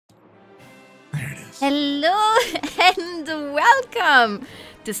Hello and welcome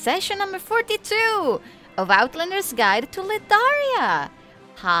to session number 42 of Outlander's Guide to Ledaria.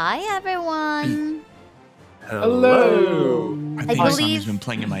 Hi everyone. Hello. I think the song has been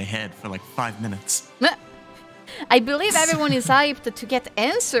playing in my head for like 5 minutes. I believe everyone is hyped to get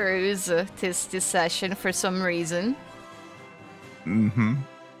answers this session for some reason.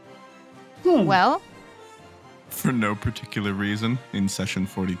 Well, For no particular reason in session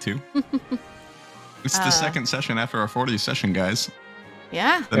 42. It's the second session after our 40th session, guys.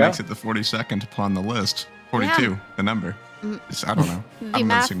 yeah. That makes it the 42nd upon the list. 42, Yeah. the number. I don't know. I don't know the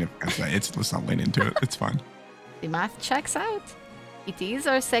math- significance of that. Let's not lean into it. It's fine. The math checks out. It is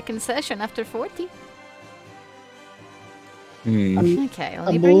our second session after 40. Okay,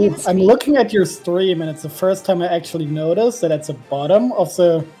 let me bring you the I'm screen. looking at your stream, and it's the first time I actually noticed that at the bottom of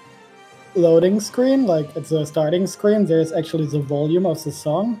the loading screen, like at the starting screen, there's actually the volume of the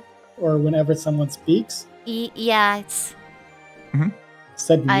song, or whenever someone speaks. Yeah, it's... Is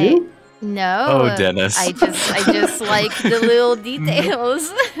that new? No. Oh, Dennis. I just like the little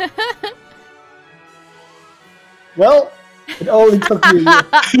details. Well, it only took me a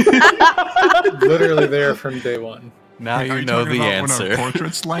year. Literally there from day one. Now Are you know talking the about when answer. our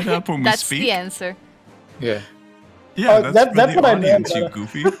portraits light up when we That's speak? the answer. Yeah. Yeah, Oh, that's that's for what the I meant, audience, you but-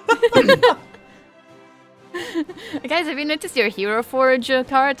 goofy. Guys, have you noticed your Hero Forge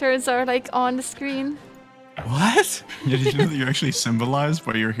characters are like on the screen? What? Yeah, did you know that you're actually symbolized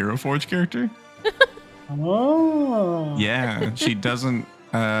by your Hero Forge character? Oh. Yeah, she doesn't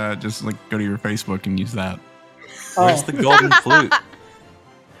just like go to your Facebook and use that. Where's the golden flute?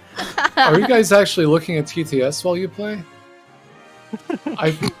 Are you guys actually looking at TTS while you play?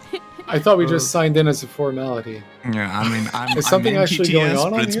 I thought we just signed in as a formality. Yeah, I mean, I'm something in actually TTS, going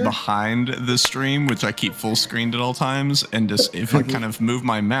on but it's here? behind the stream, which I keep full screened at all times. And just if I kind of move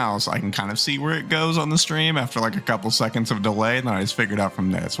my mouse, I can kind of see where it goes on the stream after like a couple seconds of delay, and then I just figure it out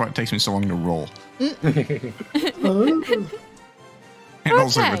from there. That's why it takes me so long to roll. Oh. And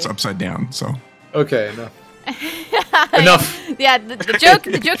also, Okay. it's upside down. So Okay, enough. Enough. Yeah,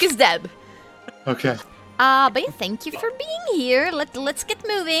 the joke is dead. Okay. But yeah, thank you for being here. Let's get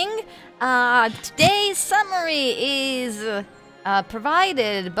moving. Today's summary is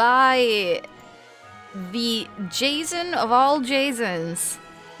provided by the Jason of all Jasons,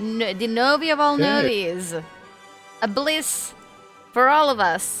 the Novi of all Okay. Novis. A bliss for all of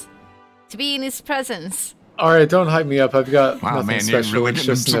us to be in his presence. All right, don't hype me up. I've got wow, nothing man, you're special. really It's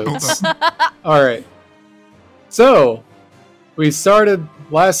getting just into notes. this. All right. So, we started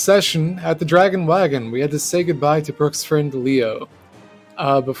last session at the Dragon Wagon. We had to say goodbye to Brooke's friend Leo.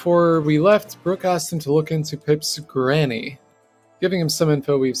 Before we left, Brooke asked him to look into Pip's granny, giving him some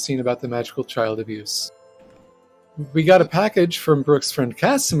info we've seen about the magical child abuse. We got a package from Brooke's friend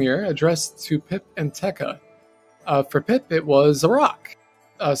Casimir addressed to Pip and Tekka. For Pip, it was a rock,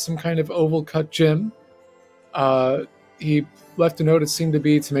 some kind of oval-cut gem. He left a note, it seemed to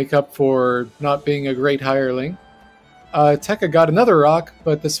be to make up for not being a great hireling. Tekka got another rock,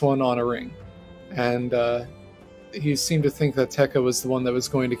 but this one on a ring. And he seemed to think that Tekka was the one that was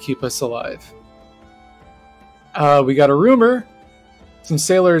going to keep us alive. We got a rumor. Some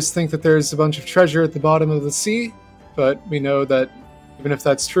sailors think that there's a bunch of treasure at the bottom of the sea, but we know that even if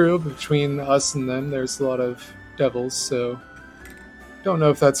that's true, between us and them, there's a lot of devils, so don't know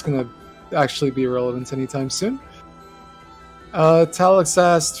if that's going to actually be relevant anytime soon. Talix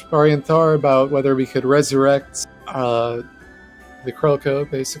asked Baryanthar about whether we could resurrect the Krelko,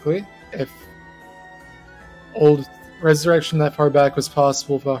 basically. If old resurrection that far back was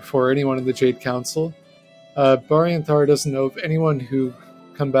possible for anyone in the Jade Council. Baryanthar doesn't know of anyone who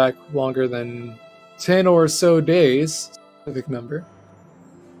come back longer than 10 or so days, specific number,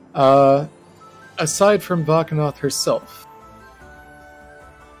 aside from Vakanoth herself.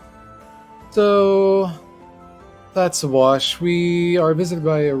 So that's a wash. We are visited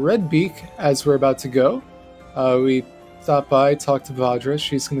by a red beak as we're about to go. We stop by, talk to Vadra.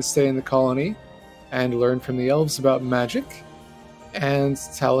 She's going to stay in the colony and learn from the elves about magic. And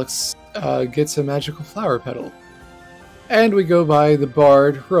Talix gets a magical flower petal. And we go by the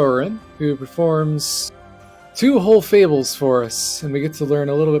bard, Roran, who performs 2 whole fables for us, and we get to learn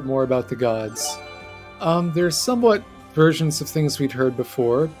a little bit more about the gods. They're somewhat versions of things we'd heard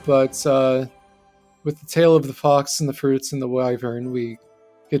before, but with the tale of the fox and the fruits and the wyvern, we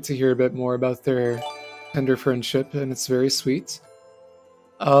get to hear a bit more about their tender friendship, and it's very sweet.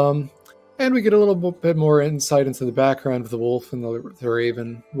 And we get a little bit more insight into the background of the wolf and the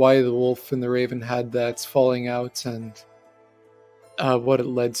raven, why the wolf and the raven had that falling out, and what it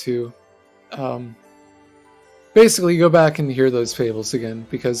led to. basically go back and hear those fables again,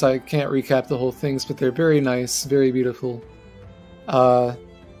 because I can't recap the whole things, but they're very nice, very beautiful.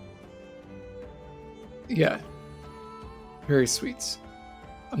 Yeah. Very sweet.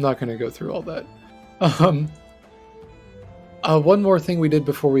 I'm not going to go through all that. One more thing we did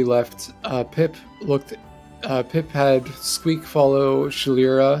before we left. Pip had Squeak follow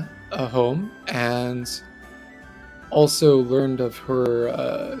Shalira home, and also learned of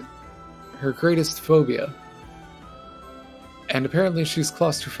her greatest phobia. And apparently she's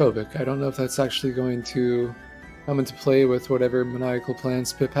claustrophobic. I don't know if that's actually going to come into play with whatever maniacal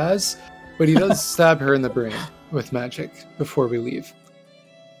plans Pip has, but he does stab her in the brain with magic before we leave.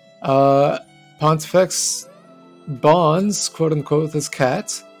 Pontifex bonds, quote-unquote, with his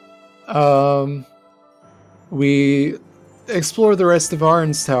cat. We explore the rest of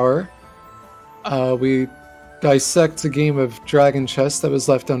Arn's Tower. We dissect a game of Dragon Chess that was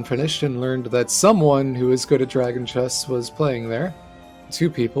left unfinished and learned that someone who is good at Dragon Chess was playing there. 2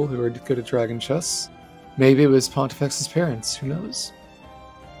 people who are good at Dragon Chess. Maybe it was Pontifex's parents, who knows?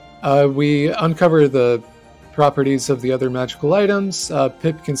 We uncover the properties of the other magical items.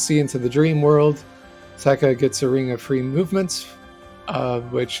 Pip can see into the dream world. Tekka gets a ring of free movement,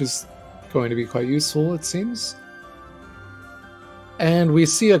 which is going to be quite useful, it seems. And we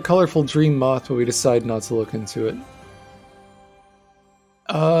see a colorful dream moth, but we decide not to look into it.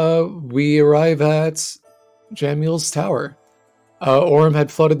 We arrive at Jamiel's tower. Orm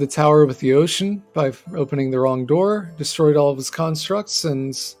had flooded the tower with the ocean by opening the wrong door, destroyed all of his constructs,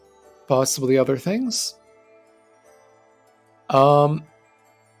 and possibly other things.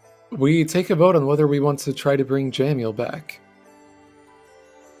 We take a vote on whether we want to try to bring Jamiel back.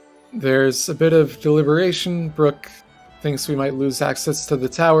 There's a bit of deliberation. Brooke thinks we might lose access to the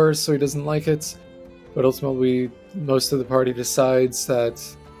tower, so he doesn't like it. But ultimately, most of the party decides that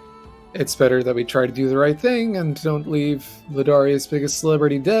it's better that we try to do the right thing and don't leave Ledaria's biggest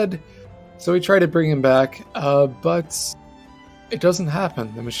celebrity dead. So we try to bring him back, but it doesn't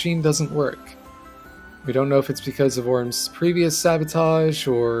happen. The machine doesn't work. We don't know if it's because of Orm's previous sabotage,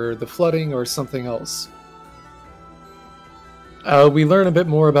 or the flooding, or something else. We learn a bit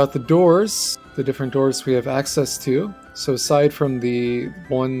more about the doors, the different doors we have access to. So aside from the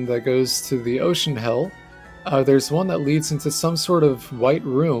one that goes to the ocean hell, there's one that leads into some sort of white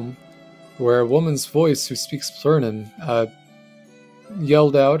room where a woman's voice who speaks Plurnan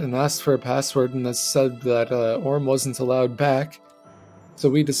yelled out and asked for a password and has said that Orm wasn't allowed back. So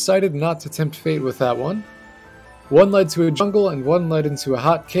we decided not to tempt fate with that one. One led to a jungle and one led into a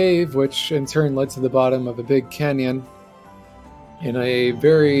hot cave, which in turn led to the bottom of a big canyon in a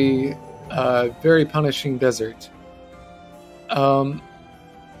very, very punishing desert.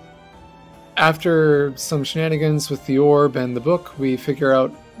 After some shenanigans with the orb and the book, we figure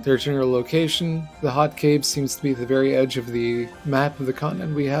out their general location. The hot cave seems to be at the very edge of the map of the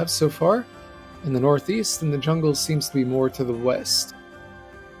continent we have so far, in the northeast, and the jungle seems to be more to the west.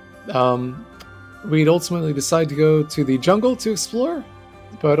 We'd ultimately decide to go to the jungle to explore,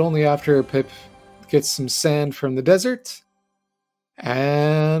 but only after Pip gets some sand from the desert,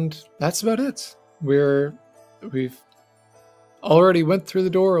 and that's about it. We've already went through the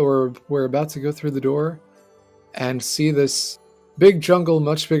door, or we're about to go through the door, and see this big jungle,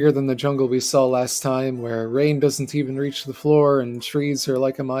 much bigger than the jungle we saw last time, where rain doesn't even reach the floor and trees are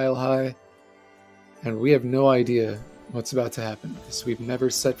like a mile high. And we have no idea what's about to happen, because we've never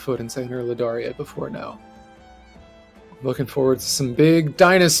set foot inside Ledaria before now. I'm looking forward to some big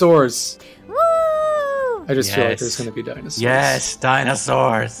dinosaurs! Woo! I just feel like there's going to be dinosaurs. Yes,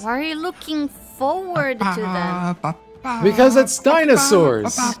 dinosaurs! Why are you looking forward to them? Because it's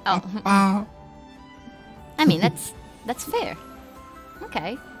dinosaurs! Oh. I mean, that's fair.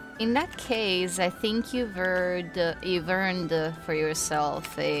 Okay. In that case, I think you've earned for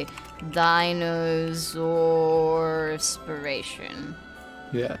yourself a dinosaur inspiration.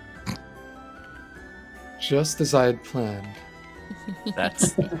 Yeah. Just as I had planned.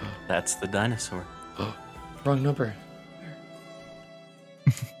 That's the dinosaur. Wrong number.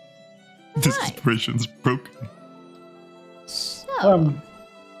 This inspiration's broken. So,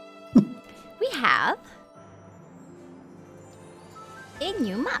 we have a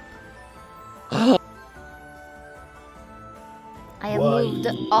new map. I have moved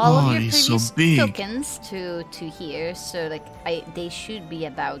all of your he's so previous big. tokens to here, so like they should be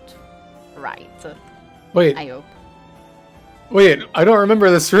about right. Wait, I hope. wait, I don't remember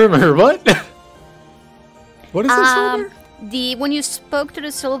this rumor. What? What is this rumor? When you spoke to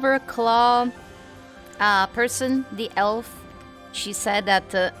the Silver Claw person, the elf, she said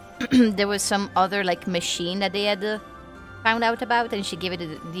that there was some other like machine that they had found out about, and she gave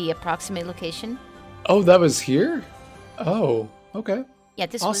it the approximate location. Oh, that was here? Oh, okay. Yeah,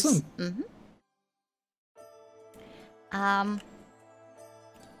 this Awesome. was...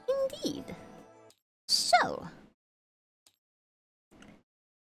 Indeed. So...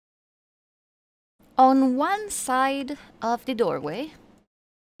 On one side of the doorway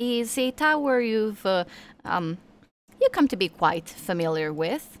is a tower you come to be quite familiar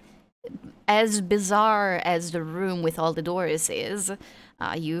with. As bizarre as the room with all the doors is,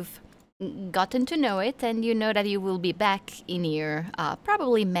 you've gotten to know it, and you know that you will be back in here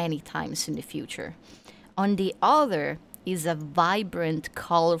probably many times in the future. On the other is a vibrant,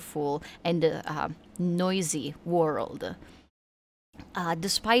 colorful, and noisy world.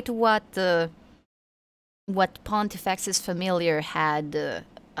 Despite what Pontifex's familiar had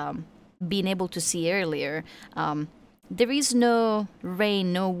been able to see earlier, there is no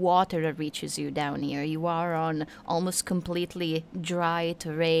rain, no water that reaches you down here. You are on almost completely dry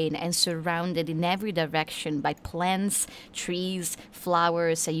terrain and surrounded in every direction by plants, trees,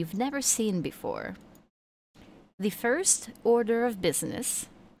 flowers that you've never seen before. The first order of business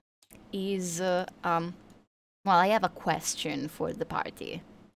is, well, I have a question for the party.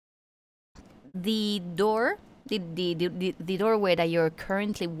 The door, the doorway that you're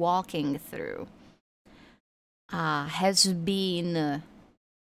currently walking through has been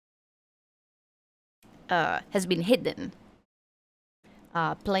hidden.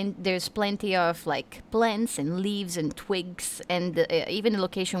 There's plenty of like plants and leaves and twigs, and even the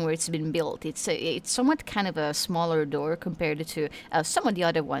location where it's been built. It's somewhat kind of a smaller door compared to some of the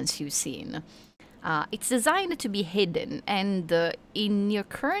other ones you've seen. It's designed to be hidden, and in your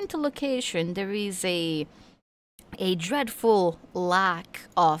current location, there is a dreadful lack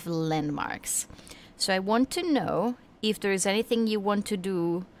of landmarks. So I want to know if there is anything you want to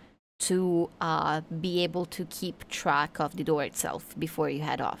do to be able to keep track of the door itself before you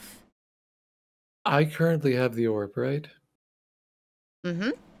head off. I currently have the orb, right?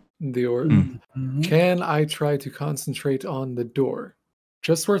 Mm-hmm. The orb. Mm-hmm. Can I try to concentrate on the door?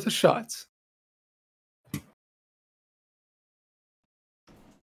 Just worth a shot.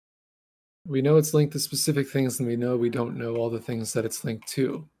 We know it's linked to specific things, and we know we don't know all the things that it's linked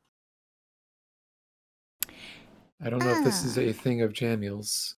to. I don't know if this is a thing of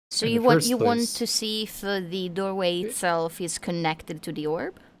Jamul's. So you want to see if the doorway itself is connected to the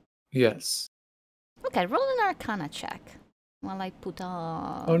orb? Yes. Okay, roll an Arcana check while I put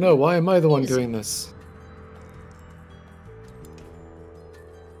on... Oh no, why am I the one doing this?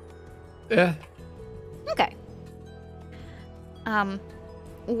 Yeah. Okay.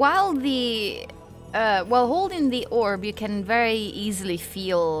 While holding the orb, you can very easily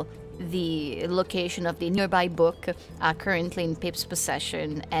feel the location of the nearby book currently in Pip's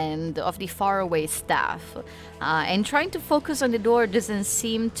possession and of the faraway staff. And trying to focus on the door doesn't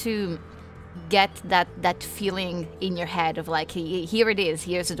seem to get that feeling in your head of like, here it is,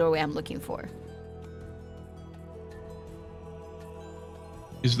 here's the doorway I'm looking for.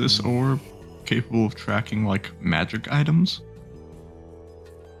 Is this orb capable of tracking like magic items?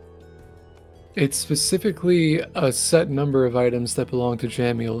 It's specifically a set number of items that belong to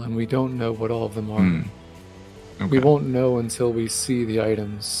Jamul, and we don't know what all of them are. Okay. We won't know until we see the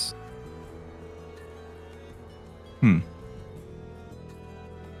items.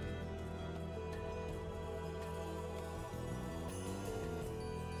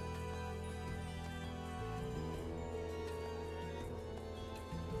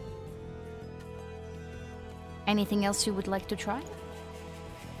 Anything else you would like to try?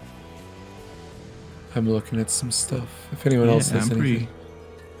 I'm looking at some stuff. If anyone else has I'm anything. pretty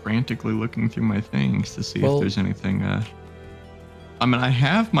frantically looking through my things to see if there's anything. I mean, I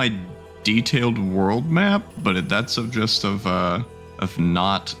have my detailed world map, but that's of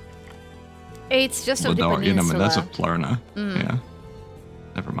not. It's just of the Ledaria. peninsula. I mean, that's a Plurna. Yeah.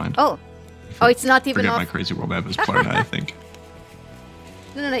 Never mind. Oh, it's not even Forget off. my crazy world map is Plurna, I think.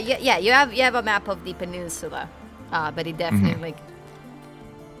 No. Yeah, you have a map of the peninsula, but it definitely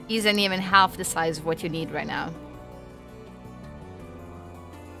isn't even half the size of what you need right now.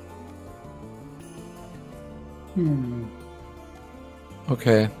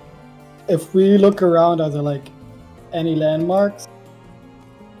 Okay. If we look around, are there like any landmarks?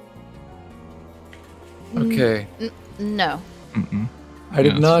 Okay. No. I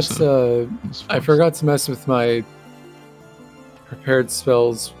did not. I forgot to mess with my prepared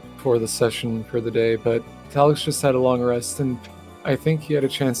spells for the session for the day, but Talix just had a long rest, and I think he had a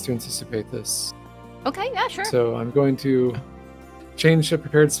chance to anticipate this. Okay, yeah, sure. So I'm going to change a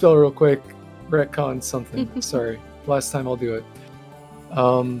prepared spell real quick, retcon something. Sorry, last time I'll do it.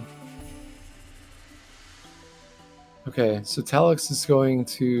 Okay, so Talix is going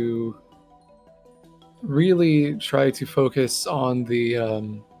to really try to focus on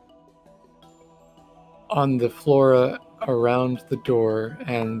the flora around the door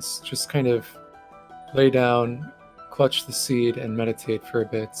and just kind of lay down, clutch the seed, and meditate for a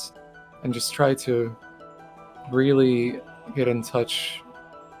bit, and just try to really get in touch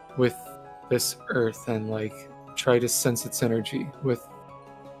with this earth and like try to sense its energy with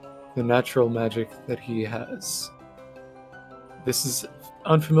the natural magic that he has. This is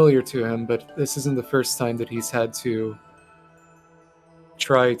unfamiliar to him, but this isn't the first time that he's had to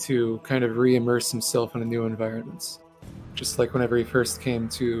try to kind of re-immerse himself in a new environment. Just like whenever he first came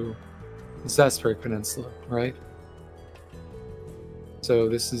to the Zasberg Peninsula, right? So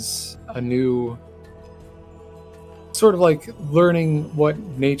this is a new sort of like learning what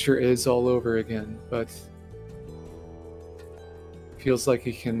nature is all over again, but feels like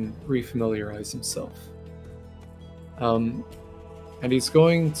he can refamiliarize himself. And he's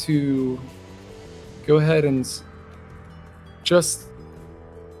going to go ahead and just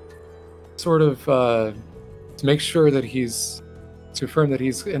sort of to make sure that to affirm that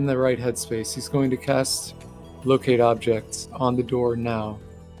he's in the right headspace, he's going to cast Locate Object on the door now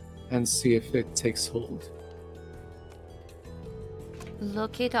and see if it takes hold.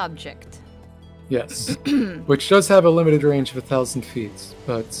 Locate object. Yes, which does have a limited range of 1,000 feet,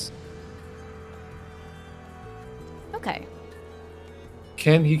 but... Okay.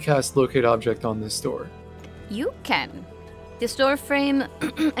 Can he cast Locate Object on this door? You can. This door frame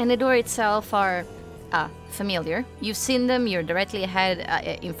and the door itself are familiar. You've seen them, you're directly ahead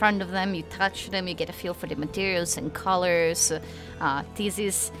in front of them, you touch them, you get a feel for the materials and colors. This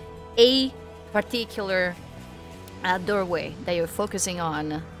is a particular doorway that you're focusing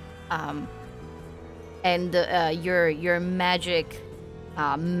on, and your magic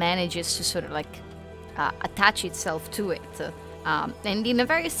manages to sort of like attach itself to it. And in a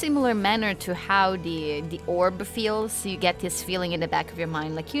very similar manner to how the orb feels, you get this feeling in the back of your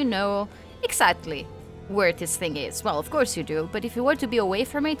mind, like you know exactly where this thing is. Well, of course you do, but if you were to be away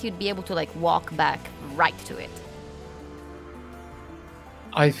from it, you'd be able to like walk back right to it.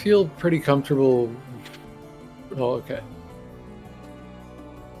 I feel pretty comfortable. Well, okay.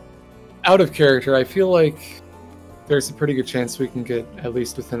 Out of character, I feel like there's a pretty good chance we can get at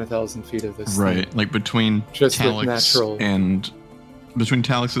least within 1,000 feet of this Right, thing. like between Just with Talix natural... and between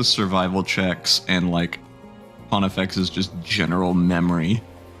Talix's survival checks and like Pontifex's just general memory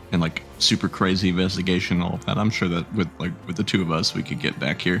and like super crazy investigation and all of that, I'm sure that with the two of us we could get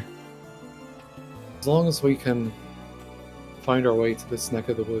back here. As long as we can find our way to this neck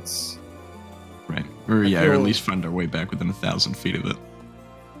of the woods. Right. Or yeah, or at least find our way back within 1,000 feet of it.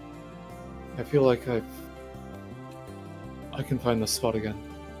 I feel like I can find this spot again.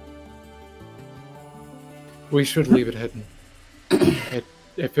 We should leave it hidden.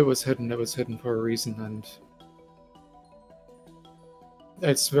 If it was hidden, it was hidden for a reason, and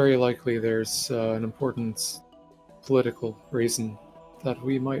it's very likely there's an important political reason that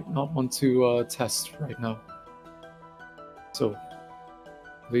we might not want to test right now. So,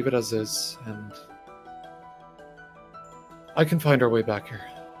 leave it as is, and I can find our way back here.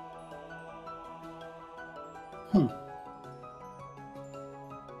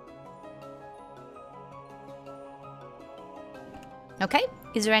 Okay,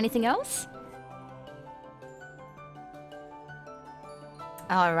 is there anything else?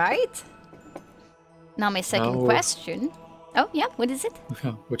 All right. Now my second question. Oh, yeah, what is it?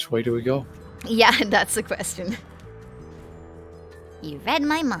 Which way do we go? Yeah, that's the question. You read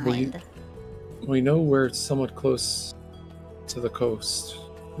my mind. We know we're somewhat close to the coast.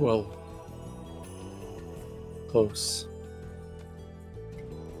 Well, close.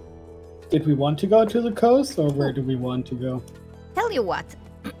 Did we want to go to the coast, or where do we want to go? Tell you what.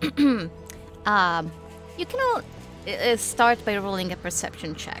 You can all start by rolling a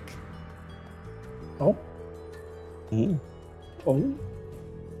perception check. Oh. Ooh. Oh.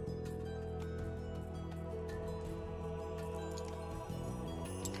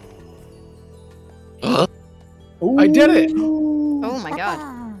 I did it! Oh my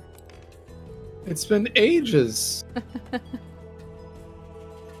god. It's been ages.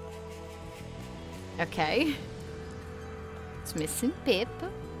 Okay. It's missing Pip.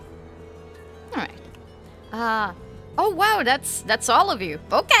 Alright. Oh wow, that's all of you.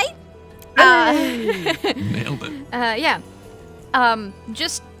 Okay. Nailed it. Yeah.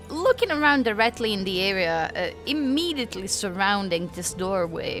 Just looking around directly in the area, immediately surrounding this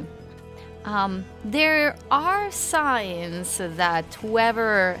doorway, there are signs that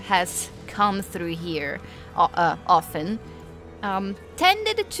whoever has come through here often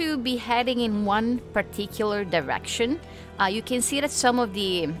tended to be heading in one particular direction. You can see that some of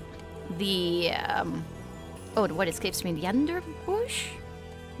the Oh, what escapes me? The underbush?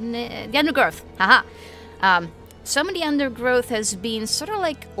 The undergrowth. Haha. Some of the undergrowth has been sort of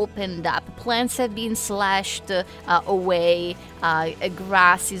like opened up. Plants have been slashed away.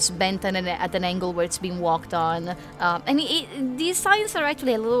 Grass is bent at an angle where it's been walked on. These signs are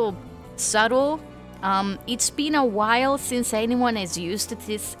actually a little subtle. It's been a while since anyone has used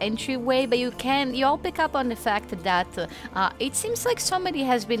this entryway, but you all pick up on the fact that it seems like somebody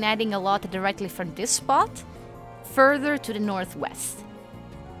has been adding a lot directly from this spot further to the northwest.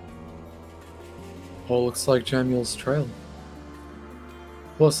 Well, looks like Jamul's trail.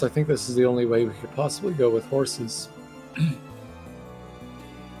 Plus, I think this is the only way we could possibly go with horses.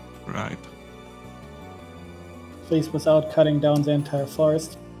 Right. At least without cutting down the entire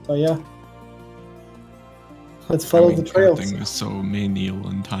forest. So yeah. Let's follow the trails. Cutting is so menial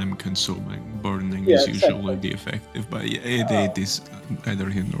and time-consuming. Burning Yeah, is exactly. usually the effective, but it is neither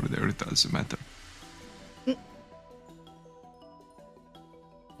here nor there. It doesn't matter.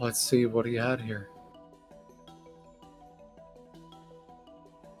 Let's see what he had here.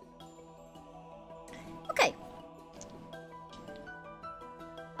 Okay.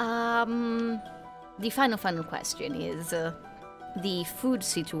 The final question is the food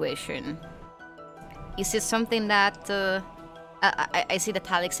situation. Is this something that I see that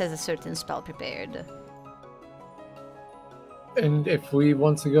Alex has a certain spell prepared? And if we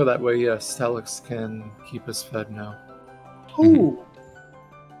want to go that way, yes, Talix can keep us fed now. Ooh.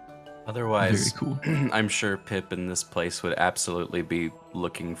 Otherwise, Very cool. I'm sure Pip in this place would absolutely be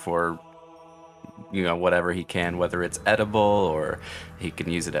looking for, whatever he can, whether it's edible or he can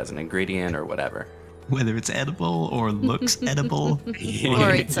use it as an ingredient or whatever. Whether it's edible or looks edible,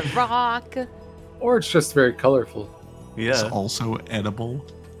 Or it's a rock? Or it's just very colorful. it's Yeah. also edible.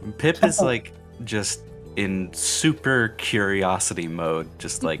 Pip is like just in super curiosity mode,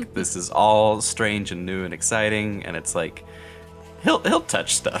 just like this is all strange and new and exciting, and it's like he'll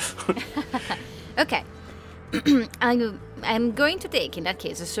touch stuff. Okay. I'm going to take, in that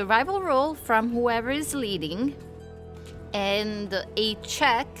case, a survival roll from whoever is leading, and a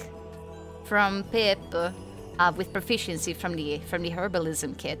check from Pip with proficiency from the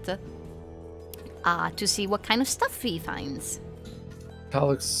herbalism kit to see what kind of stuff he finds.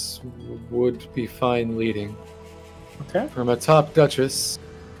 Talix would be fine leading. Okay. From a top duchess.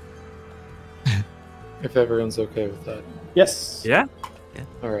 If everyone's okay with that. Yes. Yeah.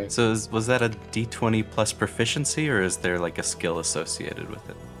 Alright. So was that a D20 plus proficiency, or is there like a skill associated with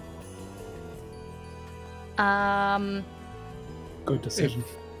it? Good decision.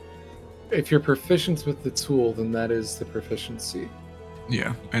 If you're proficient with the tool, then that is the proficiency.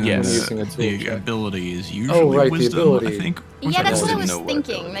 Yeah, and Yes. then Using a tool the check. ability is usually right, the wisdom, ability. I think. or Yeah, something. that's what I didn't was know what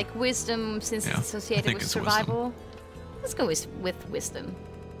thinking. ability. Like wisdom, since Yeah, it's I associated think with it's wisdom. survival. Let's go with wisdom.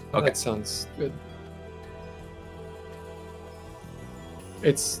 Okay. That sounds good.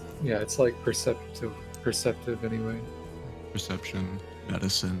 It's like perceptive anyway. Perception,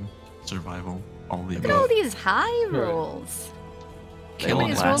 medicine, survival, all the Look at all above. these high Right. rolls. They Kill All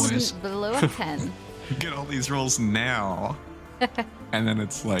won't these them, rolls boys. below a 10. Get all these rolls now. And then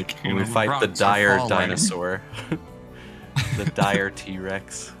it's like, When we fight the rocks are dire falling. dinosaur. The dire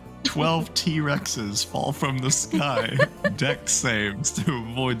T-Rex. 12 T-Rexes fall from the sky. Dex saves to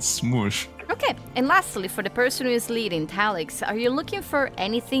avoid smush. Okay, and lastly, for the person who is leading, Talix, are you looking for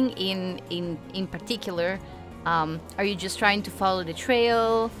anything in particular? Are you just trying to follow the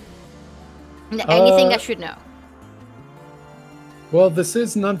trail? Anything I should know? Well, this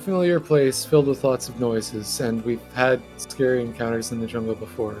is an unfamiliar place filled with lots of noises, and we've had scary encounters in the jungle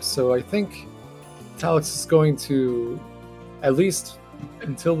before, so I think Talix is going to, at least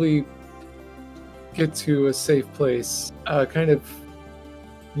until we get to a safe place, kind of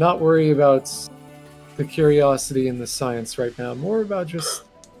not worry about the curiosity and the science right now, more about just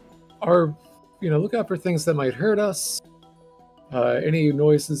look out for things that might hurt us, any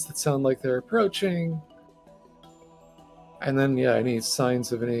noises that sound like they're approaching, and then, any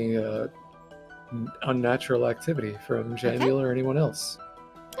signs of any unnatural activity from Jamil or anyone else.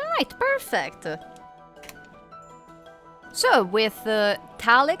 Alright, perfect. So, with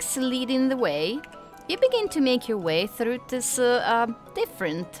Talix leading the way, you begin to make your way through this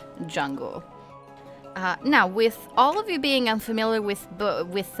different jungle. Now, with all of you being unfamiliar with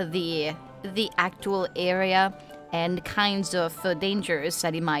the actual area and kinds of dangers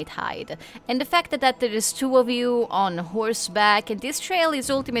that it might hide, and the fact that there is two of you on horseback, and this trail is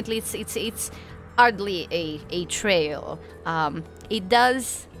ultimately it's hardly a trail. It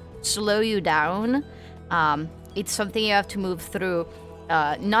does slow you down. It's something you have to move through,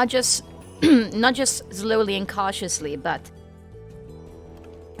 not just slowly and cautiously, but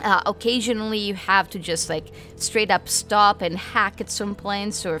Occasionally you have to just like straight up stop and hack at some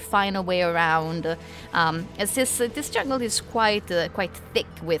plants or find a way around, as this jungle is quite thick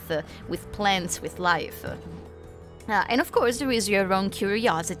with plants, with life. And of course, there is your own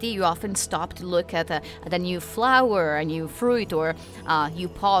curiosity. You often stop to look at a new flower, a new fruit, or you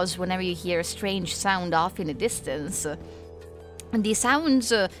pause whenever you hear a strange sound off in the distance. And these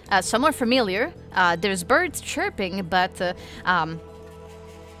sounds, some are familiar. There's birds chirping, but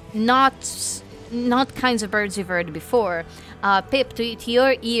not kinds of birds you've heard before. Pip, to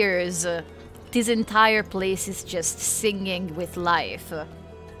your ears, this entire place is just singing with life.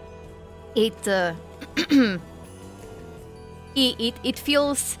 It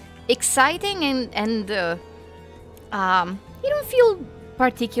feels exciting and you don't feel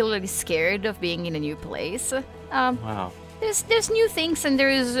particularly scared of being in a new place. Wow. There's new things, and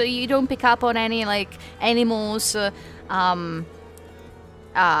you don't pick up on any like animals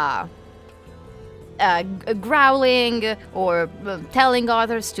growling or telling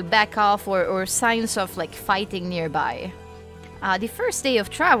others to back off, or signs of like fighting nearby. The first day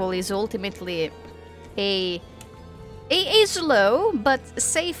of travel is ultimately a slow but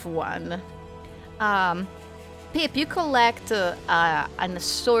safe one. Pip, you collect an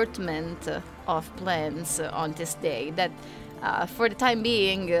assortment of plants on this day that, for the time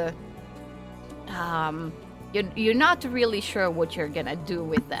being, you're not really sure what you're gonna do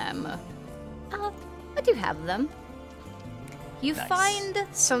with them. But you have them. You Nice. find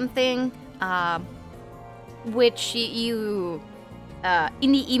something which you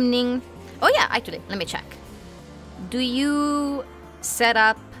in the evening. Oh yeah, actually, let me check. Do you set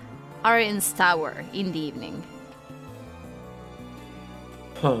up Arin's tower in the evening?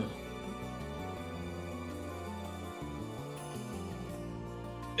 Huh.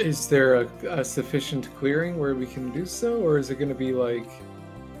 Is there a sufficient clearing where we can do so, or is it going to be like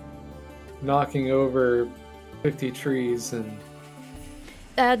knocking over 50 trees and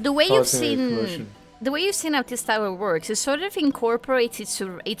The way you've causing a seen commotion? the way you've seen how this tower works, it sort of incorporates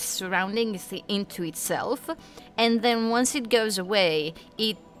its surroundings into itself, and then once it goes away,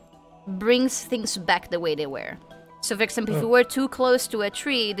 it brings things back the way they were. So, for example, if you were too close to a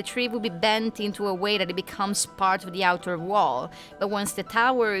tree, the tree will be bent into a way that it becomes part of the outer wall. But once the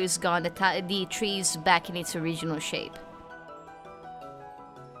tower is gone, the tree is back in its original shape.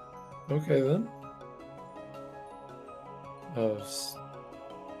 Okay then.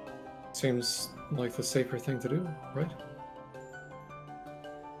 Seems like the safer thing to do, right?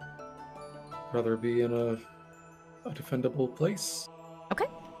 Rather be in a defendable place Okay.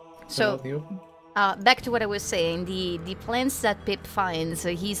 than So, out in the open. back to what I was saying, the plants that Pip finds,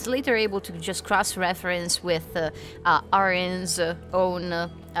 he's later able to just cross-reference with Arin's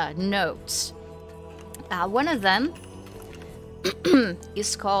own notes. One of them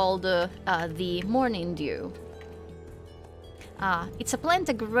is called the morning dew. It's a plant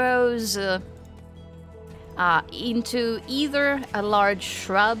that grows into either a large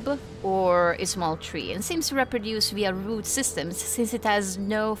shrub or a small tree, and seems to reproduce via root systems since it has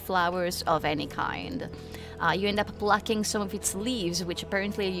no flowers of any kind. You end up plucking some of its leaves, which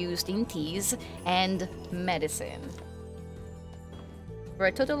apparently are used in teas and medicine. For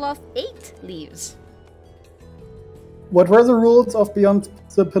a total of 8 leaves. What were the rules of Beyond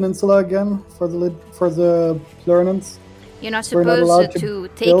the Peninsula again for the Plurnans? You're not We're not supposed allowed to to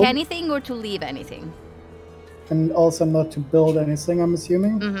take build? anything or to leave anything. And also not to build anything, I'm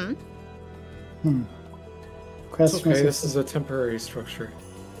assuming? Mm-hmm. It's Question okay, this is a temporary structure.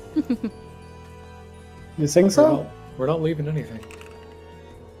 You think so? We're not leaving anything.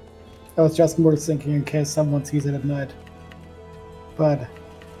 I was just more thinking in case someone sees it at night. But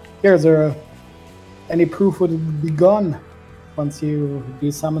here's any proof would be gone once you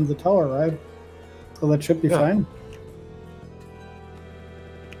desummon the tower, right? So that should be Yeah. fine.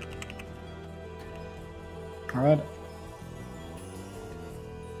 Alright.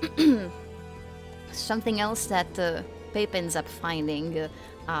 Something else that Pape ends up finding,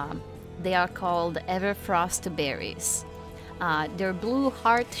 they are called Everfrost berries. They're blue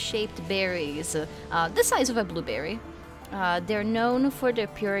heart-shaped berries, the size of a blueberry. They're known for their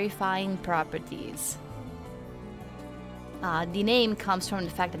purifying properties. The name comes from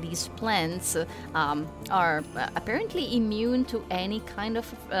the fact that these plants are apparently immune to any kind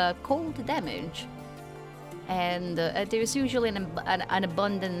of cold damage. And there's usually an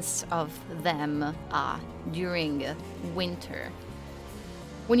abundance of them during winter.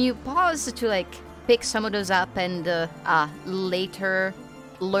 When you pause to pick some of those up and later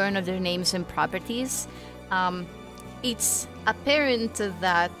learn of their names and properties, it's apparent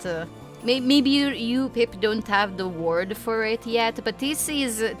that maybe you Pip don't have the word for it yet, but this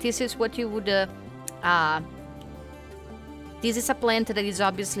is what you would this is a plant that is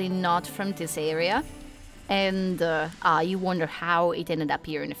obviously not from this area, and you wonder how it ended up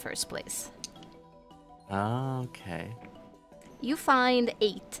here in the first place. Okay. You find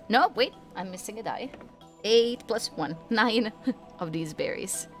 8. No, wait, I'm missing a die. 8 plus 1, 9 of these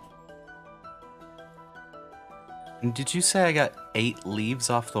berries. And did you say I got 8 leaves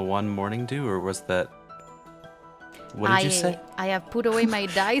off the one morning dew, or was that... What did you say? I have put away my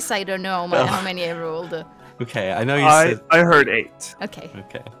dice. I don't know how many I rolled. Okay, I know you said... I heard 8. Okay.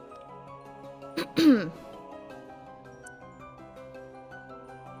 Okay.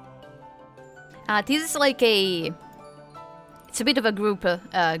 This is like it's a bit of a group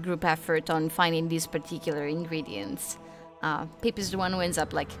effort on finding these particular ingredients. Pip is the one who ends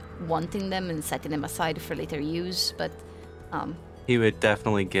up like wanting them and setting them aside for later use, but he would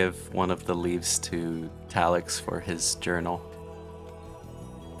definitely give one of the leaves to Talix for his journal.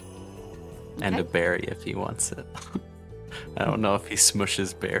 Okay. And a berry if he wants it. I don't know if he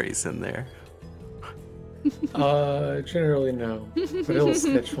smushes berries in there. Generally no, but he'll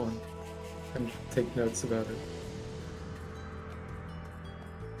sketch one and take notes about it.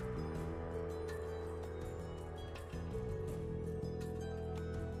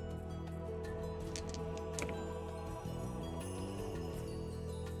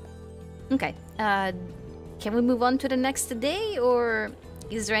 Okay. Can we move on to the next day, or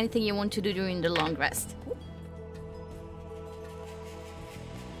is there anything you want to do during the long rest?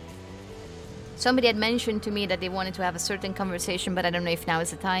 Somebody had mentioned to me that they wanted to have a certain conversation, but I don't know if now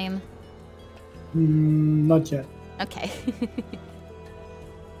is the time. Not yet. Okay.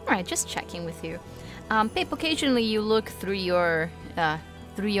 Alright, just checking with you. Pip, occasionally you look through your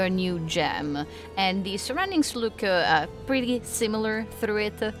new gem, and the surroundings look pretty similar through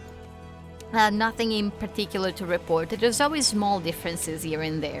it. Nothing in particular to report. There's always small differences here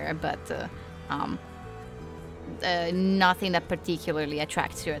and there, but nothing that particularly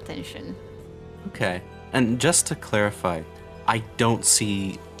attracts your attention. Okay. And just to clarify, I don't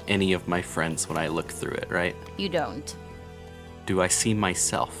see any of my friends when I look through it, right? You don't. Do I see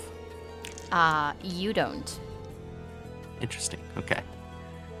myself? You don't. Interesting. Okay.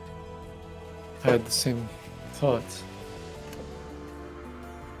 I had the same thoughts.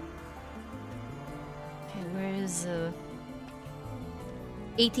 Okay, where is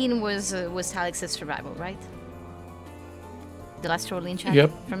 18 was Talix's survival, right? The last roll in chat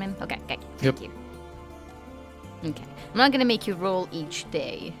from him? Okay, thank you. Okay. I'm not gonna make you roll each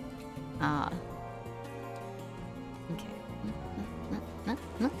day. Okay.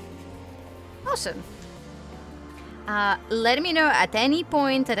 No. Awesome. Let me know at any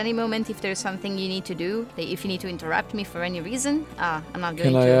point, at any moment, if there's something you need to do. If you need to interrupt me for any reason, I'm not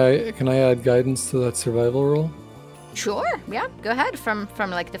going to. Can I add guidance to that survival roll? Sure. Yeah. Go ahead. From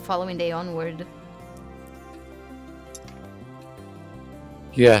like the following day onward.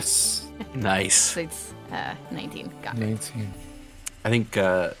 Yes. Nice. So it's 19. Got it. 19. I think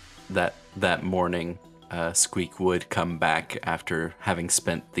that morning, Squeak would come back after having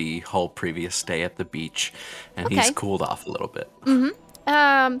spent the whole previous day at the beach, and he's cooled off a little bit.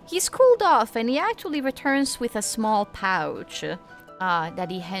 He's cooled off, and he actually returns with a small pouch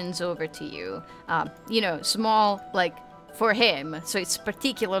that he hands over to you. Small, like, for him, so it's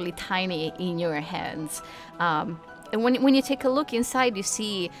particularly tiny in your hands. And when you take a look inside, you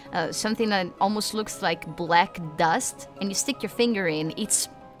see something that almost looks like black dust, and you stick your finger in. It's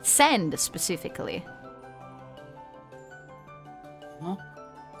sand, specifically. Huh?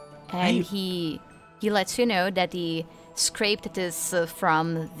 And he lets you know that he scraped this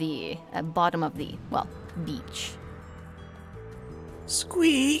from the bottom of the, beach.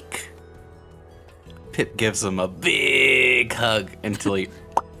 Squeak! Pip gives him a big hug until he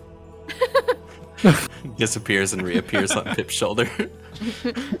disappears and reappears on Pip's shoulder.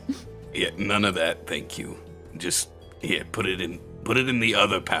 Yeah, none of that, thank you. Just, put it in the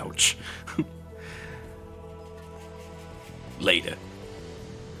other pouch. Later.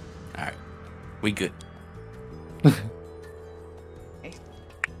 Alright, we good.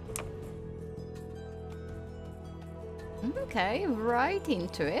 Okay, right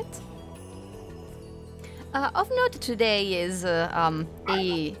into it. Of note today is a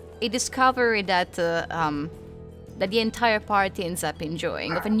discovery that that the entire party ends up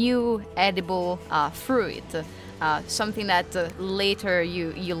enjoying, of a new edible fruit. Something that later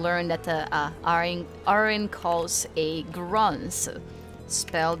you learn that Arin calls a grunts,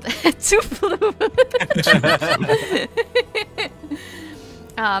 spelled too fluent.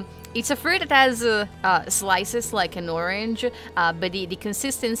 It's a fruit that has slices like an orange, but the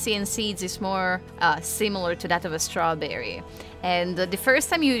consistency and seeds is more similar to that of a strawberry. And the first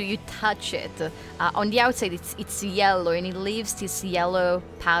time you touch it, on the outside it's yellow, and it leaves this yellow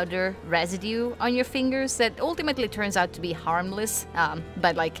powder residue on your fingers that ultimately turns out to be harmless,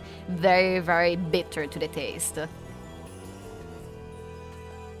 but like very, very bitter to the taste.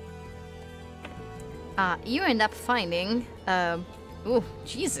 You end up finding, oh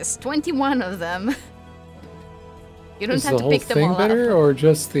Jesus, 21 of them. You don't have to pick them all up. Is the whole thing bitter, or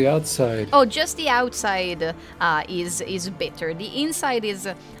just the outside? Oh, just the outside is bitter. The inside is,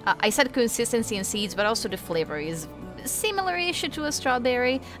 I said consistency and seeds, but also the flavor is similar-ish to a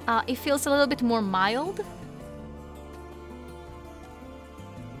strawberry. It feels a little bit more mild.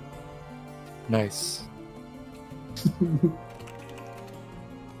 Nice.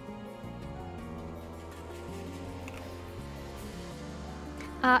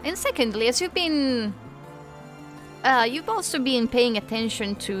 And secondly, as you've also been paying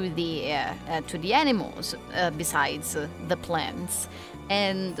attention to the animals besides the plants,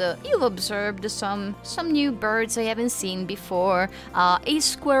 and you've observed some new birds I haven't seen before. A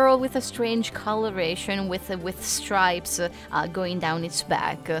squirrel with a strange coloration with stripes going down its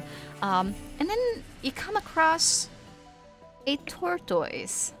back, and then you come across a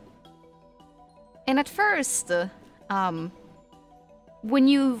tortoise. And at first, when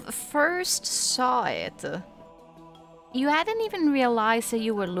you first saw it, you hadn't even realized that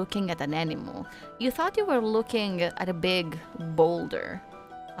you were looking at an animal. You thought you were looking at a big boulder,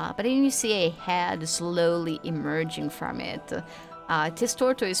 but then you see a head slowly emerging from it. This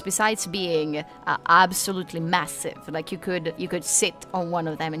tortoise, besides being absolutely massive, like you could sit on one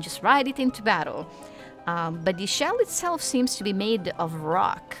of them and just ride it into battle, but the shell itself seems to be made of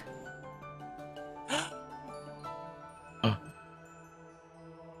rock.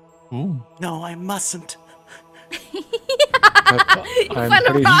 Oh. No, I mustn't. I'm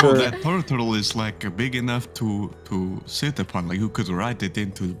pretty sure That turtle is like big enough to sit upon, like you could ride it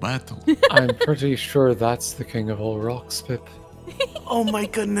into battle. I'm pretty sure that's the king of all rocks, Pip. Oh my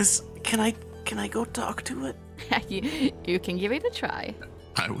goodness. Can I go talk to it? You can give it a try.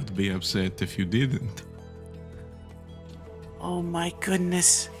 I would be upset if you didn't. Oh my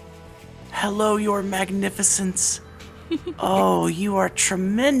goodness. Hello, your magnificence. Oh, you are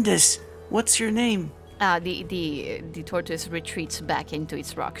tremendous. What's your name? The tortoise retreats back into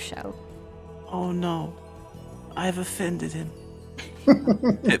its rock shell. Oh no. I've offended him.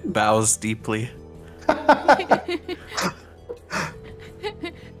 It bows deeply.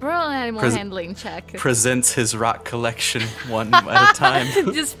 Roll an animal handling check. Presents his rock collection one at a time.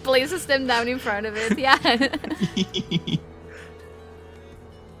 Just places them down in front of it, yeah.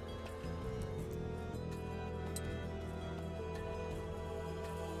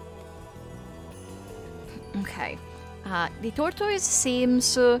 Okay. The tortoise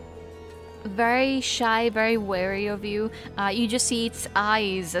seems very shy, very wary of you. You just see its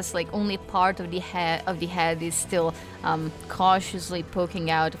eyes as like only part of the head is still cautiously poking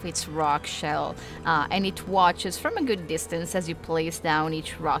out of its rock shell, and it watches from a good distance as you place down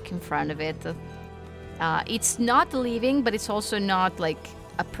each rock in front of it. It's not leaving, but it's also not like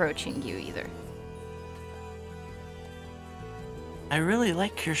approaching you either. I really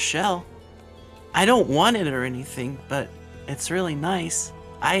like your shell. I don't want it or anything, but it's really nice.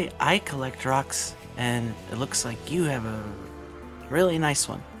 I collect rocks, and it looks like you have a really nice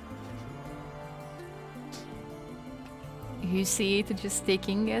one. You see it just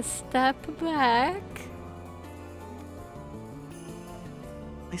taking a step back.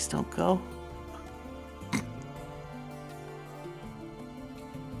 Please don't go.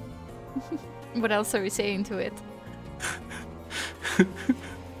 What else are we saying to it?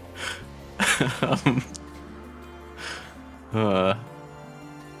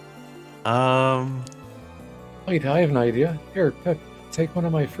 Wait, I have an idea. Here, Pip, take one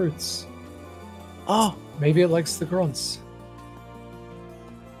of my fruits. Oh, Maybe it likes the grunts.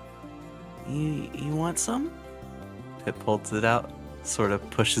 you want some? Pip holds it out, sort of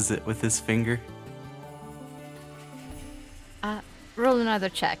pushes it with his finger. Roll another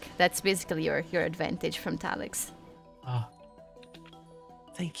check. That's basically your advantage from Talix. Oh,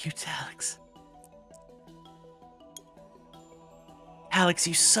 thank you, Talix. Alex,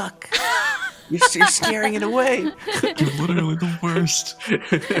 you suck. You're scaring it away. You're literally the worst.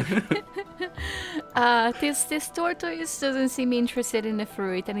 This tortoise doesn't seem interested in the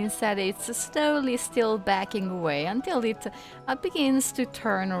fruit, and instead it's slowly still backing away until it begins to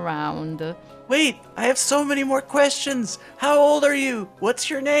turn around. Wait, I have so many more questions. How old are you? What's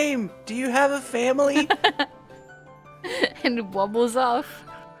your name? Do you have a family? And it wobbles off.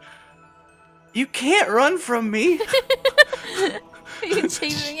 You can't run from me. Are you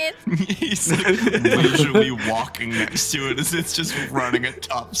chasing it? He's like visually walking next to it as it's just running at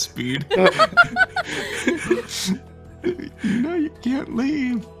top speed. You can't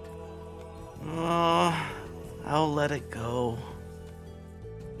leave. Oh, I'll let it go.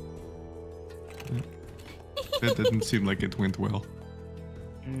 That didn't seem like it went well.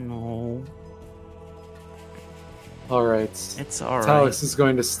 No. Alright. It's alright. Talix is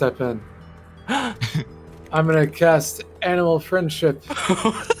going to step in. I'm gonna cast Animal Friendship.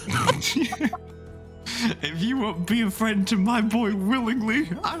 If you won't be a friend to my boy willingly,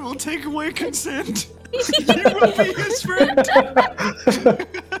 I will take away consent. You will be his friend.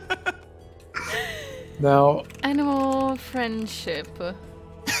 Now, Animal friendship.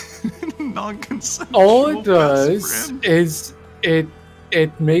 Non-consensual. all it best does friend. is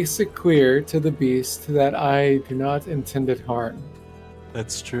it makes it clear to the beast that I do not intend it harm.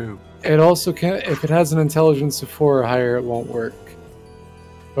 That's true. It also can, if it has an intelligence of 4 or higher, it won't work.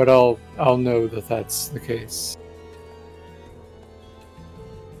 But I'll know that that's the case.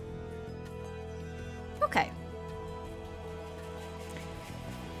 Okay.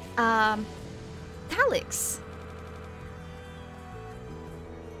 Talix.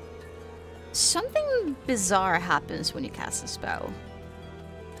 Something bizarre happens when you cast a spell.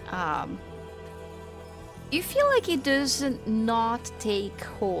 You feel like it does not take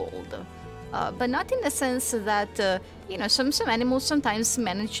hold. But not in the sense that, you know, some animals sometimes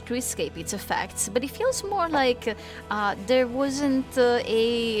manage to escape its effects, but it feels more like there wasn't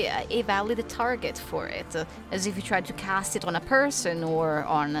a valid target for it, as if you tried to cast it on a person or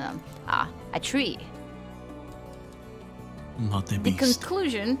on a tree. Not the The beast.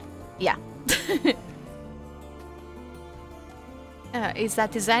 conclusion, yeah, is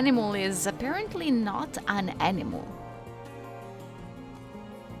that this animal is apparently not an animal.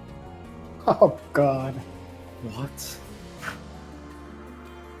 Oh god. What?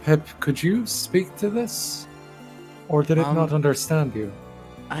 Pip, could you speak to this? Or did it not understand you?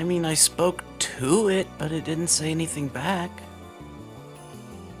 I mean, I spoke to it, but it didn't say anything back.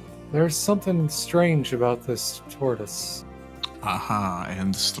 There's something strange about this tortoise. Aha,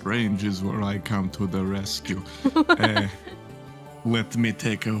 and strange is where I come to the rescue. Let me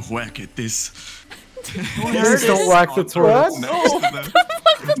take a whack at this. Please don't whack the tortoise.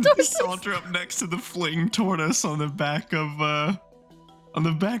 Saunter up next to the fleeing tortoise on the back of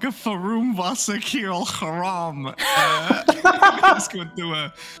Faroum Vasakir al Haram. He's going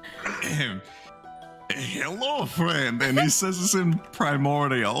to hello, friend, and he says this in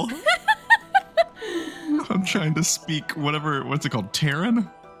primordial. I'm trying to speak what's it called, Terran?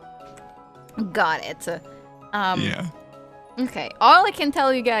 Got it. Yeah. Okay, all I can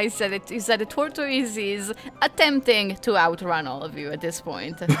tell you guys is that the tortoise is attempting to outrun all of you at this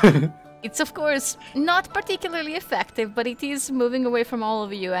point. It's of course not particularly effective, but it is moving away from all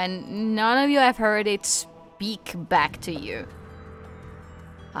of you, and none of you have heard it speak back to you.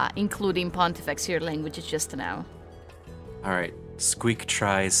 Including Pontifex, your language just now. Alright, Squeak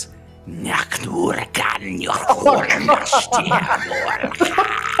tries.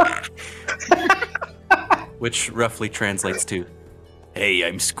 Which roughly translates to, "Hey,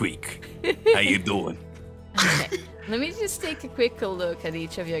 I'm Squeak. How you doing?" Okay, let me just take a quick look at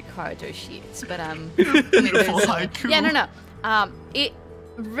each of your character sheets. But Haiku. yeah, no. It,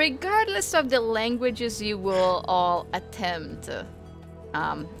 regardless of the languages you will all attempt,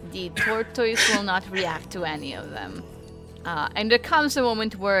 the tortoise will not react to any of them. And there comes a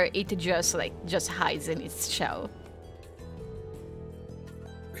moment where it just hides in its shell.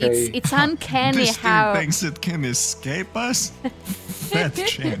 Okay. It's uncanny This how thing thinks it can escape us? Fat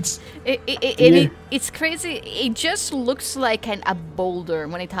chance. it's crazy. It just looks like a boulder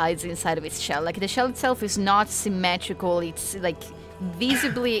when it hides inside of its shell. Like the shell itself is not symmetrical. It's like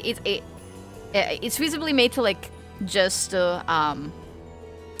visibly it's visibly made to like just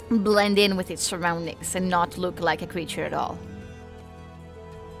blend in with its surroundings and not look like a creature at all.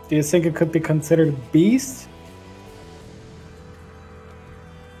 Do you think it could be considered a beast?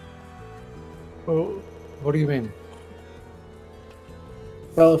 Oh, what do you mean?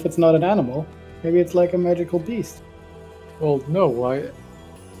 Well, if it's not an animal, maybe it's like a magical beast. Well, no,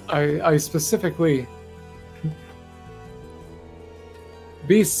 I specifically...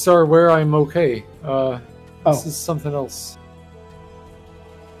 Beasts are where I'm okay. This is something else.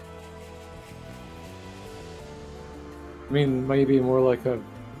 I mean, maybe more like a...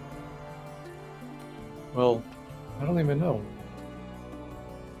 Well, I don't even know.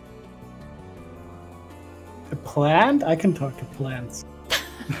 A plant? I can talk to plants.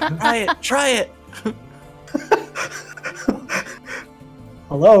 Try it.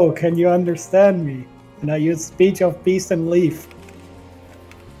 Hello, can you understand me? And I use speech of beast and leaf.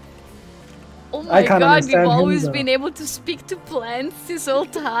 Oh I my can't god, understand you've him, always though. been able to speak to plants this whole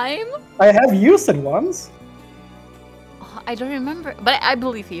time? I have used it once. Oh, I don't remember, but I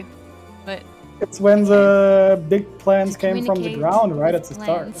believe you. But It's when the big plants came from the communicate ground right with at the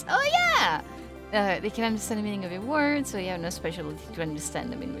plants. start. Oh yeah! They can understand the meaning of your words, so you have no specialty to understand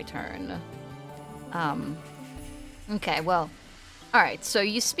them in return. Okay, well, alright, so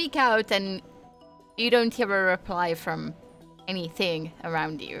you speak out and you don't hear a reply from anything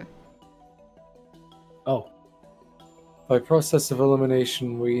around you. Oh. By process of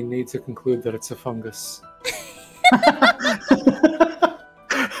elimination, we need to conclude that it's a fungus.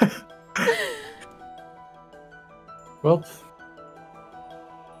 Well,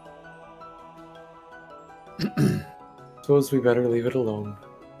 suppose we better leave it alone.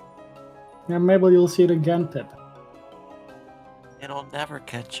 Yeah, maybe you'll see it again, Pip. It'll never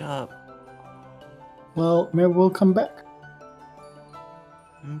catch up. Well, maybe we'll come back.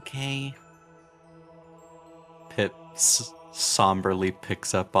 Okay. Pip somberly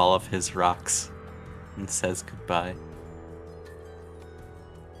picks up all of his rocks and says goodbye.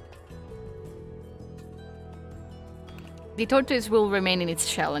 The tortoise will remain in its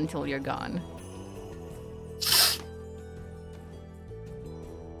shell until you're gone.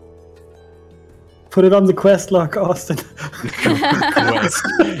 Put it on the quest log, Austin. Quest.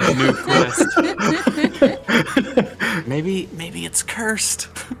 New quest. Maybe it's cursed.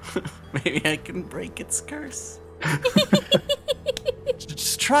 Maybe I can break its curse.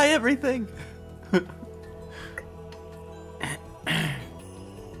 Just try everything.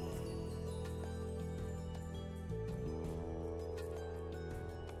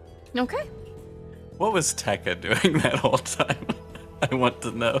 Okay. What was Tekka doing that whole time? I want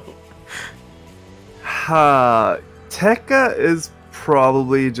to know. Tekka is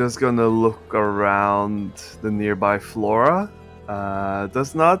probably just gonna look around the nearby flora.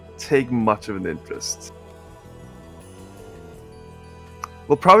 Does not take much of an interest.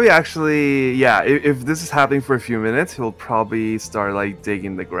 We'll probably actually, yeah, if this is happening for a few minutes, he'll probably start like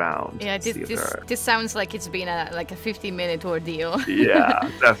digging the ground. Yeah, to see if there are- this sounds like it's been a 50-minute ordeal. Yeah,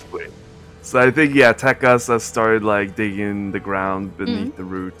 definitely. So I think, yeah, Tekka has started like digging the ground beneath the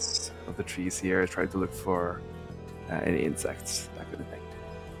roots of the trees here, trying to look for any insects, that kind of thing.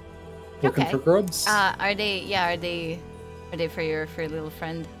 Looking Okay. for grubs? Are they for your little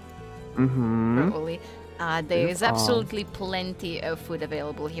friend? Mm-hmm. For Oli? There's absolutely plenty of food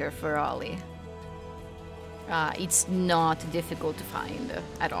available here for Ollie. It's not difficult to find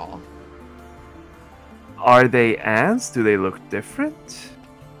at all. Are they ants? Do they look different?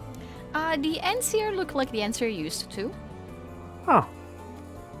 The ants here look like the ants you're used to. Oh.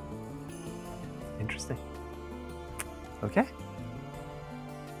 Interesting. Okay.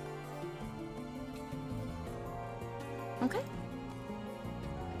 Okay.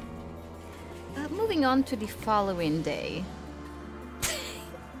 Moving on to the following day.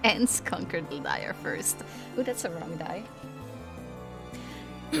 Ants conquered Ledaria first. Oh, that's a wrong die.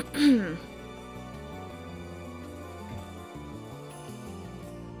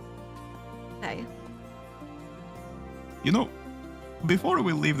 Okay. You know, before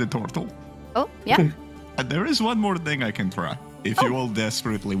we leave the turtle, Oh, yeah. there is one more thing I can try. If you all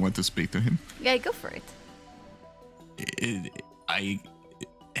desperately want to speak to him. Yeah, go for it. I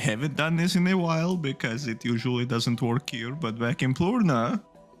haven't done this in a while because it usually doesn't work here, but back in Plurna,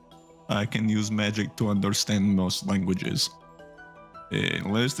 I can use magic to understand most languages.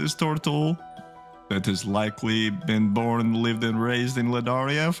 Unless this turtle that has likely been born, lived, and raised in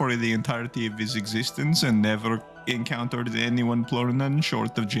Ledaria for the entirety of his existence and never encountered anyone Plurnan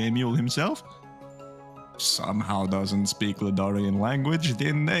short of Jamule himself, somehow doesn't speak Ledarian language,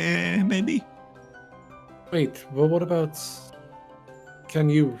 then maybe. Wait, well, what about... Can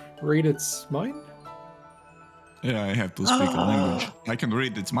you read its mind? Yeah, I have to speak a language. I can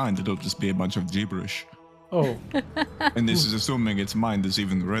read its mind, it'll just be a bunch of gibberish. Oh, And this is assuming its mind is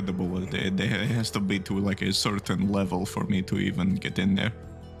even readable. It has to be to like a certain level for me to even get in there.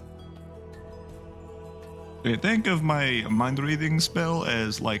 Think of my mind reading spell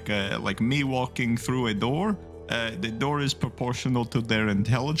as like me walking through a door. The door is proportional to their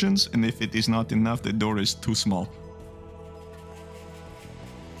intelligence, and if it is not enough, the door is too small.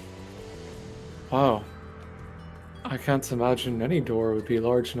 wow. I can't imagine any door would be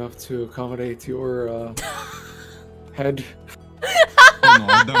large enough to accommodate your head. Oh, no,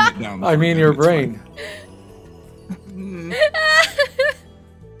 I dumbed it down. I mean, your brain.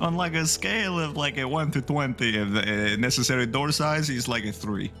 On like a scale of like a 1 to 20 of the necessary door size, is like a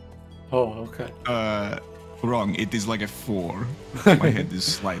 3. Oh, okay. Wrong, it is like a 4. My head is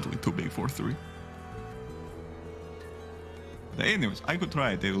slightly too big for 3. But anyways, I could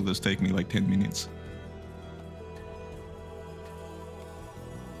try it. It'll just take me like 10 minutes.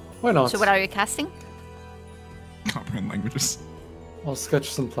 Why not? So what are you casting? Comprehend languages. I'll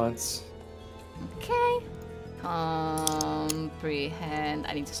sketch some plants. Okay. Comprehend.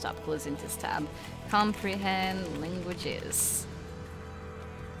 I need to stop closing this tab. Comprehend languages.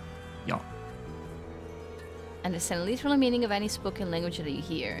 Yeah. Understand literal meaning of any spoken language that you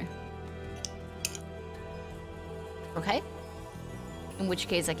hear. Okay. In which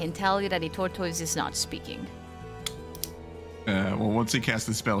case I can tell you that the tortoise is not speaking. Well, once he casts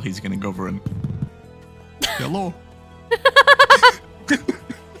the spell, he's gonna go over and... Hello?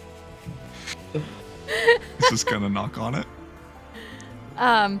 He's just gonna knock on it.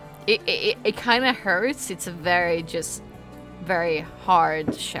 It kind of hurts. It's a very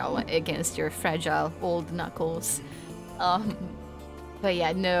hard shell against your fragile old knuckles. But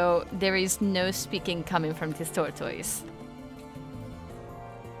yeah, no, there is no speaking coming from this tortoise.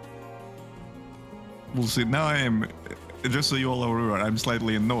 We'll see. Now I am... Just so you all are aware, I'm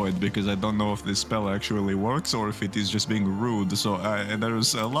slightly annoyed because I don't know if this spell actually works or if it is just being rude. So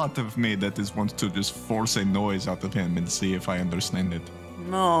there's a lot of me that is wants to just force a noise out of him and see if I understand it.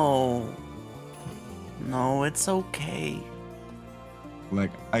 No. No, it's okay. Like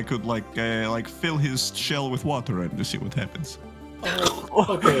I could like fill his shell with water and just see what happens.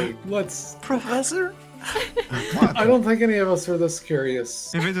 Okay, let's... Professor? I don't think any of us are this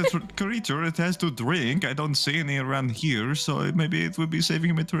curious. If it's a creature, it has to drink. I don't see any around here, so maybe it would be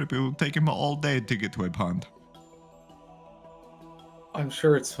saving him a trip. It would take him all day to get to a pond. I'm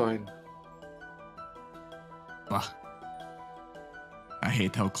sure it's fine. Ah. I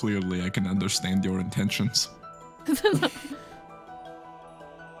hate how clearly I can understand your intentions. I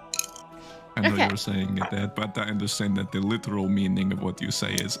know Okay. you're saying that, but I understand that the literal meaning of what you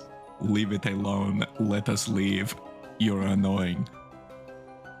say is leave it alone, let us leave, you're annoying.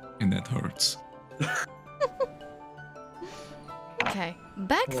 And that hurts. Okay,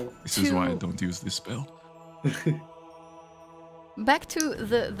 back This to... is why I don't use this spell. Back to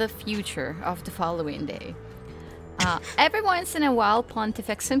the future of the following day. Every once in a while,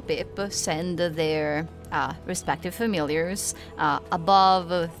 Pontifex and Pip send their respective familiars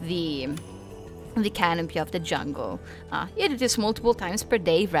above the canopy of the jungle. It is multiple times per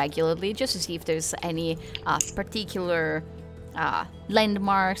day regularly, just to see if there's any particular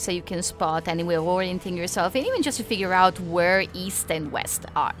landmarks that you can spot, any way of orienting yourself, and even just to figure out where east and west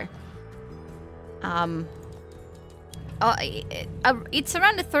are. It's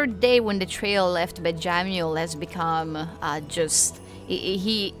around the third day when the trail left by Jamiel has become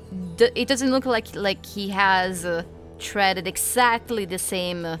it doesn't look like he has treaded exactly the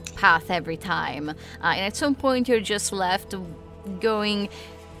same path every time, and at some point you're just left going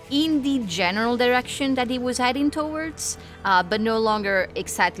in the general direction that he was heading towards, but no longer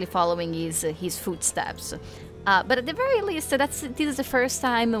exactly following his footsteps. But at the very least, this is the first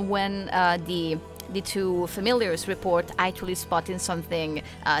time when the two familiars report actually spotting something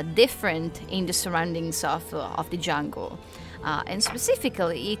different in the surroundings of the jungle, and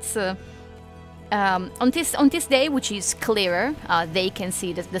specifically, it's on this day, which is clearer. They can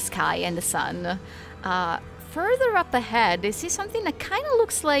see the sky and the sun. Further up ahead, they see something that kind of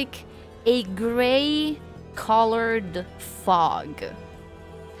looks like a gray-colored fog.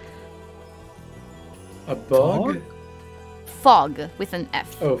 A bug? Fog with an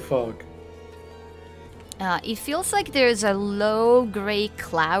F. Oh, fog. It feels like there's a low gray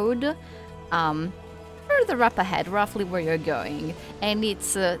cloud further up ahead, roughly where you're going, and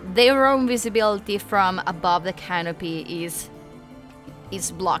it's their own visibility from above the canopy is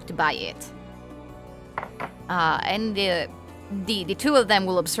blocked by it. And the two of them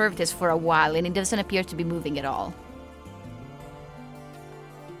will observe this for a while, and it doesn't appear to be moving at all.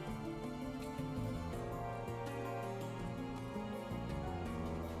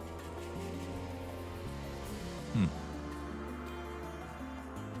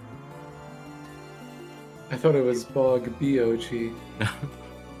 I thought it was bog, B-O-G.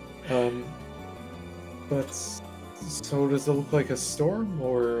 But, so does it look like a storm,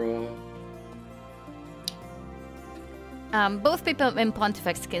 or, Both people in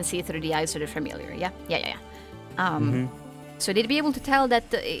Pontifex can see through the eyes of the familiar, yeah? Yeah. So they'd be able to tell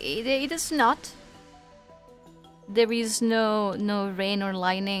that it is not. There is no rain or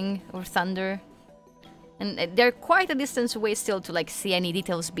lightning or thunder. And they're quite a distance away still to see any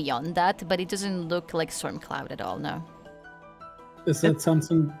details beyond that, but it doesn't look like storm cloud at all, no. Is that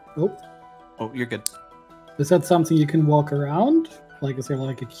something... Oh, you're good. is that something you can walk around? Is there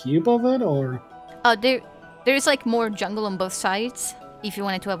a cube of it, or... Oh, There's like more jungle on both sides if you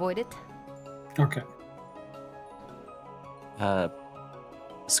wanted to avoid it. Okay.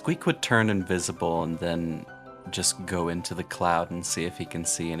 Squeak would turn invisible and then just go into the cloud and see if he can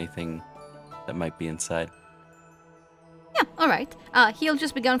see anything that might be inside. Yeah, all right. He'll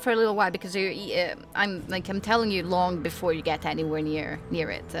just be gone for a little while because I'm telling you long before you get anywhere near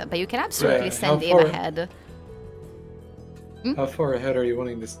it. But you can absolutely Right. send How in far- ahead. How far ahead are you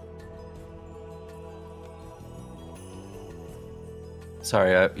wanting this?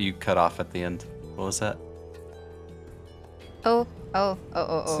 Sorry, you cut off at the end. What was that? Oh.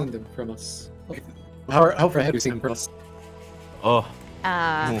 Send him from us. Okay. How far ahead are you seeing him from us? Oh,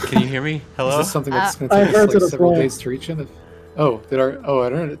 can you hear me? Is Hello? this something that's going I to take heard us it like as several well. days to reach him? I don't.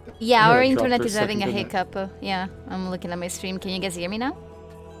 Yeah, our dropped internet for a is having a second, didn't it? hiccup. Yeah, I'm looking at my stream. Can you guys hear me now?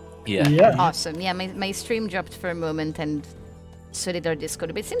 Yeah. Yeah. Awesome. Yeah, my stream dropped for a moment and so did our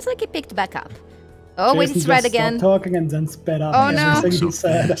Discord. But it seems like it picked back up. Oh, wait, Jason it's red just again. stopped talking and then sped up. Oh, no. everything he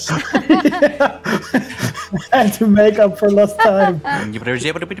said. And to make up for lost time.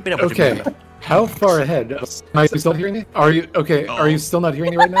 Okay. How far ahead? Am I still hearing you? Are you okay? Are you still not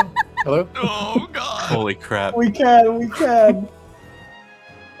hearing me right now? Hello? Oh god. Holy crap. We can.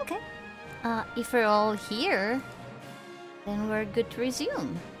 Okay. If we're all here, then we're good to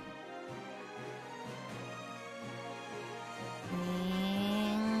resume.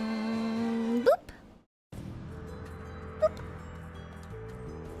 And boop. Boop.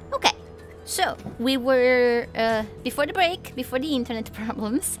 Okay. So, we were, before the break, before the internet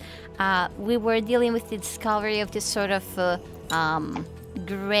problems, we were dealing with the discovery of this sort of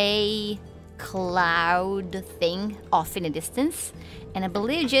gray cloud thing off in the distance. And I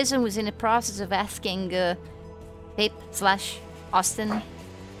believe Jason was in the process of asking Pip/Austin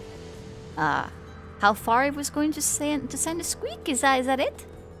how far it was going to send a squeak. Is that it?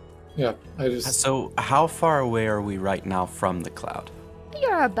 Yeah, I just. So, how far away are we right now from the cloud?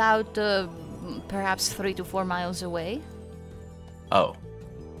 You're about perhaps 3 to 4 miles away. Oh.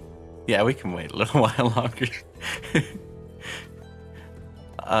 Yeah, we can wait a little while longer.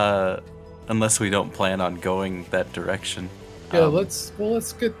 Unless we don't plan on going that direction. Yeah, let's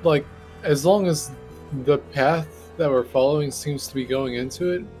get like, as long as the path that we're following seems to be going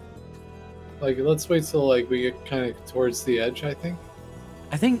into it. Like, let's wait till like we get kind of towards the edge. I think.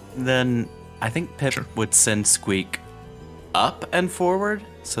 I think Pip would send Squeak up and forward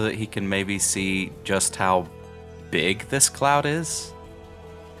so that he can maybe see just how big this cloud is.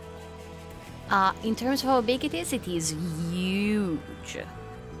 In terms of how big it is huge.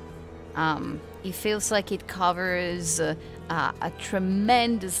 It feels like it covers a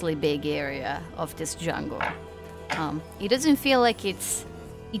tremendously big area of this jungle. It doesn't feel like it's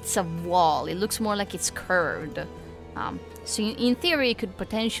a wall. It looks more like it's curved. So in theory, it could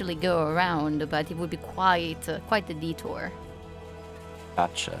potentially go around, but it would be quite the detour.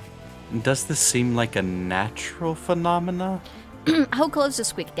 Gotcha. Does this seem like a natural phenomena? How close does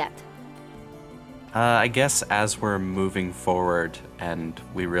Squeak get? I guess as we're moving forward and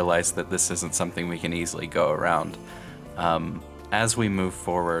we realize that this isn't something we can easily go around, as we move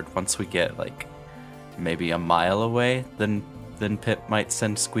forward, once we get like maybe a mile away, then Pip might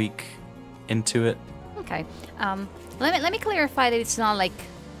send Squeak into it. Okay. Let me clarify that it's not like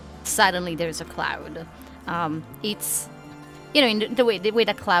suddenly there's a cloud. It's, in the way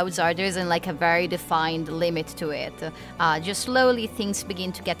that clouds are, there isn't like a very defined limit to it. Just slowly things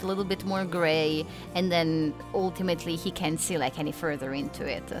begin to get a little bit more gray, and then ultimately he can't see like any further into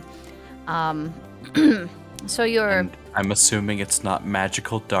it. So you're. And I'm assuming it's not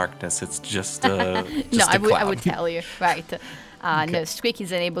magical darkness. It's just No, just a cloud. I would tell you, right? No, Squeak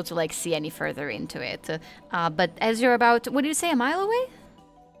isn't able to like see any further into it. But as you're about, what did you say, a mile away?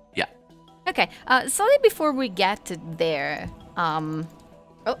 Yeah. Okay. Slightly before we get to there, oh,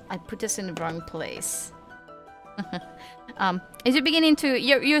 I put this in the wrong place. As you're beginning to,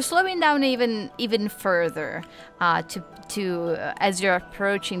 you're slowing down even further as you're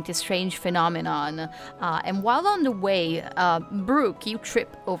approaching this strange phenomenon. And while on the way, Brooke, you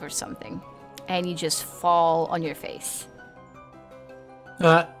trip over something, and you just fall on your face.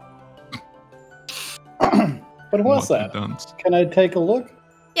 What was that? Can I take a look?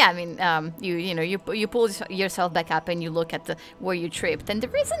 Yeah, I mean, you pull yourself back up and you look at where you tripped, and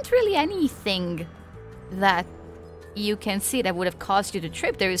there isn't really anything that you can see that would have caused you to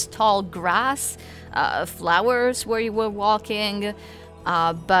trip. There is tall grass, flowers where you were walking,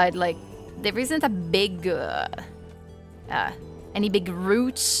 but like there isn't a big, any big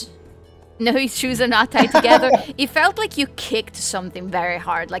roots. No, your shoes are not tied together. It felt like you kicked something very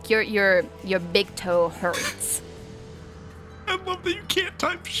hard, like your big toe hurts. I love that you can't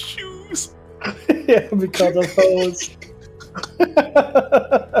tie shoes. Yeah, because of hose.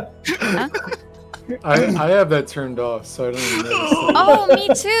 Huh? I have that turned off, so I don't even notice that. Oh, me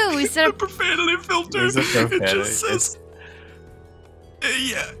too. Is there The profanity filter. There's a It profanity. just says.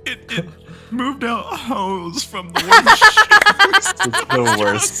 Yeah, it moved out hose from the word shoes. It's the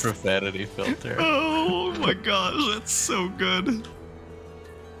worst profanity filter. Oh my gosh, that's so good.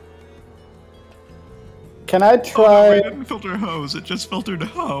 Can I Oh, no, try? it didn't filter hose, it just filtered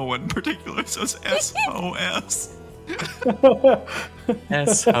ho in particular, so it's SOS.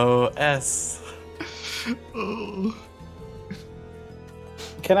 SOS. Oh.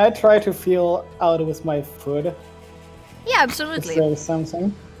 Can I try to feel out with my foot? Yeah, Is absolutely. there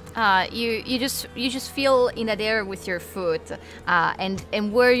something? You just feel in that air with your foot,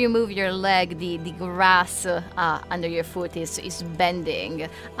 and where you move your leg, the grass under your foot is bending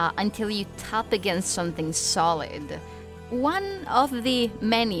until you tap against something solid. One of the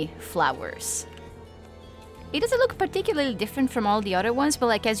many flowers. It doesn't look particularly different from all the other ones, but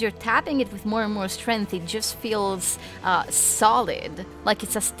like as you're tapping it with more and more strength, it just feels solid, like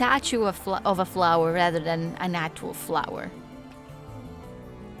it's a statue of a flower rather than an actual flower.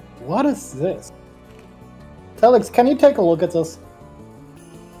 What is this? Telex, can you take a look at this?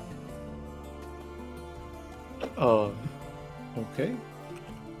 Okay.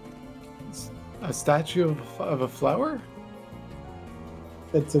 It's a statue of a flower?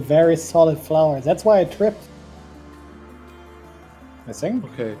 It's a very solid flower. That's why I tripped. I think.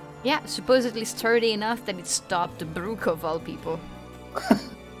 Okay. Yeah, supposedly sturdy enough that it stopped Brook of all people.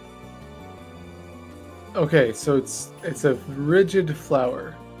 Okay, so it's a rigid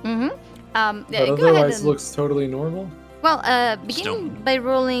flower, Mm-hmm. but Go ahead otherwise and... looks totally normal. Well, beginning by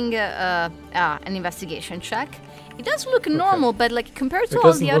rolling an investigation check, it does look normal, but like compared to It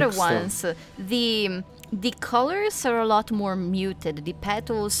all doesn't the other look stone. ones, the colors are a lot more muted. The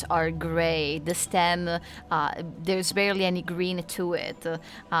petals are gray. The stem, there's barely any green to it.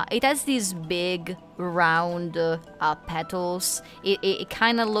 It has these big, round petals. It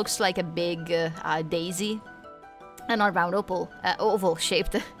kind of looks like a big daisy, and not round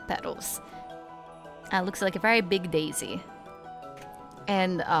oval-shaped petals. Looks like a very big daisy.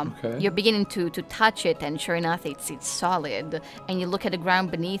 And Okay. you're beginning to touch it, and sure enough, it's solid. And you look at the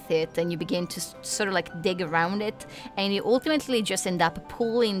ground beneath it, and you begin to sort of like dig around it, and you ultimately just end up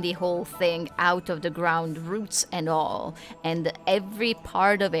pulling the whole thing out of the ground, roots and all. And every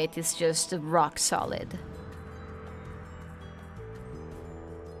part of it is just rock solid.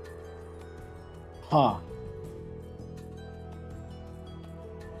 Huh.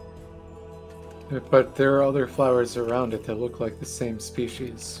 But there are other flowers around it that look like the same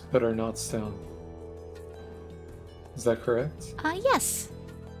species, but are not stone. Is that correct? Yes.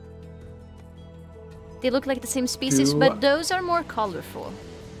 They look like the same species, Do- but those are more colorful.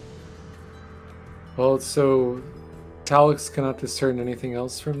 Well, so Talix cannot discern anything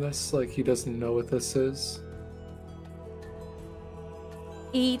else from this? Like, he doesn't know what this is?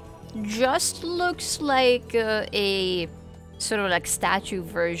 It just looks like a sort of like statue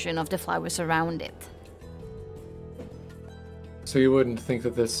version of the flowers around it. So you wouldn't think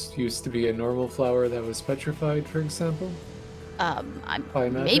that this used to be a normal flower that was petrified, for example? By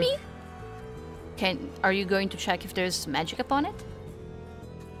magic? Maybe? Are you going to check if there's magic upon it?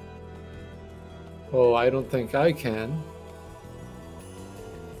 Oh, I don't think I can.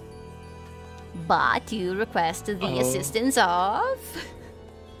 But you request the Oh. assistance of...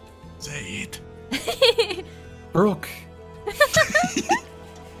 Say it. Brooke!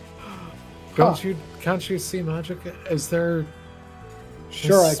 Can't you see magic? Is there...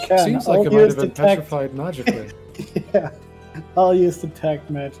 Sure, I This can. Seems like I'll it might have use been detect. petrified magically. Yeah, I'll use detect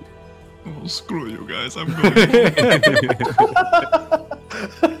magic. Oh, screw you guys, I'm going.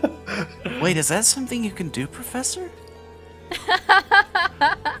 Wait, is that something you can do, Professor?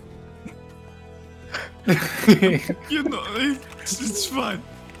 You know, it's fine.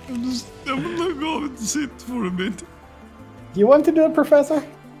 I'm gonna go and sit for a bit. You want to do it, Professor?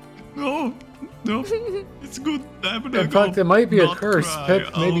 No, it's good. I'm gonna In fact, go it might be a not curse. cry. Pip,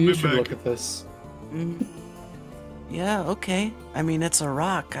 I'll maybe you be should back. look at this. Yeah, okay. I mean, it's a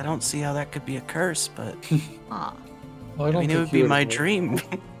rock. I don't see how that could be a curse, but Aw. Well, I I don't mean, think it would you be my want- dream.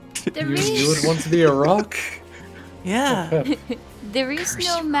 There You is, would want to be a rock? Yeah. Pip. there is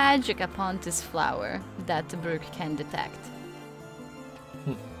no magic upon this flower that Brooke can detect.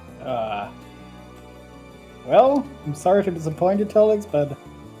 Well, I'm sorry to disappoint you, Telex, but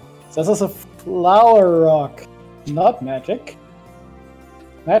this is a flower rock, not magic.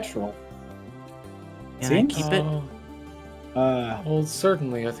 Natural. Can I Seems- keep it? Well,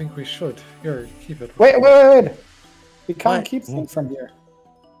 certainly. I think we should. Here, keep it. Wait! We can't What? keep things from here.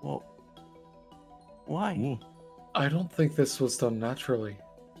 Well, Why? Ooh. I don't think this was done naturally.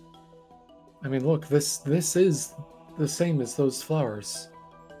 I mean, look, this is the same as those flowers.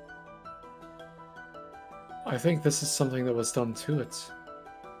 I think this is something that was done to it.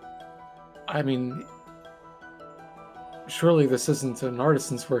 I mean, surely this isn't an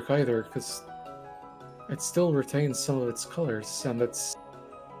artisan's work either, because it still retains some of its colors, and it's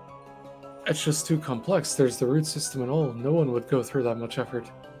just too complex. There's the root system and all. No one would go through that much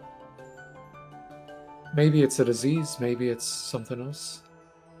effort. Maybe it's a disease, maybe it's something else.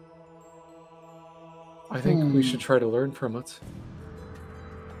 I think we should try to learn from it.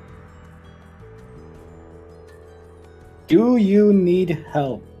 Do you need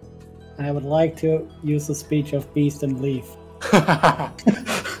help? I would like to use the speech of Beast and Leaf.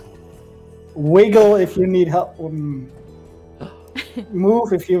 Wiggle if you need help. Move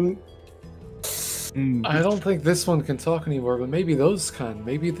if you... I don't think this one can talk anymore, but maybe those can.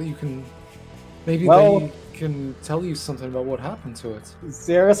 Maybe that you can... Maybe Well- they can tell you something about what happened to it.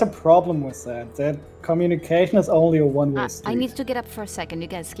 There is a problem with that. That communication is only a one-way street. I need to get up for a second. You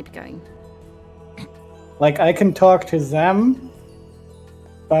guys keep going. Like, I can talk to them,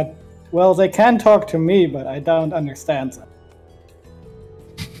 but... Well, they can talk to me, but I don't understand them.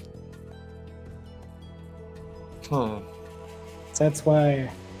 Huh. That's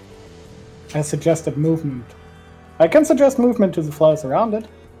why I suggested movement. I can suggest movement to the flowers around it,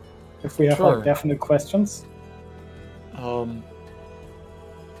 if we have Sure. like definite questions.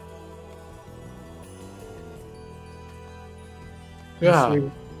 Yeah. If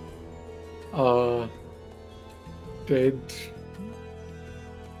we-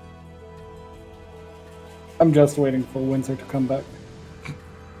 I'm just waiting for Windsor to come back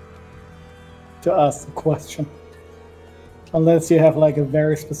to ask the question. Unless you have like a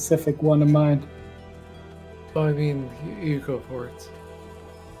very specific one in mind. I mean, you go for it.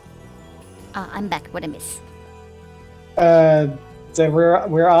 I'm back. What I miss?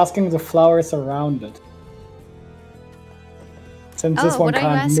 We're asking the flowers around it. Since this Oh, one what are you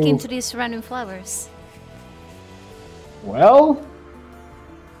can't asking move. to these random flowers? Well,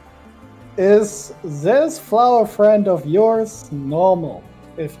 is this flower friend of yours normal?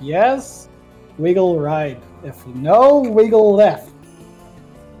 If yes, wiggle right. If no, wiggle left.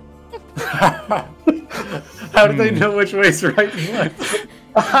 How do they know which way's right and left?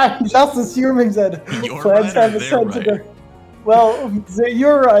 I'm just assuming that You're plants right or have a they're sensitive. right? Well,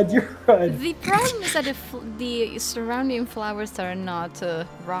 you're right. You're right. The problem is that the surrounding flowers that are not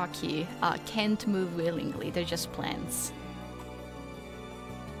rocky can't move willingly. They're just plants.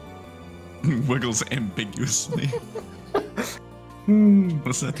 Wiggles ambiguously.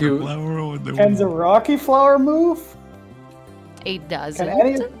 Was that the You- flower or the Can the rocky flower move? It doesn't. Can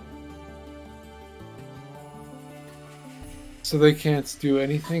any? So they can't do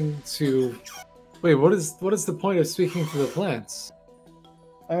anything to... Wait, what is the point of speaking to the plants?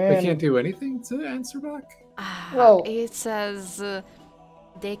 I They mean, can't do anything to answer back? Well- It says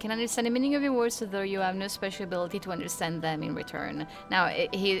they can understand the meaning of your words, although you have no special ability to understand them in return. Now,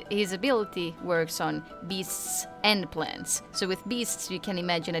 his ability works on beasts and plants. So with beasts, you can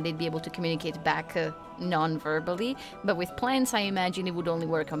imagine that they'd be able to communicate back non-verbally, but with plants, I imagine it would only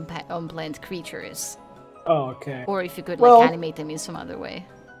work on plant creatures. oh, okay. Or if you could Well- like animate them in some other way.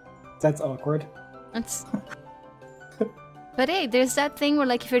 That's awkward. That's... But hey, there's that thing where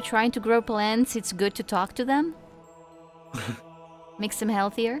like if you're trying to grow plants, it's good to talk to them. Makes them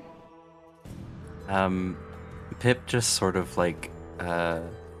healthier. Pip just sort of like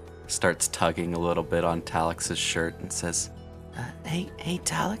starts tugging a little bit on Talix's shirt and says, "Hey,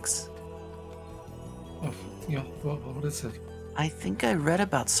 Talix, Oh, yeah, what is it? I think I read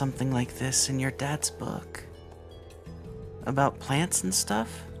about something like this in your dad's book. About plants and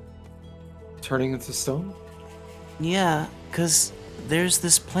stuff. Turning into stone? Yeah, 'cause there's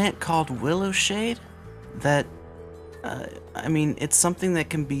this plant called willow shade that, I mean, it's something that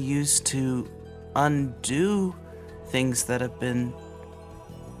can be used to undo things that have been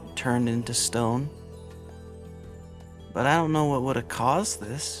turned into stone. But I don't know what would have caused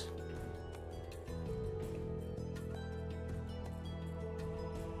this.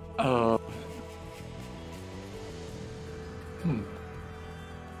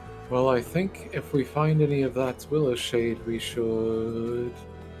 Well, I think if we find any of that willow shade, we should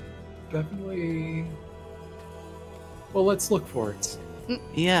definitely... Well, let's look for it.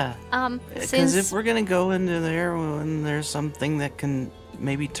 Yeah. Because Since if we're gonna go into there when there's something that can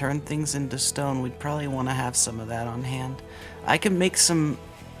maybe turn things into stone, we'd probably want to have some of that on hand. I could make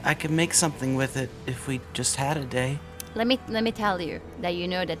something with it if we just had a day. let me tell you that you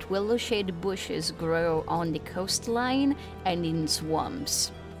know that willow shade bushes grow on the coastline and in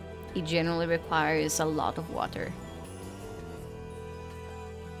swamps. it generally requires a lot of water.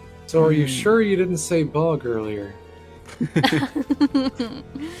 So are you sure you didn't say bog earlier?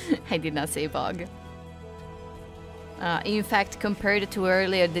 I did not say bog. In fact, compared to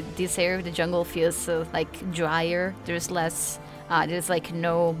earlier, this area of the jungle feels like drier. There's less, there's like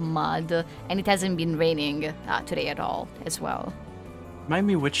no mud, and it hasn't been raining today at all as well. Remind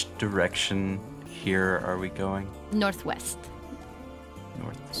me, which direction here are we going? Northwest.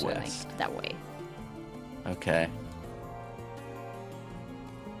 Northwest. So like that way. Okay.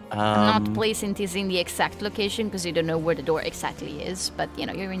 I'm not placing this in the exact location because you don't know where the door exactly is, but you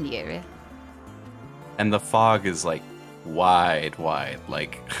know, you're in the area. And the fog is like wide,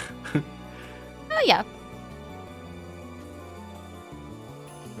 like. Oh, yeah.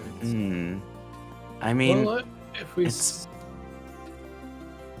 I mean, Well, if we it's-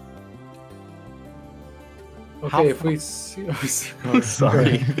 okay, if we see, oh,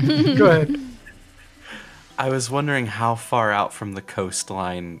 sorry. Go ahead. I was wondering how far out from the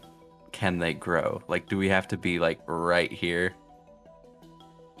coastline can they grow? Like, do we have to be like right here?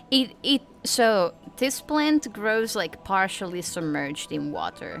 So this plant grows like partially submerged in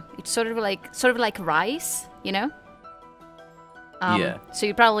water. It's sort of like rice, you know? Yeah. So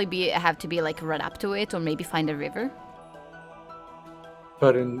you probably have to be like right up to it, or maybe find a river.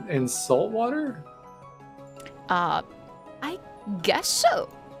 But in salt water? I guess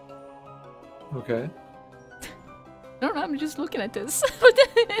so. Okay. I don't know, I'm just looking at this.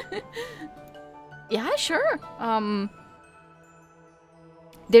 Yeah, sure.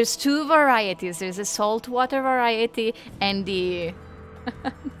 There's two varieties. There's a saltwater variety and the...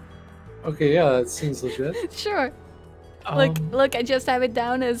 Okay, yeah, that seems legit. Sure. Um, Look, I just have it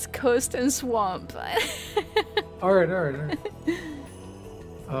down as coast and swamp. Alright.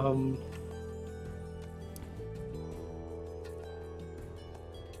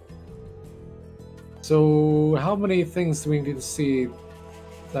 So, how many things do we need to see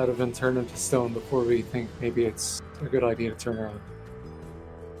that have been turned into stone before we think maybe it's a good idea to turn around?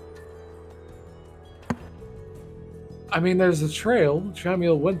 I mean, there's a trail.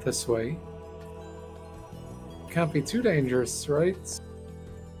 Jamiel went this way. Can't be too dangerous, right?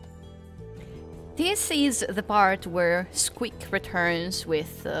 This is the part where Squeak returns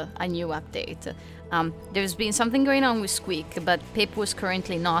with a new update. There's been something going on with Squeak, but Pip was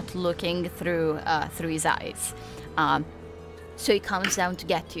currently not looking through his eyes. So he comes down to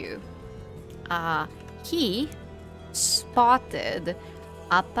get you. He spotted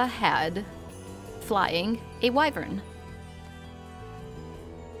up ahead, flying, a wyvern.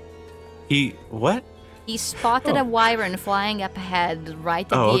 What? He spotted a wyvern flying up ahead,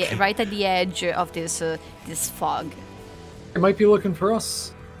 right at the edge of this fog. It might be looking for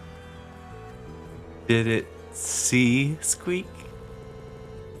us. Did it see Squeak?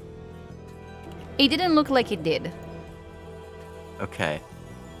 It didn't look like it did. Okay.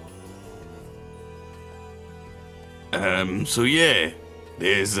 So yeah,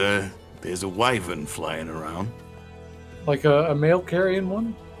 there's a wyvern flying around. Like a male carrying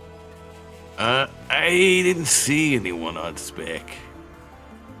one? I didn't see anyone on spec.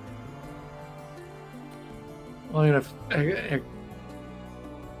 I mean,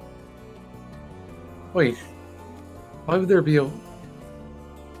 wait. Why would there be a...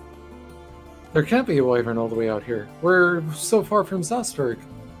 There can't be a wyvern all the way out here. We're so far from Salzburg.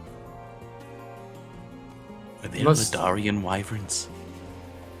 Are there Must- Ledarian wyverns?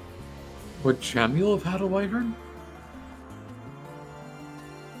 Would Jamiel have had a wyvern?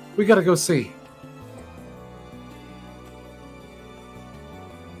 We gotta go see.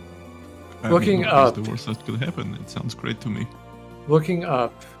 Looking What's up. the worst that could happen? It sounds great to me. Looking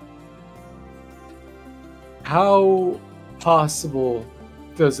up. How possible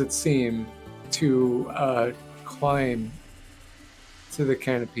does it seem to climb to the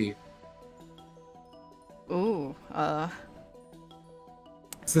canopy? Ooh,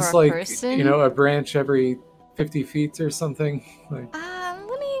 Is this for a like, person? you know, a branch every 50 feet or something? Like,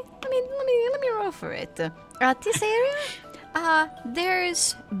 let me roll for it. This area,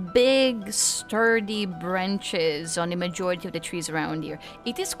 there's big, sturdy branches on the majority of the trees around here.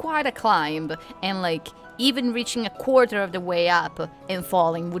 It is quite a climb, and like even reaching a quarter of the way up and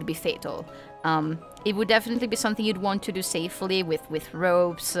falling would be fatal. It would definitely be something you'd want to do safely with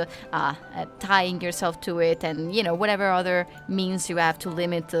ropes, tying yourself to it, and you know whatever other means you have to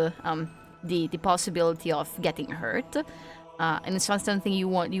limit the possibility of getting hurt. And it's not something you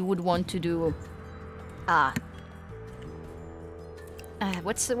would want to do.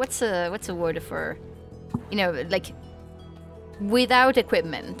 What's a word for, you know, like without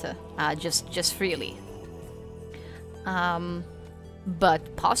equipment, just freely.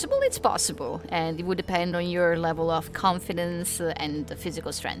 But possible, it's possible, and it would depend on your level of confidence and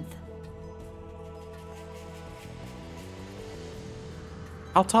physical strength.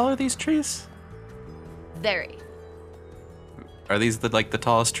 How tall are these trees? Very. Are these the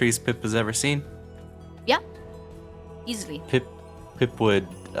tallest trees Pip has ever seen? Yeah. Easily. Pip would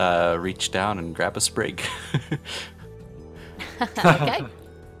reach down and grab a sprig. Okay.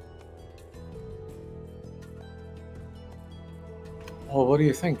 Well, what do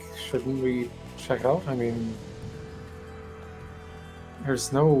you think? Shouldn't we check out? I mean,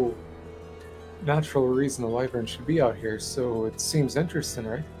 there's no natural reason a wyvern should be out here, so it seems interesting,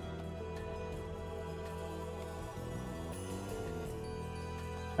 right?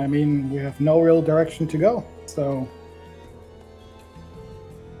 I mean, we have no real direction to go, so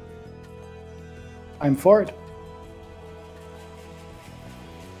I'm for it.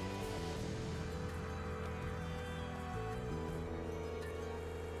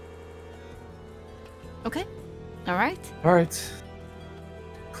 Okay. All right. All right.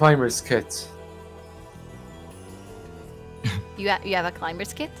 Climber's kit. You have a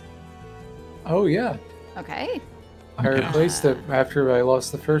climber's kit? Oh yeah, Okay. I replaced it after I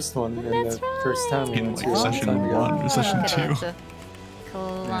lost the first one in That's the first time we In went like to session time ago. 1 or session Look at 2. that.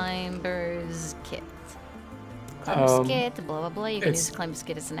 Climber's kit. Climber's kit, blah blah blah. You can use climber's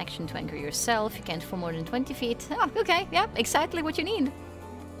kit as an action to anchor yourself. You can't fall more than 20 feet. Oh, okay. Yeah, exactly what you need.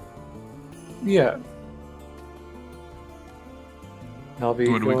 Yeah. I'll be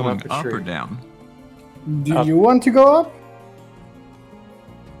What are we going going up a up tree. or down? Do Up. you want to go up?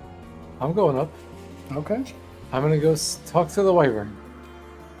 I'm going up. Okay. I'm gonna go talk to the wyvern.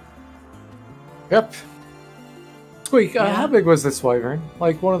 Yep. Squeak, how big was this wyvern?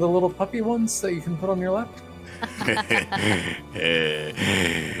 Like one of the little puppy ones that you can put on your lap?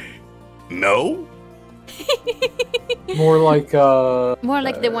 No? More like, More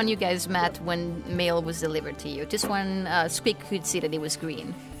like the one you guys met when mail was delivered to you. This one, Squeak could see that it was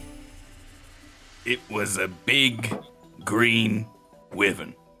green. It was a big green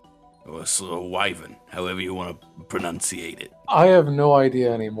wyvern. Or a wyvern, however you want to pronunciate it. I have no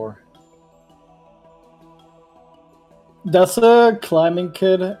idea anymore. Does a climbing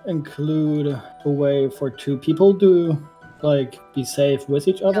kit include a way for two people to, like, be safe with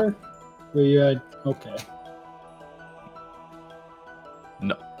each other? Where you okay.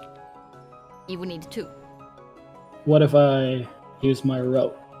 No. You would need two. What if I use my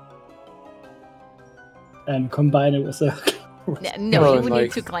rope and combine it with a... No, Oh, you and would like-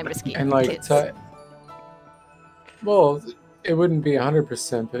 need two climber's kits. And like, well, it wouldn't be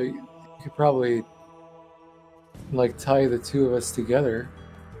 100%, but you could probably like tie the two of us together.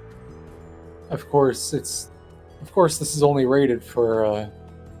 Of course, this is only rated for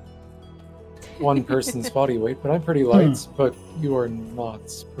one person's body weight, but I'm pretty light. But you are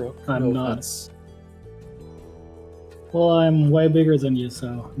not, Brooke. I'm no not. offense. Well, I'm way bigger than you,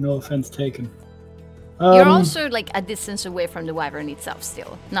 so no offense taken. You're also like a distance away from the wyvern itself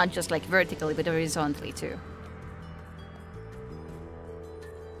still. Not just like vertically, but horizontally too.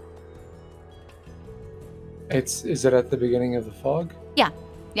 Is it at the beginning of the fog? Yeah,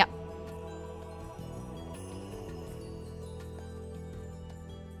 yeah.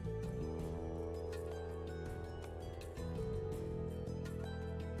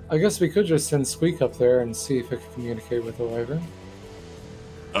 I guess we could just send Squeak up there and see if it can communicate with the wyvern.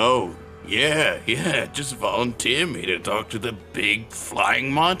 Oh, yeah, just volunteer me to talk to the big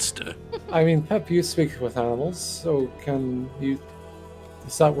flying monster. I mean, Pep, you speak with animals, so can you...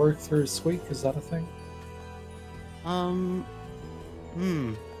 Does that work through Squeak? Is that a thing?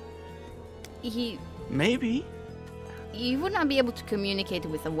 Maybe. You would not be able to communicate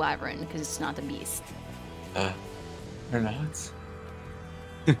with a wyvern because it's not a beast. They're not.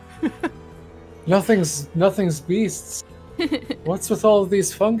 Nothing's beasts. What's with all of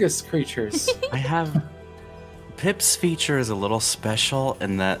these fungus creatures? I have... Pip's feature is a little special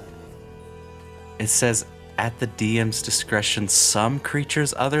in that it says, at the DM's discretion, some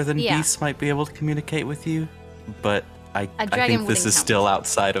creatures other than beasts might be able to communicate with you, but I think this is still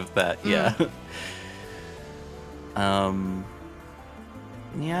outside of that, yeah.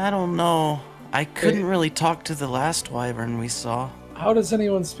 Yeah, I don't know. I couldn't really talk to the last wyvern we saw. How does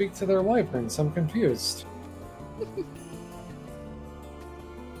anyone speak to their wyverns? I'm confused.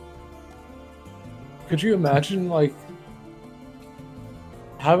 Could you imagine, like,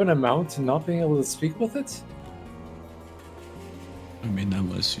 having a mount and not being able to speak with it? I mean,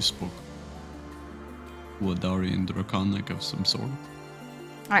 unless you spoke Ledarian Draconic of some sort.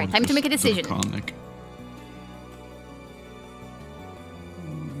 Alright, time to make a decision. Draconic.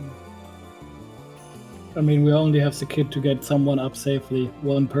 I mean, we only have the kit to get someone up safely,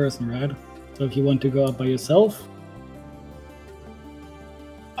 one person, right? So if you want to go up by yourself,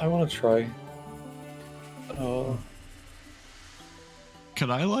 I want to try. Could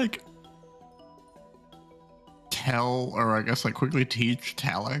I like tell, or I guess like quickly teach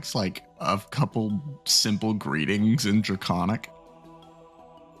Talix like a couple simple greetings in Draconic?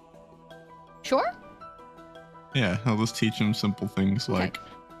 Sure. Yeah, I'll just teach him simple things like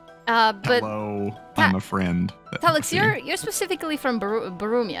But hello, I'm a friend. that Talix, thing. you're specifically from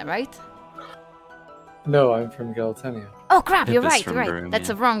Barumia, right? No, I'm from Galatania. Oh crap! Pip You're is right. from You're right. Barumia. That's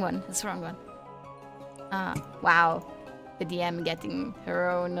the wrong one. That's the wrong one. Wow. The DM getting her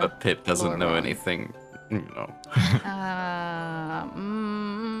own. But Pip doesn't lore know wrong. anything, you know.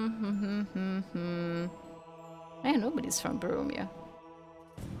 Man, nobody's from Barumia.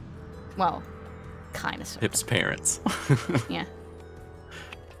 Well, kind of. Pip's parents. Yeah.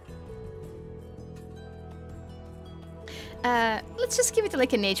 Let's just give it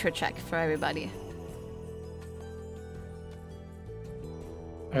like a nature check for everybody.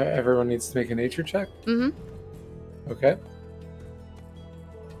 Everyone needs to make a nature check? Mm-hmm. Okay.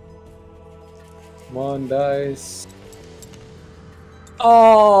 Come on, dice.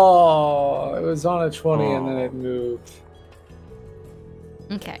 Oh, it was on a 20 and then it moved.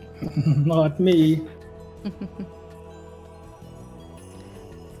 Okay. not me.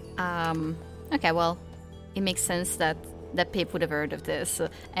 Okay, well, it makes sense that Pip would have heard of this,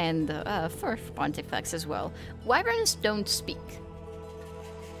 and for Pontifex as well. Wyverns don't speak.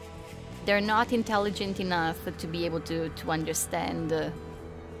 They're not intelligent enough to be able to understand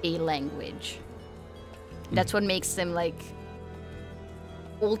a language. That's what makes them, like,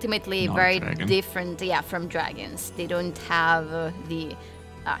 ultimately Not a very dragon. different, yeah, from dragons. They don't have the,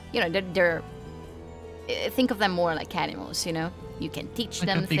 they're think of them more like animals, you know? You can teach Like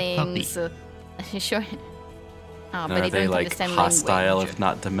a them big puppy. things. Sure. But Are they they don't like understand hostile language. if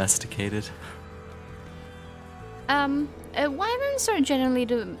not domesticated? Wyverns are generally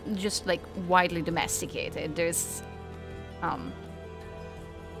just like widely domesticated. There's,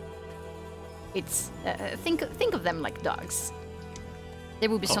 it's think of them like dogs. There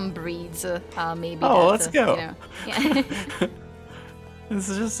will be some breeds, maybe. Oh, that, let's go. You know, yeah. This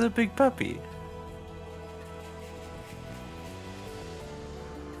is just a big puppy.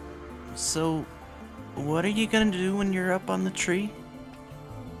 So, what are you gonna do when you're up on the tree?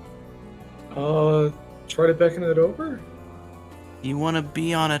 Try to beckon it over? You wanna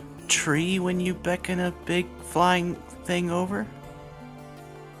be on a tree when you beckon a big flying thing over?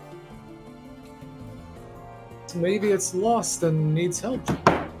 Maybe it's lost and needs help.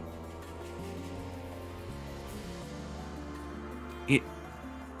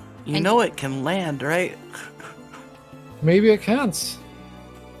 You know it can land, right? Maybe it can't.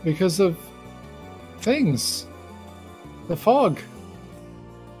 Because of things. The fog.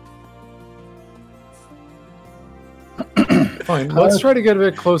 Fine, let's try to get a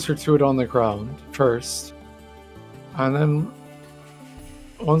bit closer to it on the ground first. And then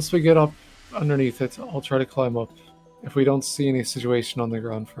once we get up underneath it, I'll try to climb up. If we don't see any situation on the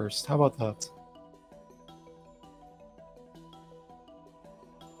ground first. How about that?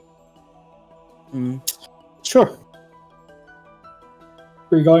 Sure.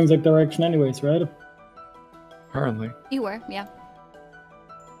 We're going that direction anyways, right? Apparently. You were, yeah.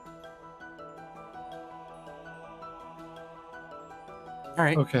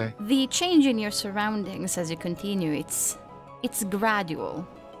 Alright. Okay. The change in your surroundings as you continue, it's gradual.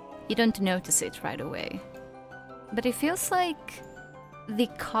 You don't notice it right away. But it feels like the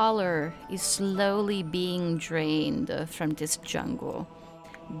color is slowly being drained from this jungle.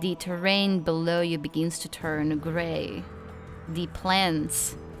 The terrain below you begins to turn gray. The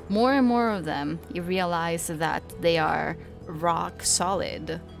plants, more and more of them, you realize that they are rock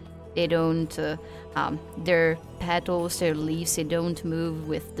solid. They don't, their petals, their leaves, they don't move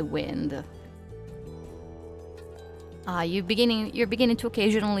with the wind. You're beginning to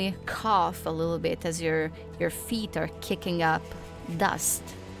occasionally cough a little bit as your feet are kicking up dust.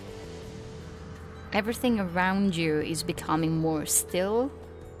 Everything around you is becoming more still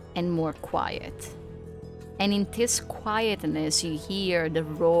and more quiet. And in this quietness, you hear the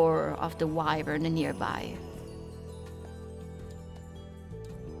roar of the wyvern nearby.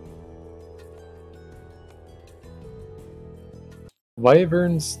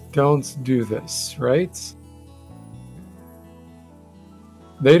 Wyverns don't do this, right?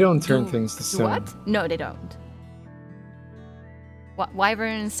 They don't turn things to stone. What? No, they don't.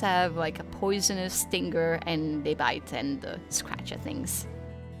 Wyverns have like a poisonous stinger and they bite and scratch at things.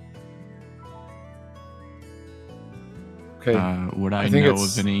 Okay. Would I think know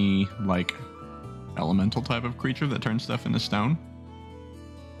it's- of any like elemental type of creature that turns stuff into stone?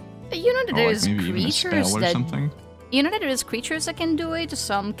 You know that Or there's like maybe even a spell creatures or that something? you know that there's creatures that can do it.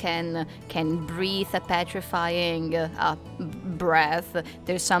 Some can breathe a petrifying breath.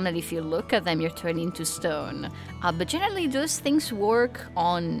 There's some that if you look at them, you're turned into stone. But generally, those things work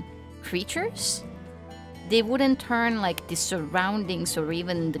on creatures. They wouldn't turn like the surroundings or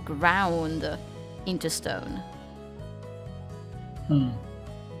even the ground into stone. I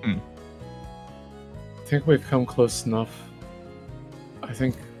think we've come close enough. I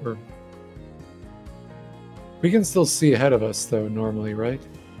think we can still see ahead of us, though, normally, right?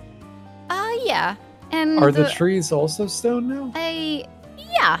 Yeah. And Are the trees also stone now?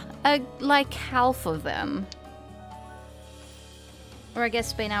 like half of them. Or I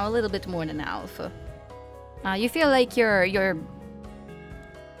guess by now a little bit more than half. You feel like you're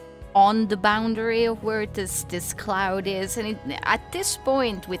on the boundary of where this cloud is, and at this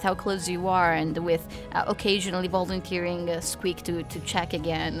point, with how close you are, and with occasionally volunteering Squeak to check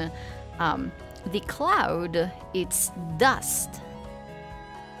again, the cloud, it's dust.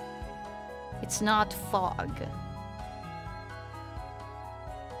 It's not fog.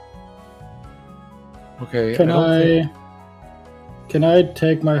 Okay. Can I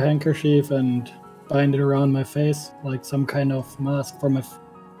take my handkerchief and bind it around my face like some kind of mask for my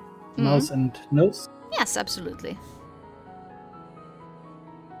mouth and nose? Yes, absolutely.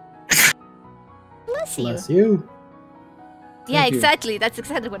 Bless you. Bless you. Yeah, Thank you. exactly. That's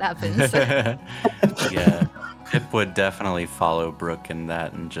exactly what happens. Yeah, Pip would definitely follow Brooke in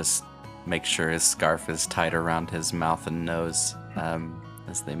that and just make sure his scarf is tied around his mouth and nose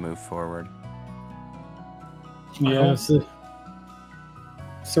as they move forward. Yeah. So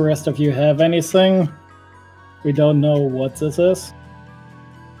the rest of you have anything? We don't know what this is.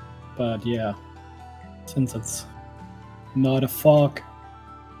 But yeah, since it's not a fog,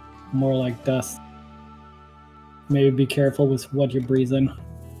 more like dust, maybe be careful with what you're breathing,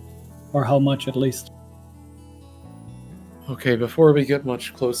 or how much at least. Okay, before we get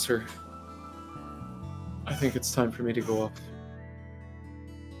much closer, I think it's time for me to go up.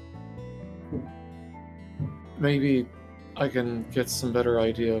 Maybe I can get some better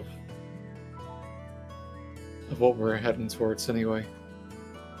idea of what we're heading towards anyway.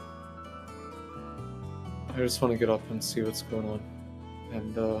 I just want to get up and see what's going on.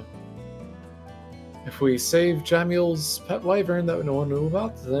 And if we save Jamul's pet wyvern that no one knew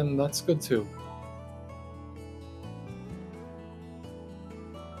about, then that's good too.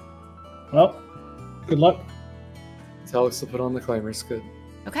 Well, good luck. Alex will put on the climbers. Good.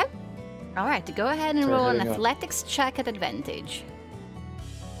 Okay. All right. Go ahead and Start roll an heading up. athletics check at advantage.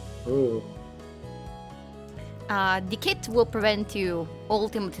 Ooh. The kit will prevent you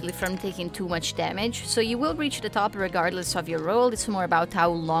ultimately from taking too much damage, so you will reach the top regardless of your roll. It's more about how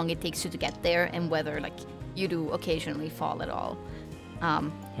long it takes you to get there and whether like you do occasionally fall at all.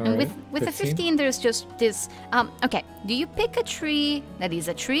 And Alright, with a 15, there's just this. Okay, do you pick a tree that is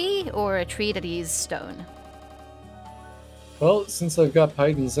a tree or a tree that is stone? Well, since I've got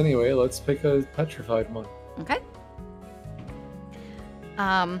Pythons anyway, let's pick a petrified one. Okay.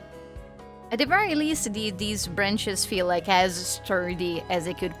 At the very least, these branches feel like as sturdy as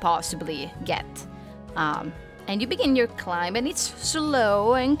they could possibly get. And you begin your climb, and it's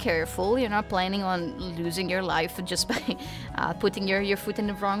slow and careful. You're not planning on losing your life just by putting your foot in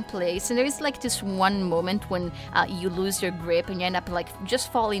the wrong place. And there's like this one moment when you lose your grip and you end up like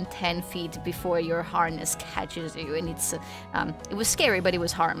just falling 10 feet before your harness catches you. And it was scary, but it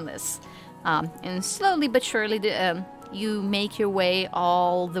was harmless. And slowly but surely, you make your way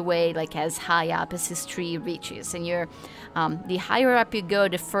all the way like as high up as this tree reaches, and you're the higher up you go,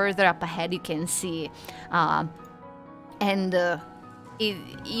 the further up ahead you can see,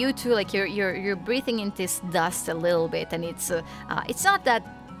 you too, like you're breathing in this dust a little bit, and it's not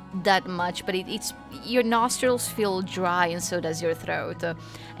that much, but it's your nostrils feel dry, and so does your throat.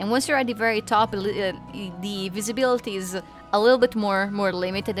 And once you're at the very top, the visibility is a little bit more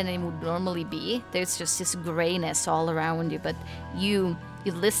limited than it would normally be. There's just this grayness all around you, but you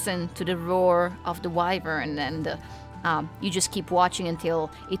listen to the roar of the wyvern, and you just keep watching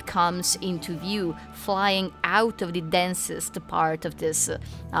until it comes into view, flying out of the densest part of this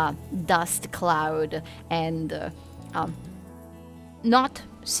dust cloud, and not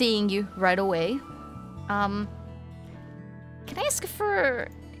seeing you right away. Can I ask for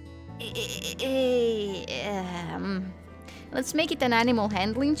let's make it an animal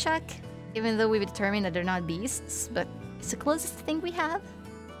handling check, even though we've determined that they're not beasts, but it's the closest thing we have.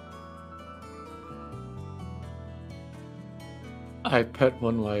 I pet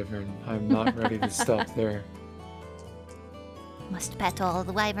one wyvern. I'm not ready to stop there. Must pet all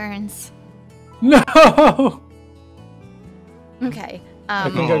the wyverns. No! Okay. I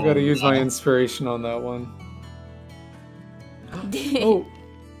think I've got to use my inspiration on that one. Oh,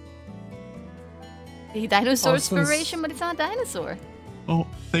 The dinosaur Austin's- inspiration, but it's not a dinosaur. Oh,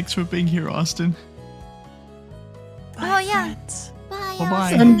 thanks for being here, Austin. Oh, yeah. friends. Bye,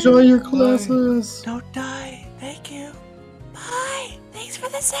 Bye-bye. Enjoy your classes. Don't die. Thank you. Bye. Thanks for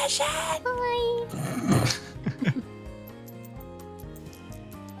the session. Bye.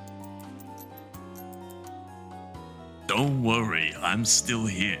 Don't worry, I'm still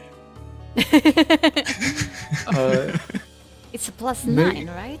here. uh, It's a plus Make-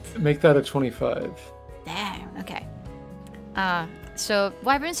 9, right? make that a 25. Damn, okay. So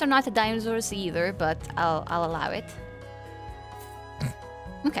wyverns are not dinosaurs either, but I'll allow it.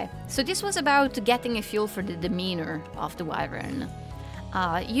 Okay, so this was about getting a feel for the demeanor of the wyvern.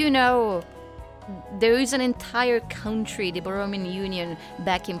 You know, there is an entire country, the Borromean Union,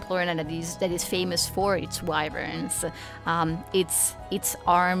 back in Plurna that is famous for its wyverns. Its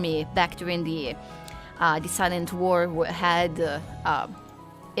army back during the Silent War had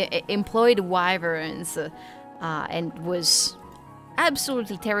employed wyverns and was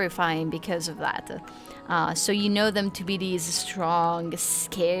absolutely terrifying because of that. So you know them to be these strong,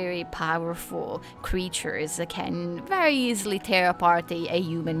 scary, powerful creatures that can very easily tear apart a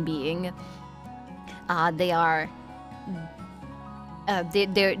human being. Their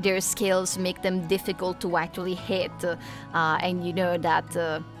scales make them difficult to actually hit, and you know that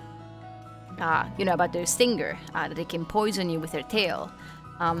you know about their stinger, that they can poison you with their tail.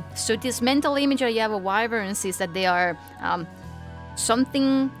 So this mental image that you have of wyverns is that they are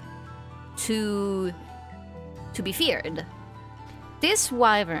something to be feared. This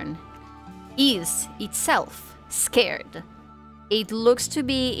wyvern is itself scared. It looks to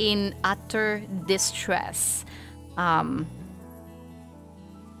be in utter distress.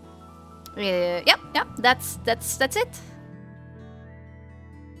 Yep, that's it.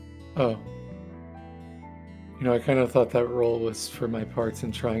 Oh. You know, I kind of thought that roll was for my parts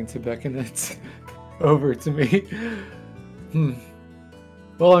in trying to beckon it over to me.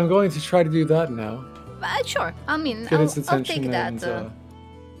 Well, I'm going to try to do that now. Sure. I mean, Get its I'll attention take that. and...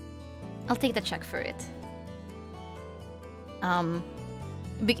 I'll take the check for it.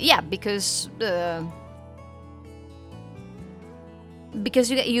 Yeah, because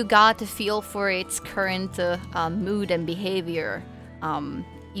you got a feel for its current mood and behavior.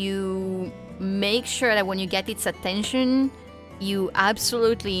 You make sure that when you get its attention, you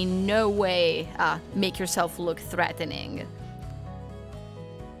absolutely in no way make yourself look threatening.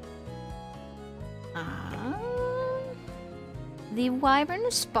 The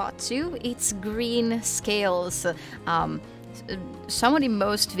wyvern spots you. Its green scales, some of the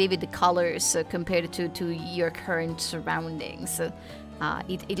most vivid colors compared to your current surroundings.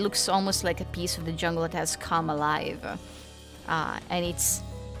 It looks almost like a piece of the jungle that has come alive. And its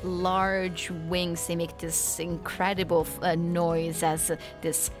large wings, they make this incredible noise as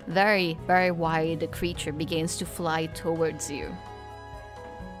this very, very wide creature begins to fly towards you.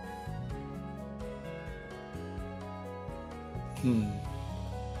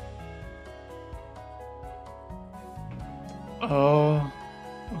 Oh,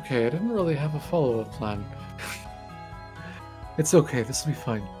 okay, I didn't really have a follow-up plan. It's okay, this will be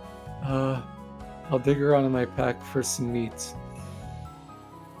fine. I'll dig around in my pack for some meat.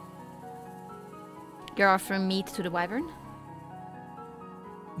 You're offering meat to the wyvern?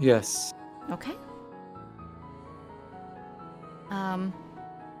 Yes. Okay.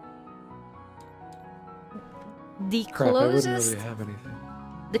 The Crap, I wouldn't closest really have anything.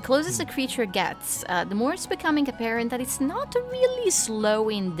 the closest a creature gets, the more it's becoming apparent that it's not really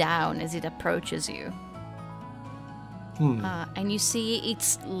slowing down as it approaches you. And you see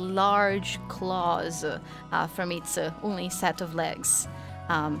its large claws from its only set of legs,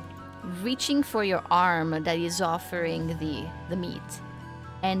 reaching for your arm that is offering the meat,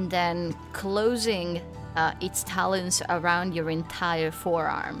 and then closing its talons around your entire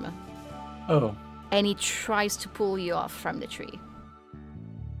forearm. Oh. And it tries to pull you off from the tree.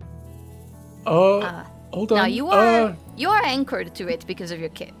 Hold on. Now you are anchored to it because of your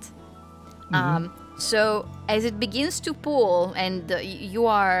kit. So as it begins to pull, and you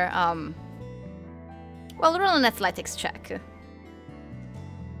are well, roll an athletics check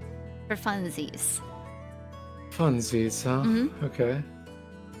for funsies. Funsies, huh? Okay.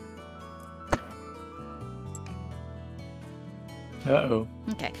 Uh-oh.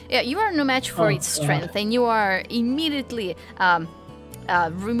 Okay. Yeah, you are no match for its strength, and you are immediately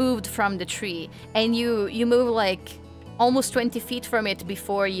removed from the tree, and you move like almost 20 feet from it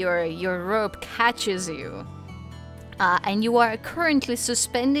before your rope catches you. and you are currently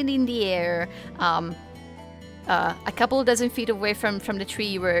suspended in the air, a couple dozen feet away from the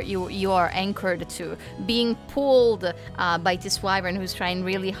tree where you are anchored to, being pulled by this wyvern who's trying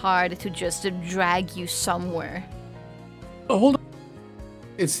really hard to just drag you somewhere. Oh, hold on.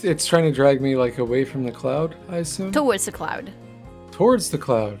 It's trying to drag me like away from the cloud, I assume? Towards the cloud. Towards the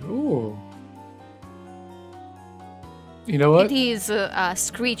cloud. Ooh. You know what? It is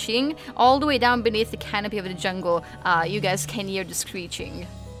screeching all the way down beneath the canopy of the jungle. You guys can hear the screeching.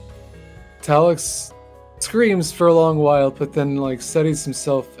 Talix screams for a long while, but then like steadies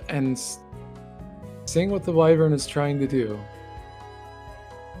himself and seeing what the wyvern is trying to do.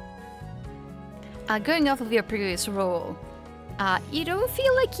 Going off of your previous roll, you don't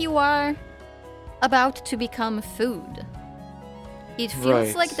feel like you are about to become food. It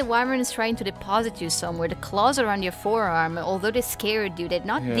feels like the wyvern is trying to deposit you somewhere. The claws around your forearm, although they scared you, they're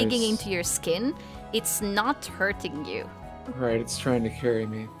not digging into your skin. It's not hurting you. Right, it's trying to carry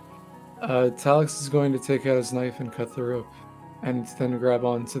me. Talix is going to take out his knife and cut the rope, and then grab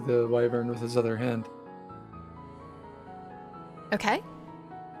onto the wyvern with his other hand. Okay.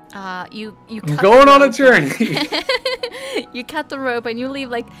 You I'm cut going the on a rope. journey. You cut the rope and you leave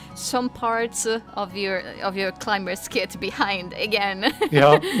like some parts of your climber's kit behind again.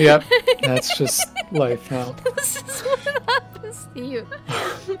 Yep. That's just life now. This is what happens to you.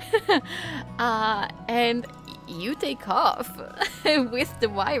 And you take off with the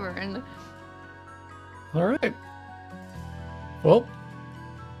wyvern. All right. Well,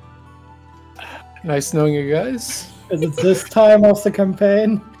 nice knowing you guys. Is it this time of the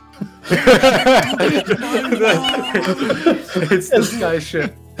campaign? It's the sky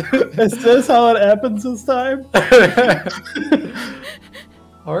ship. Is this how it happens this time?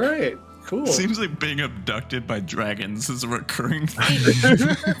 All right, cool. Seems like being abducted by dragons is a recurring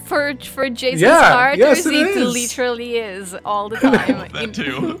thing. For Jason's Yeah, part, yes, it it is. literally is all the time. That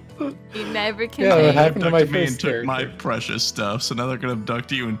too. In every Yeah, that campaign. happened to my Abducted me first and took my character. precious stuff, so now they're gonna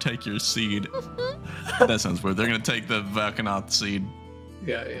abduct you and take your seed. That sounds weird. They're gonna take the Valkanoth seed.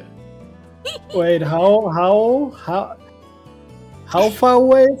 Yeah. Wait, how far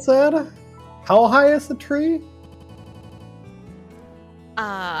away is that? How high is the tree?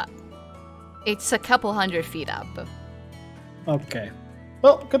 It's a couple 100 feet up. Okay.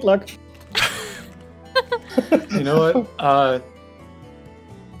 Well, good luck. You know what?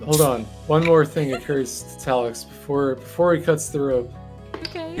 Hold on. One more thing occurs to Talix before he cuts the rope.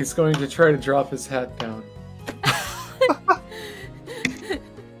 Okay. He's going to try to drop his hat down.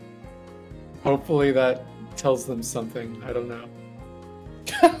 Hopefully that tells them something. I don't know.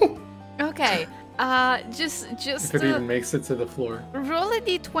 Okay. Just If it even makes it to the floor. roll a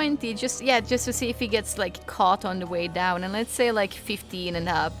d20, just to see if he gets like caught on the way down. And let's say like 15 and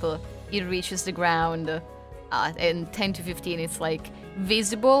up, it reaches the ground. And 10 to 15, it's like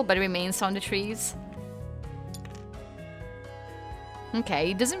visible, but remains on the trees. Okay,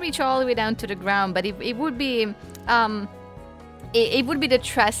 it doesn't reach all the way down to the ground, but it would be it would be the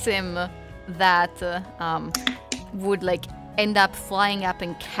Tresim that would like end up flying up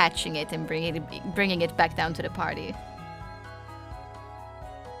and catching it and bringing it back down to the party.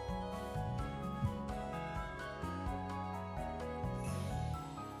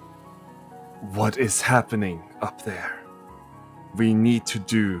 What is happening up there? We need to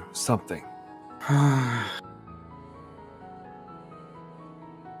do something. All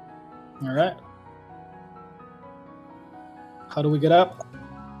right. How do we get up?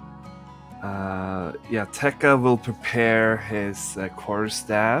 Yeah, Tekka will prepare his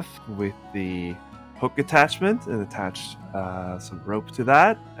quarterstaff with the hook attachment and attach some rope to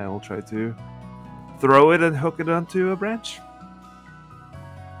that, and we'll try to throw it and hook it onto a branch.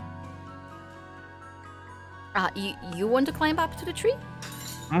 You want to climb up to the tree?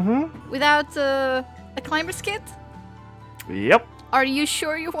 Mm-hmm. Without a climber's kit? Yep. Are you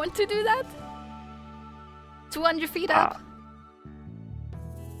sure you want to do that? 200 feet up?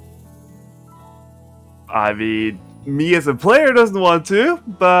 I mean, me as a player doesn't want to,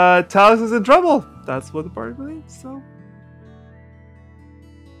 but Talus is in trouble. That's what the party believes, so...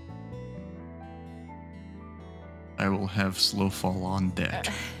 I will have Slowfall on deck.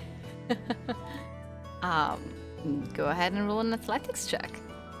 Go ahead and roll an athletics check.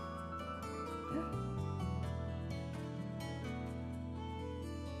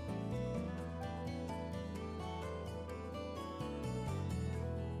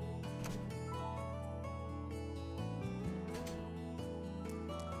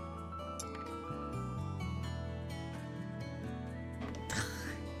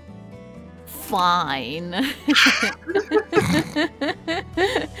 Fine.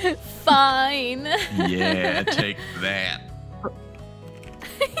 fine. Yeah, take that.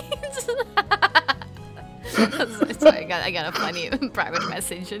 Sorry, I got a funny private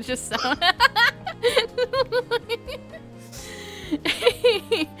message. It just sound.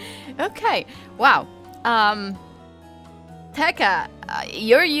 Okay. Wow. Tekka,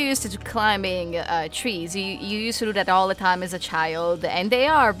 you're used to climbing trees. You used to do that all the time as a child, and they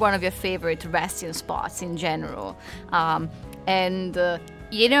are one of your favorite resting spots in general. And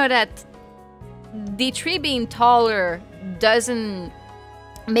you know that the tree being taller doesn't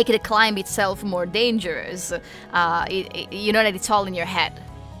make the climb itself more dangerous. You know that it's all in your head.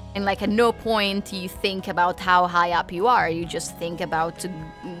 And like at no point you think about how high up you are. You just think about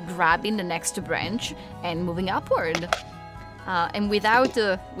grabbing the next branch and moving upward. And without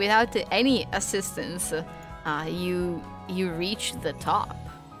any assistance, you reach the top.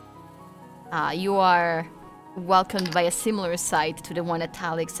 You are welcomed by a similar sight to the one that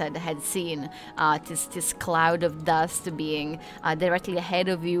Talix had seen. This cloud of dust being directly ahead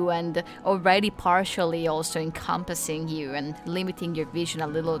of you and already partially also encompassing you and limiting your vision a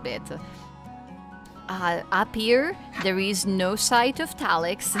little bit. Up here, there is no sight of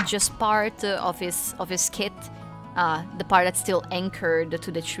Talix, just part of his kit, the part that's still anchored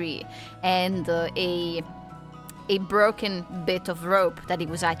to the tree, and a broken bit of rope that he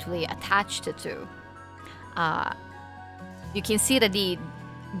was actually attached to. You can see that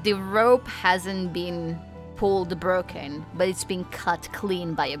the rope hasn't been pulled broken, but it's been cut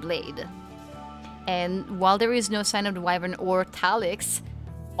clean by a blade. And while there is no sign of the wyvern or Talix,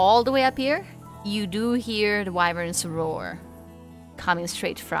 all the way up here, you do hear the wyvern's roar coming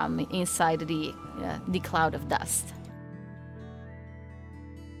straight from inside the cloud of dust.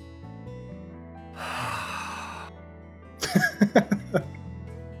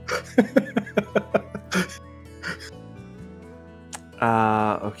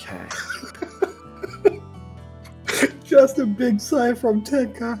 Okay. Just a big sigh from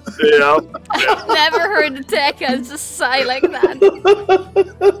Tekka. Yep. I've never heard the Tekka just sigh like that.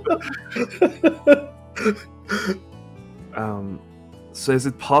 So is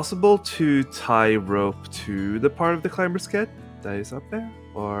it possible to tie rope to the part of the climber's kit that is up there?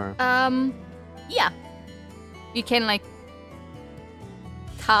 Or Yeah. You can like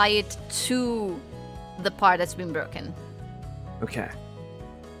tie it to the part that's been broken. okay.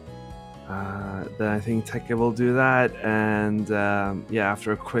 Then I think Tekka will do that, and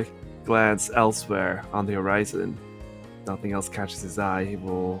after a quick glance elsewhere on the horizon, nothing else catches his eye, he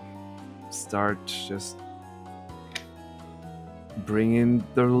will start just bringing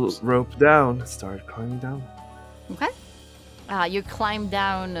the rope down, start climbing down. Okay. Your climb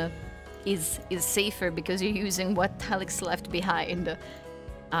down is safer because you're using what Talix left behind.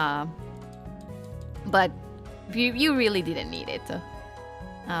 But you really didn't need it.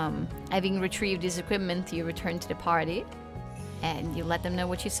 Having retrieved this equipment, you return to the party and you let them know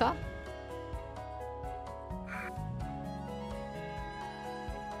what you saw.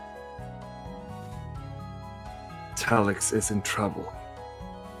 Talix is in trouble.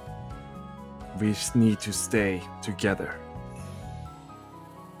 We need to stay together.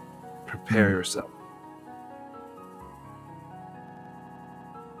 Prepare yourself.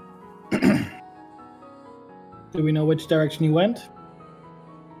 Do we know which direction he went?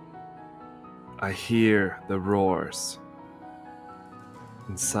 I hear the roars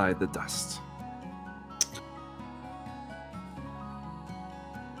inside the dust.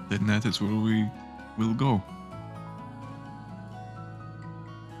 Then that is where we will go.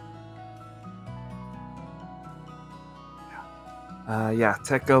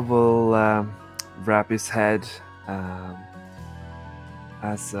 Tekka will wrap his head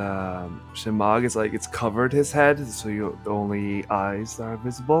as Shemag is like it's covered his head, so the only eyes are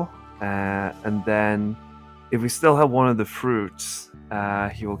visible. And then, if we still have one of the fruits,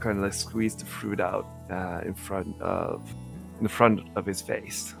 he will kind of like squeeze the fruit out in front of his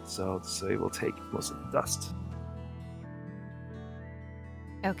face, so he will take most of the dust.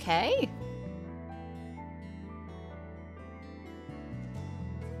 Okay.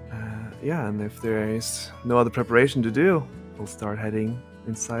 And if there is no other preparation to do, we'll start heading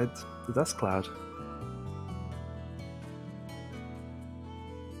inside the dust cloud.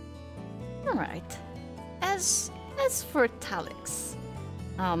 All right. As for Talix,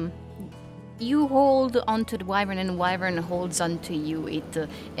 you hold onto the wyvern, and the wyvern holds onto you.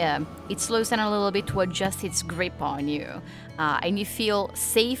 It slows down a little bit to adjust its grip on you, and you feel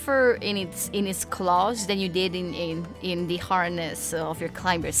safer in its claws than you did in the harness of your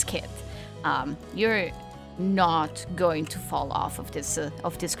climber's kit. You're not going to fall off of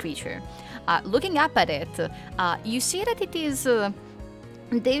this creature. Looking up at it, you see that it is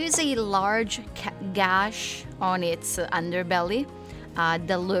There is a large gash on its underbelly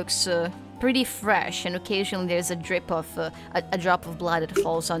that looks pretty fresh, and occasionally there's a drip of a drop of blood that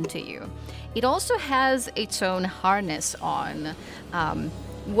falls onto you. It also has its own harness on,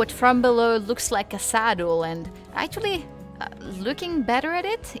 what from below looks like a saddle, and actually, looking better at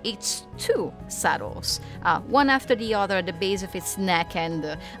it, it's two saddles, one after the other at the base of its neck and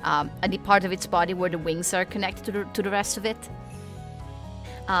at the part of its body where the wings are connected to the rest of it.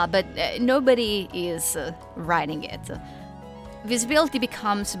 But nobody is riding it. Visibility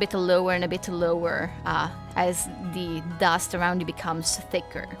becomes a bit lower and a bit lower as the dust around you becomes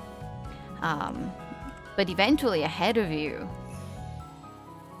thicker. But eventually ahead of you,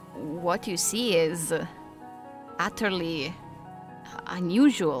 what you see is utterly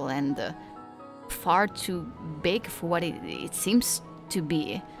unusual and far too big for what it seems to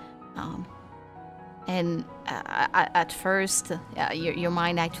be. And at first, your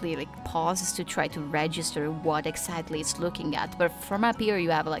mind actually like pauses to try to register what exactly it's looking at. But from up here,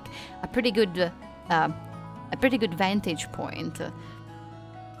 you have like a pretty good vantage point.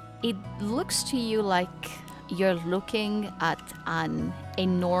 It looks to you like you're looking at an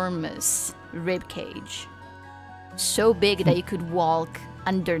enormous rib cage, so big that you could walk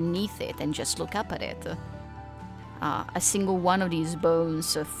underneath it and just look up at it. A single one of these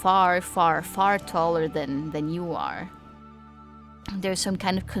bones far, far, far taller than you are. There's some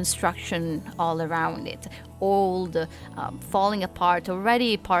kind of construction all around it, old, falling apart,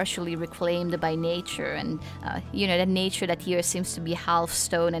 already partially reclaimed by nature, and you know, the nature that here seems to be half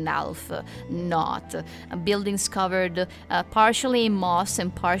stone and half not. Buildings covered partially in moss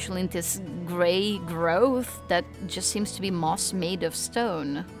and partially in this gray growth that just seems to be moss made of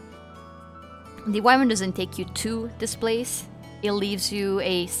stone. The wyvern doesn't take you to this place, it leaves you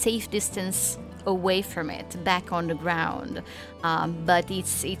a safe distance away from it, back on the ground, but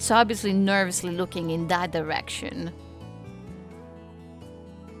it's obviously nervously looking in that direction.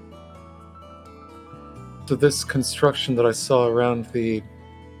 So this construction that I saw around the...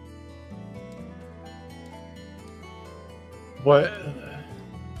 What?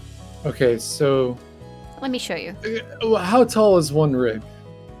 Okay, so... Let me show you. How tall is one rib?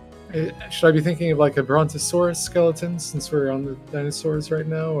 Should I be thinking of like a brontosaurus skeleton, since we're on the dinosaurs right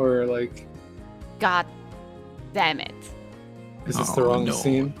now, or like... God damn it. Is this the wrong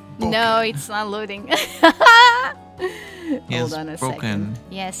scene? No, it's not loading. Hold on a second.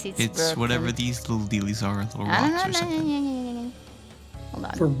 Yes, it's broken. Whatever these little dealies are, little rocks or something. Hold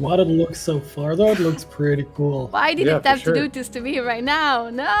on. For what it looks so far, though, it looks pretty cool. Why did it have to do this to me right now?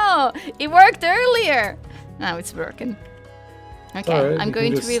 No, it worked earlier. Now it's broken. Okay, right, I'm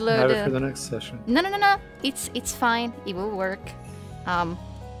going to reload it for the next session. No. It's fine. It will work.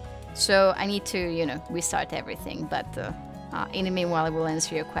 So I need to, you know, restart everything. But in the meanwhile, I will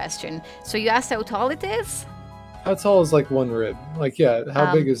answer your question. So you asked how tall it is? How tall is like one rib? Like, yeah,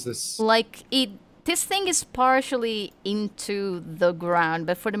 how big is this? Like this thing is partially into the ground,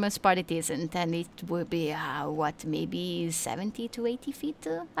 but for the most part it isn't, and it would be what, maybe 70 to 80 feet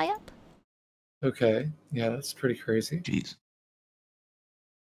high up. Okay, yeah, that's pretty crazy. Jeez.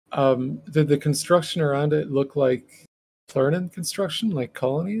 Did the construction around it look like Plurnan construction, like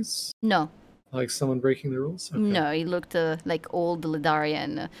colonies? No. Like someone breaking the rules? Okay. No, it looked like old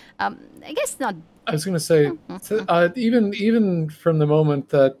Ledarian. I guess not. I was going to say, even from the moment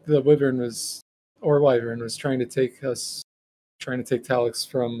that the wyvern was trying to take Talix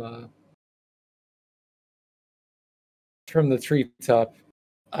from the treetop,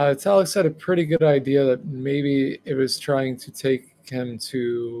 Talix had a pretty good idea that maybe it was trying to take him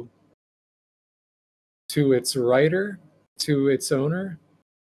to its rider, to its owner.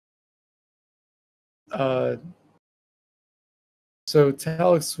 So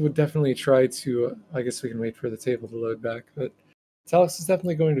Talix would definitely try to, I guess we can wait for the table to load back, but Talix is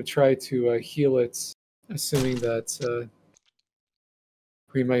definitely going to try to heal it, assuming that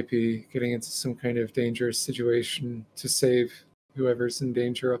we might be getting into some kind of dangerous situation to save whoever's in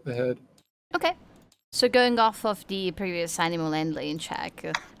danger up ahead. Okay. So going off of the previous animal handling check,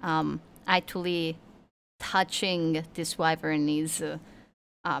 actually touching this wyvern is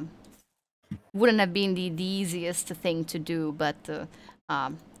wouldn't have been the easiest thing to do, but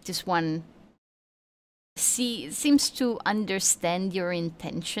this one seems to understand your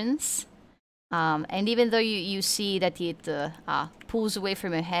intentions. And even though you see that it pulls away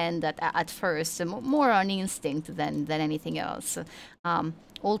from your hand at first, more on instinct than anything else,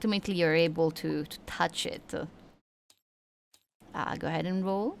 ultimately you're able to touch it. Go ahead and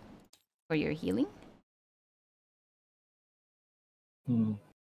roll for your healing. Hmm.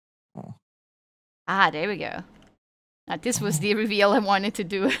 Ah, there we go. This was the reveal I wanted to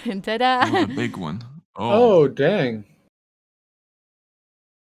do. Ta-da! Oh, the big one. Oh, dang.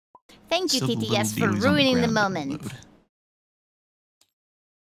 Thank you, Still the little TTS, for dealies on the ruining the ground that moment.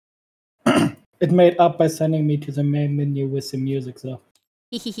 load. It made up by sending me to the main menu with the music, though.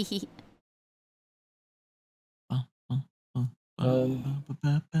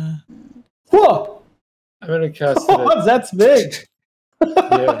 Whoa! I'm gonna cast it. Oh, that's big!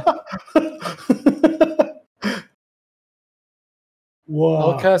 Yeah. Whoa.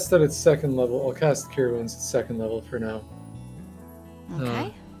 I'll cast it at second level. I'll cast Cure Wounds at second level for now.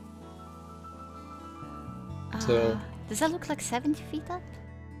 Okay. So- Does that look like 70 feet up?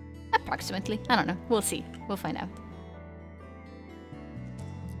 Approximately. I don't know. We'll see. We'll find out.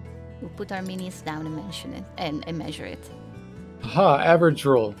 We'll put our minis down and mention it and measure it. Aha, average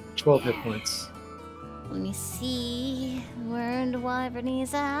roll. 12 hit points. Let me see where the wyvern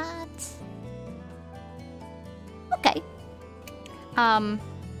is at. Okay.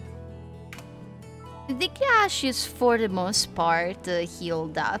 The gash is for the most part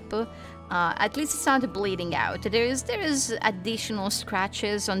healed up. At least it's not bleeding out. There is additional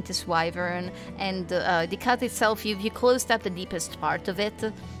scratches on this wyvern, and the cut itself, you closed up the deepest part of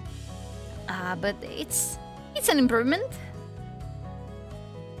it. But it's an improvement.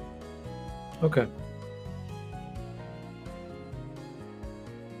 Okay.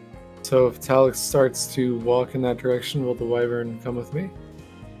 So if Talix starts to walk in that direction, will the wyvern come with me?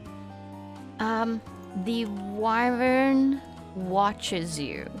 The wyvern watches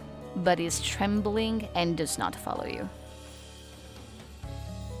you, but is trembling and does not follow you.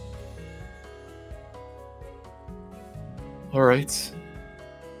 All right.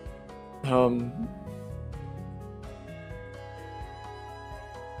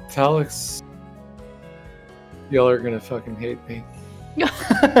 Talix, y'all are gonna fucking hate me.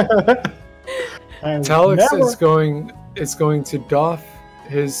 Talix is going to doff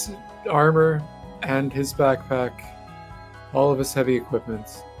his armor and his backpack, all of his heavy equipment.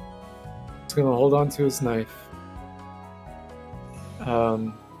 He's going to hold on to his knife.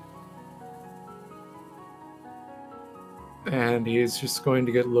 And he's just going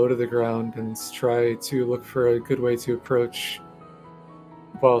to get low to the ground and try to look for a good way to approach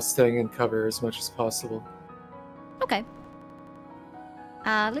while staying in cover as much as possible. Okay.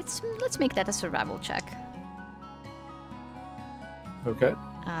 Let's make that a survival check. Okay.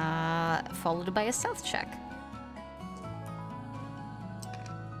 Followed by a stealth check.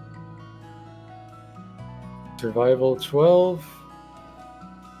 Survival 12.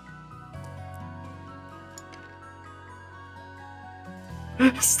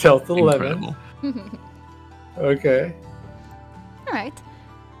 Stealth 11. Incredible. Okay. All right.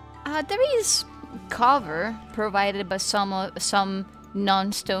 There is cover provided by some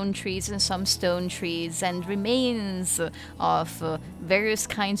non-stone trees and some stone trees, and remains of various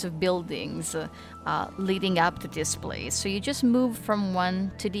kinds of buildings leading up to this place. So you just move from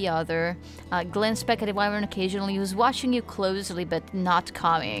one to the other, glance back at the wyvern occasionally, who's watching you closely but not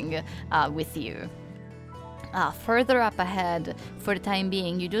coming with you. Further up ahead, for the time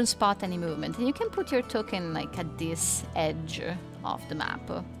being, you don't spot any movement, and you can put your token like at this edge of the map,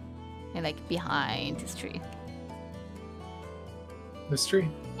 and like behind this tree. This tree?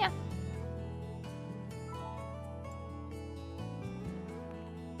 Yeah.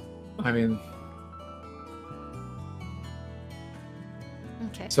 I mean...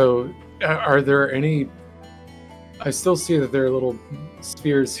 Okay. So, are there any... I still see that there are little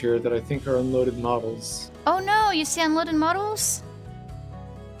spheres here that I think are unloaded models. Oh no, you see unloaded models?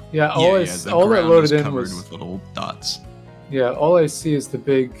 Yeah, The all I ground loaded is in covered was... with little dots. Yeah, all I see is the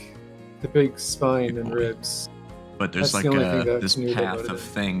big spine and boy. ribs. But there's That's like the only thing that's this new that path loaded of in.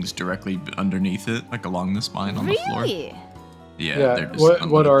 things directly underneath it, like along the spine on the floor. Really? Yeah, Yeah, they're just what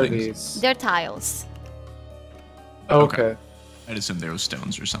unloaded are things. these? They're tiles. Okay. I'd assume they were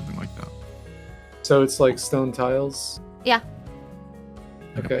stones or something like that. So it's like stone tiles? Yeah.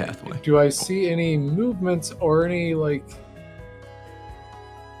 Like a Okay. pathway. Do I see any movement or any, like...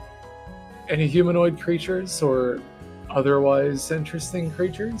 any humanoid creatures or otherwise interesting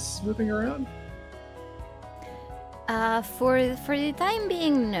creatures moving around? For the time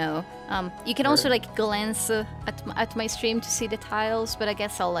being, no. You can also like glance at my stream to see the tiles, but I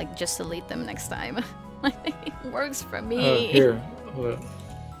guess I'll like just delete them next time. It works for me. Oh, here. Hold on.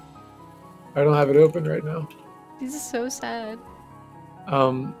 I don't have it open right now. This is so sad.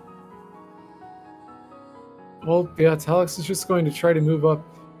 Well, yeah, Talix is just going to try to move up.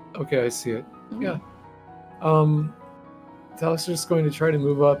 Okay, I see it. Yeah. Talix is just going to try to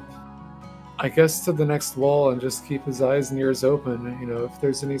move up, I guess, to the next wall and just keep his eyes and ears open. You know, if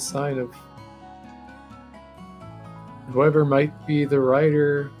there's any sign of whoever might be the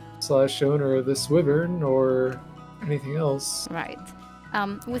writer / owner of this wyvern or anything else. Right.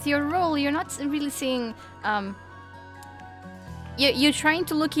 With your roll, you're not really seeing. You're trying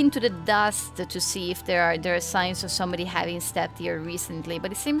to look into the dust to see if there are signs of somebody having stepped here recently,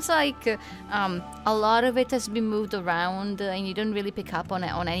 but it seems like a lot of it has been moved around, and you don't really pick up on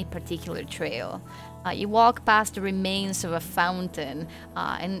any particular trail. You walk past the remains of a fountain,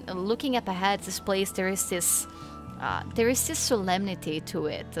 and looking up ahead, this place there is this solemnity to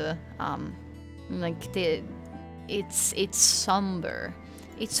it. It's somber.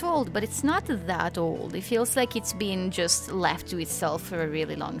 It's old, but it's not that old. It feels like it's been just left to itself for a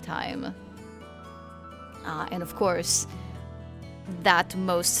really long time. And of course, that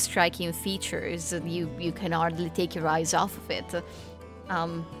most striking feature is you can hardly take your eyes off of it.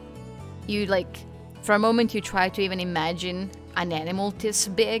 For a moment you try to even imagine an animal this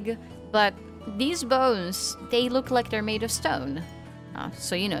big, but these bones, they look like they're made of stone.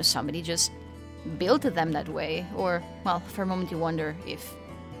 So somebody just built them that way, or, well, for a moment you wonder if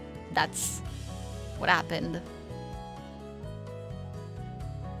that's what happened.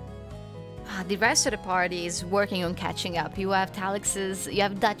 The rest of the party is working on catching up. You have you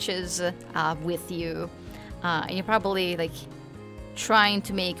have Duchess with you, and you're probably trying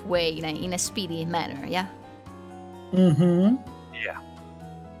to make way in a speedy manner, yeah? Yeah.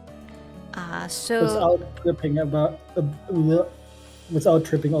 So without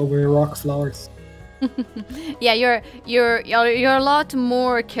tripping over rock flowers. yeah, you're a lot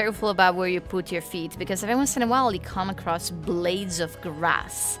more careful about where you put your feet, because every once in a while you come across blades of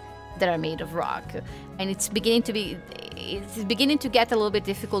grass that are made of rock, and it's beginning to get a little bit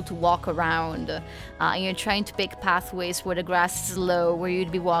difficult to walk around. And you're trying to pick pathways where the grass is low, where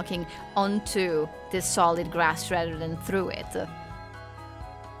you'd be walking onto this solid grass rather than through it.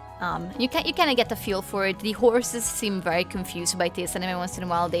 You kind of get a feel for it. The horses seem very confused by this, and every once in a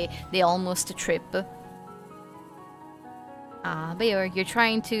while they almost trip. But you're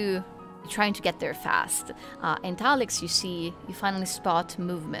trying to get there fast. And Alex, you finally spot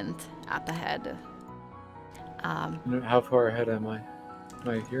movement up ahead. How far ahead am I? Am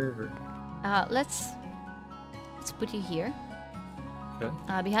I here? Or? Let's put you here.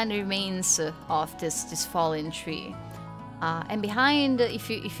 Okay. Behind the remains of this fallen tree. And behind, if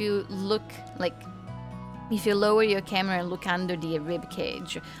you look, if you lower your camera and look under the rib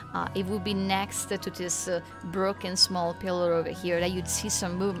cage, it would be next to this broken small pillar over here that you'd see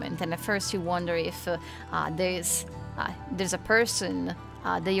some movement. And at first you wonder if there's a person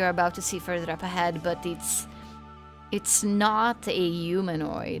that you're about to see further up ahead, but it's not a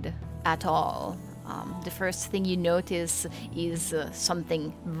humanoid at all. The first thing you notice is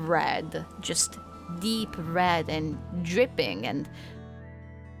something red, just deep red and dripping and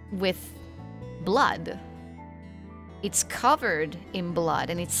with blood. It's covered in blood,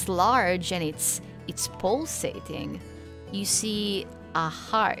 and it's large, and it's pulsating. You see a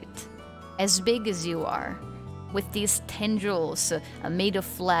heart as big as you are, with these tendrils made of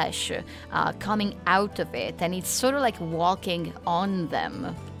flesh coming out of it, and it's sort of like walking on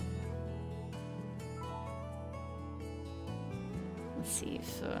them. Let's see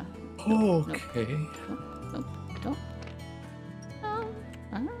if... Okay. Nope.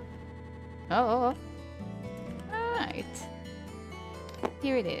 Oh. Alright.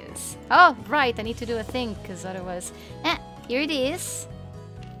 Here it is. Oh, right, I need to do a thing, because otherwise... here it is.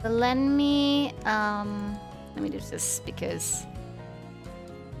 But let me do this, because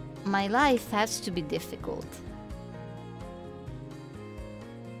my life has to be difficult.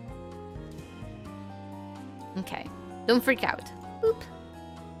 Okay. Don't freak out. Oop.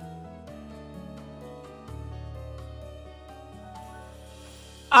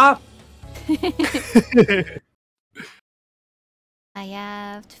 Ah! I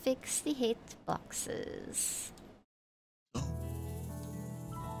have to fix the hit boxes.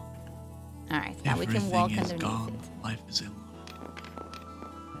 Alright, now we can walk underneath gone. it. Life is ill.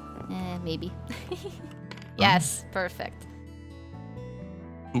 Maybe. Yes, perfect.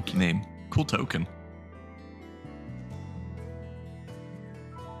 Cool name. Cool token.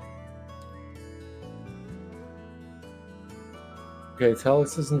 Okay,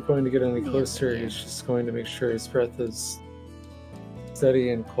 Talix isn't going to get any closer. Yeah. He's just going to make sure his breath is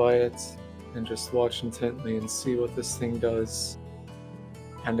steady and quiet, and just watch intently and see what this thing does,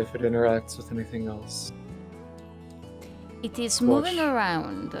 and if it interacts with anything else. It is moving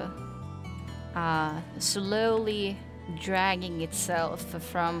around, slowly dragging itself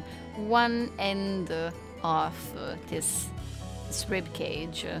from one end of this rib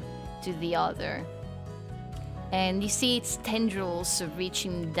cage to the other. And you see its tendrils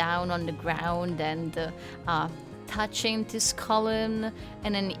reaching down on the ground and touching this column,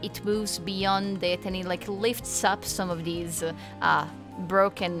 and then it moves beyond it, and it like lifts up some of these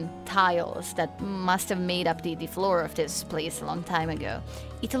broken tiles that must have made up the floor of this place a long time ago.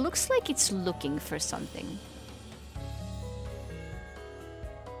 It looks like it's looking for something.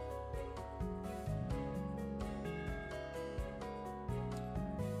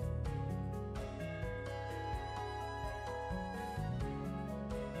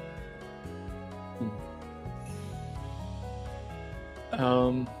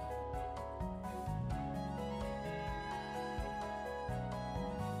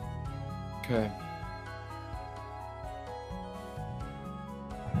 Okay.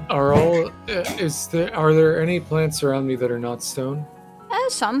 Are there any plants around me that are not stone?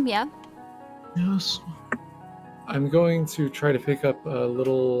 Some, yeah. Yes. I'm going to try to pick up a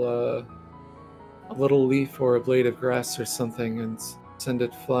little leaf or a blade of grass or something and send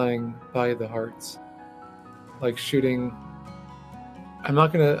it flying by the hearts. Like shooting. I'm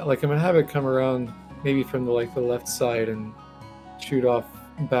gonna have it come around maybe from the left side and shoot off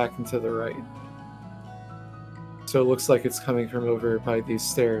back and to the right. So it looks like it's coming from over by these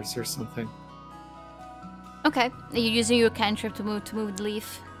stairs or something. Okay. Are you using your cantrip to move the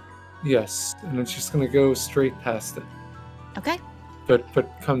leaf? Yes, and it's just gonna go straight past it. Okay.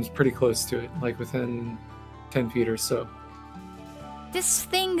 But comes pretty close to it, like within 10 feet or so. This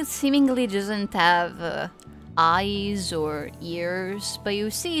thing seemingly doesn't have eyes or ears, but you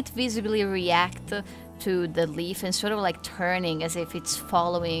see it visibly react to the leaf and sort of like turning as if it's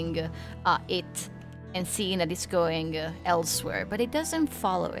following it and seeing that it's going elsewhere, but it doesn't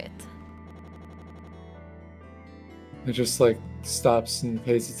follow it. It just like stops and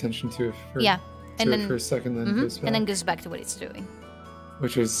pays attention to it for, for a second, then goes back. And then goes back to what it's doing.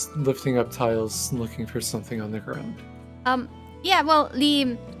 Which is lifting up tiles and looking for something on the ground. Yeah, well,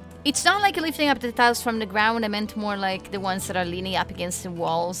 it's not like lifting up the tiles from the ground. I meant more like the ones that are leaning up against the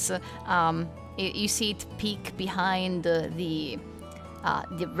walls. You see it peek behind the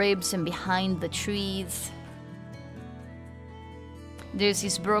ribs and behind the trees. There's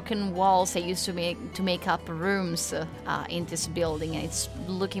these broken walls that used to make up rooms in this building, and it's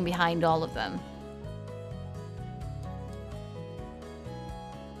looking behind all of them.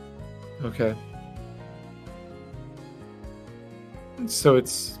 Okay. So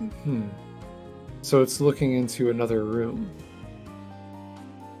it's looking into another room.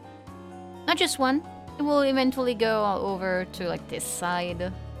 Not just one. It will eventually go over to like this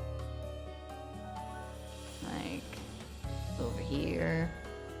side. Like over here.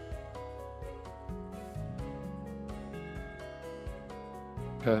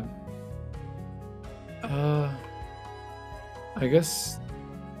 Okay. I guess.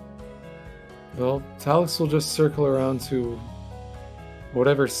 Well, Talix will just circle around to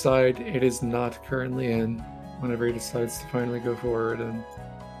whatever side it is not currently in whenever he decides to finally go forward, and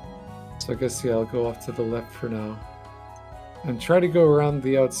so I guess I'll go off to the left for now and try to go around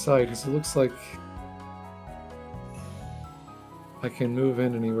the outside because it looks like I can move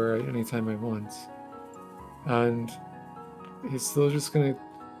in anywhere anytime I want, and he's still just gonna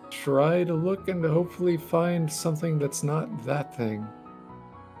try to look and hopefully find something that's not that thing.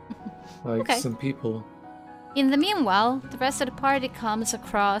 Like Okay. some people. In the meanwhile, the rest of the party comes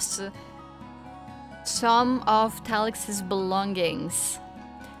across some of Talix's belongings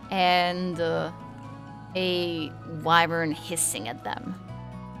and a wyvern hissing at them.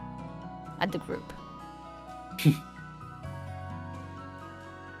 At the group.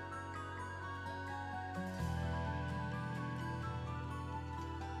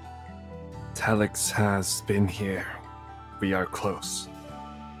 Talix has been here. We are close.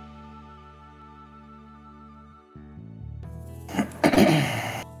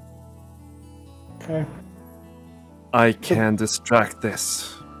 Okay. I can distract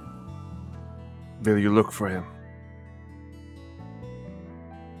this. Will you look for him?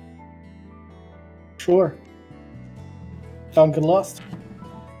 Sure. Don't get lost.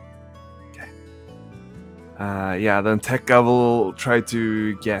 Yeah, then Tekka will try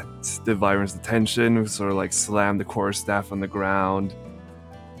to get the Wyvern's attention, sort of like slam the quarterstaff on the ground,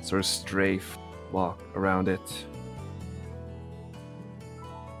 sort of strafe walk around it,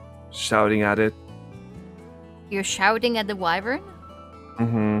 shouting at it. You're shouting at the wyvern?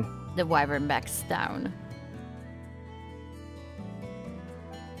 Mm-hmm. The wyvern backs down.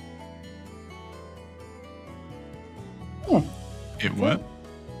 It what?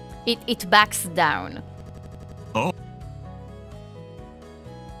 It backs down. Oh.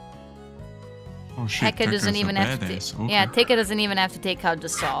 Oh shit. Tekka doesn't Tekka's even a have to. badass. Okay. Yeah, Tekka doesn't even have to take out the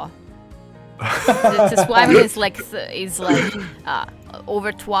saw. This wyvern is like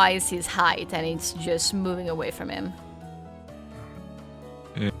over twice his height, and it's just moving away from him.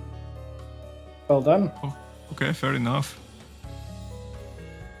 Well done. Oh, okay, fair enough.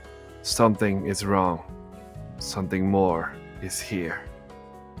 Something is wrong. Something more is here.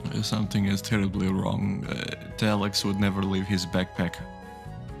 Something is terribly wrong. Alex would never leave his backpack,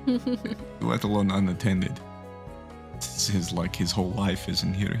 let alone unattended. His whole life is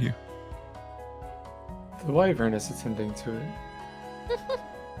in here. The wyvern is attending to it.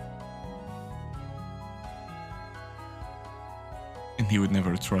 And he would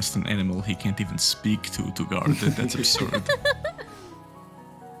never trust an animal he can't even speak to guard it. That's absurd.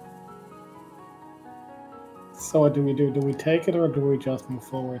 So what do we do? Do we take it or do we just move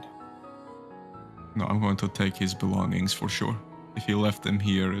forward? No, I'm going to take his belongings for sure. If he left them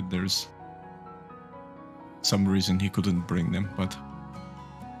here, there's some reason he couldn't bring them, but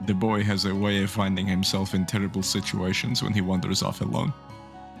the boy has a way of finding himself in terrible situations when he wanders off alone.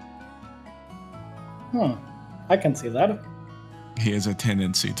 I can see that. He has a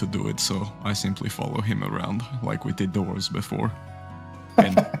tendency to do it, so I simply follow him around, like we did doors before.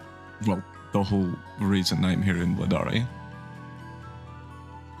 And, well, the whole reason I'm here in Ledaria.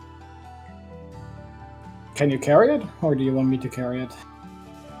 Can you carry it, or do you want me to carry it?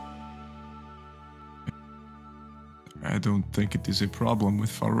 I don't think it is a problem with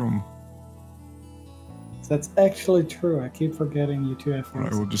Farum. That's actually true. I keep forgetting you two have Or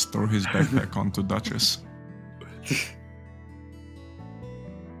I will just throw his backpack onto Duchess.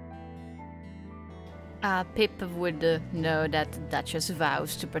 Pip would know that Duchess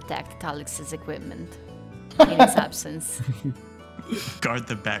vows to protect Alex's equipment in his absence. Guard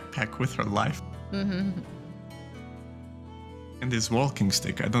the backpack with her life. Mm-hmm. And his walking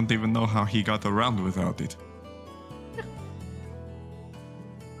stick, I don't even know how he got around without it.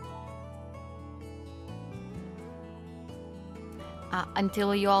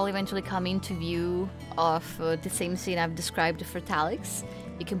 Until you all eventually come into view of the same scene I've described for Talix.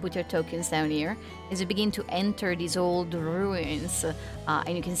 You can put your tokens down here. As you begin to enter these old ruins,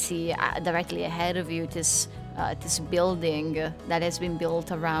 and you can see directly ahead of you this building that has been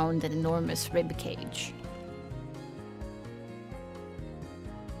built around an enormous rib cage.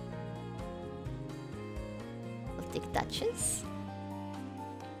 I'll take Duchess.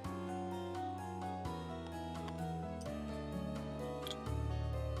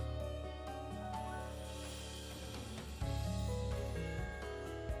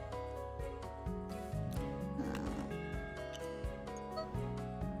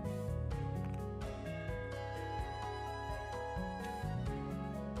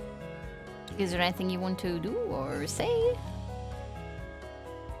 Is there anything you want to do or say?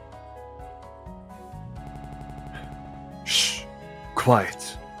 Shh.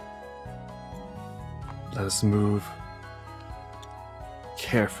 Quiet. Let us move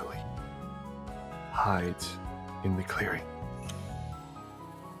carefully. Hide in the clearing.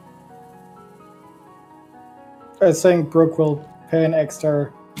 I think Brooke will pay an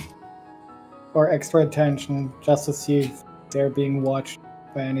extra attention just to see if they're being watched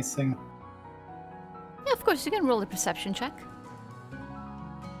by anything. Yeah, of course, you can roll a perception check.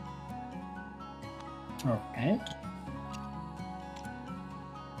 Okay.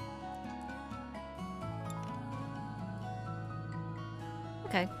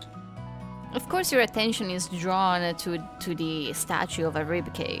 Okay. Of course, your attention is drawn to the statue of a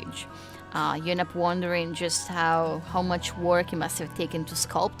rib cage. You end up wondering just how much work it must have taken to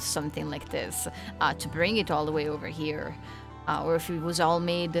sculpt something like this, to bring it all the way over here. Or if it was all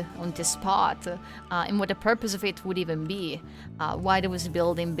made on this spot, and what the purpose of it would even be, why there was a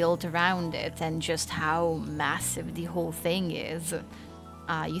building built around it, and just how massive the whole thing is.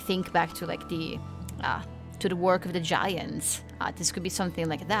 You think back to like the work of the giants. This could be something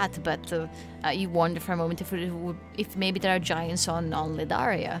like that, but you wonder for a moment if maybe there are giants on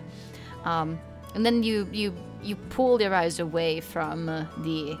Ledaria. And then you pull your eyes away from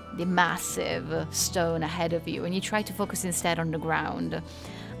the massive stone ahead of you, and you try to focus instead on the ground.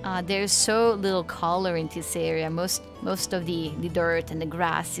 There's so little color in this area. Most of the dirt and the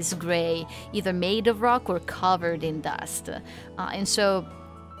grass is gray, either made of rock or covered in dust. And so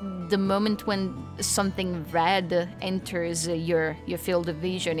the moment when something red enters your field of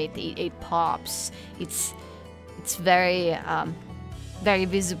vision, it pops. It's very very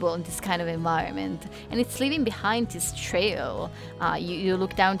visible in this kind of environment, and it's leaving behind this trail. You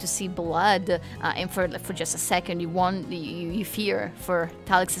look down to see blood, and for just a second you fear for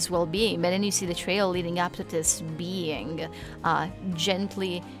Talix's well-being, but then you see the trail leading up to this being,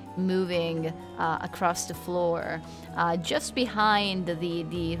 gently moving across the floor, just behind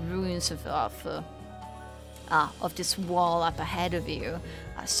the ruins of this wall up ahead of you.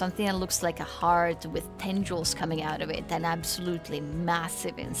 Something that looks like a heart with tendrils coming out of it and absolutely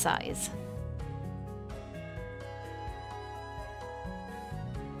massive in size.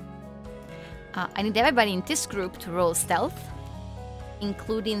 I need everybody in this group to roll stealth,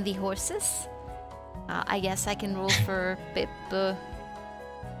 including the horses. I guess I can roll for Pip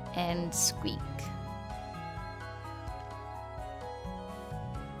and Squeak.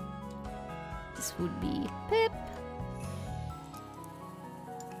 This would be Pip.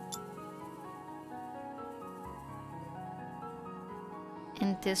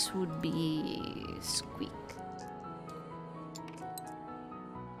 And this would be Squeak.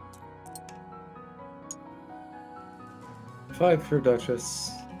 Five for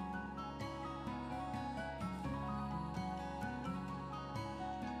Duchess.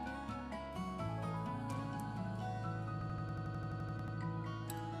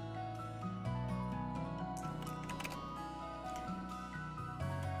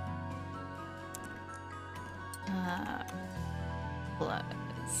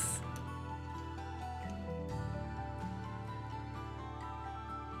 Plus.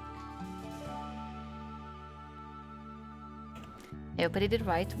 I hope I did it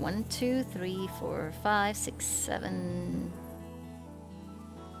right. 1, 2, 3, 4, 5, 6, 7,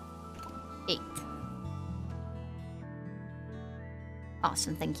 8.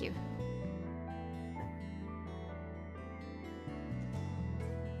 Awesome, thank you.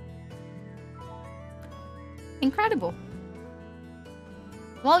 Incredible.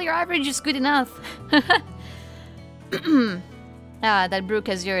 Well, your average is good enough. That Brooke,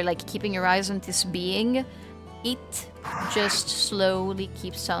 as you're like keeping your eyes on this being, it just slowly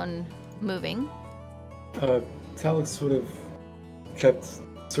keeps on moving. Talix would have kept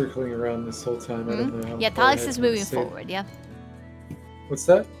circling around this whole time. I don't know how. Yeah, far Talix ahead is to moving stay. forward, yeah. What's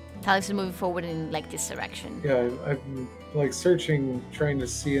that? Talix is moving forward in like this direction. Yeah, I'm like searching, trying to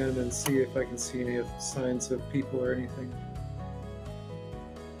see him and see if I can see any of signs of people or anything.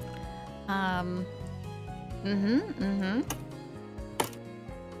 And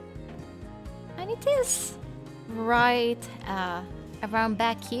it is right around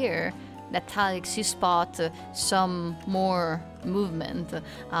back here that Talix, you spot some more movement,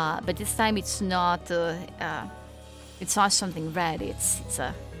 but this time it's not something red. It's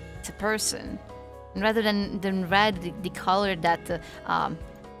a person, and rather than red, the color that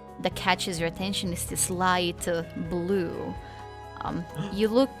catches your attention is this light blue. You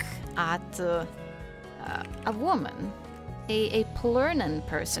look at a woman, a Plurnan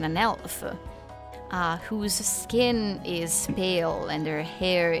person, an elf, whose skin is pale and her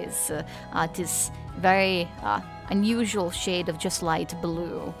hair is this very unusual shade of just light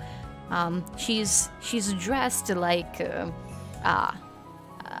blue. She's dressed like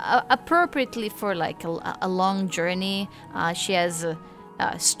appropriately for like a long journey. She has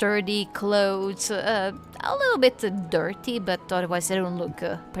sturdy clothes, a little bit dirty, but otherwise they don't look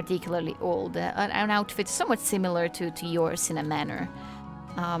particularly old. An outfit somewhat similar to yours in a manner.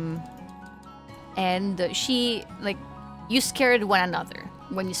 And she, like, you scared one another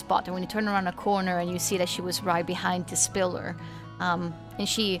when you spot her. When you turn around a corner and you see that she was right behind this pillar. And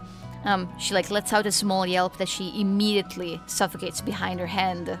she like lets out a small yelp that she immediately suffocates behind her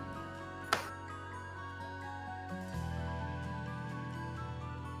hand.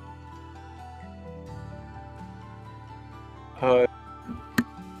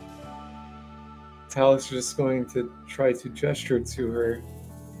 Talix is just going to try to gesture to her,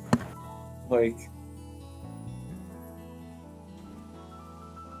 like,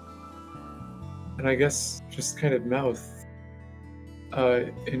 and I guess just kind of mouth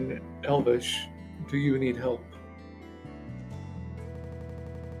in Elvish, "Do you need help?"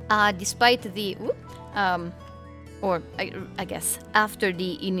 Despite the, or I guess after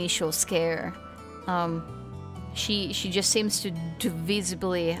the initial scare, she just seems to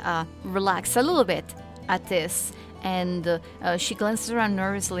visibly relax a little bit at this, and she glances around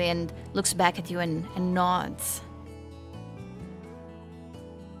nervously and looks back at you and nods.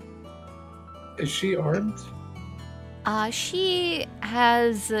 Is she armed? She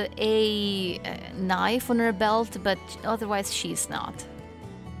has a knife on her belt, but otherwise she's not.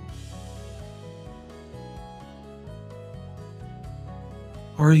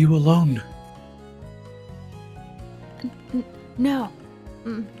 Are you alone? No.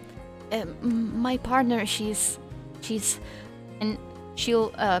 My partner, she's... And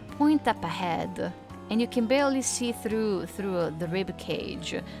she'll point up ahead, and you can barely see through the rib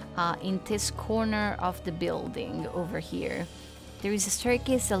cage in this corner of the building over here. There is a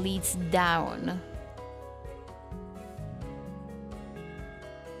staircase that leads down.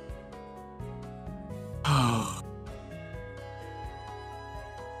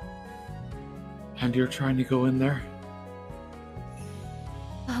 And you're trying to go in there?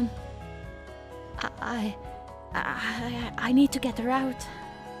 I need to get her out.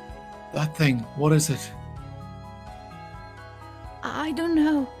 That thing, what is it? I don't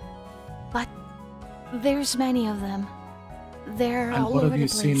know, but there's many of them. They're And all what over have you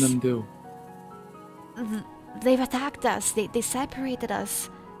the place. seen them do? They've attacked us. They separated us.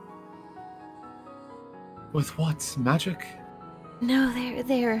 With what? Magic? No,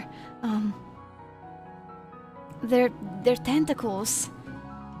 they're tentacles.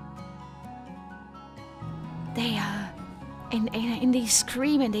 They and they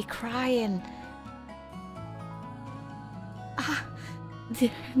scream and they cry and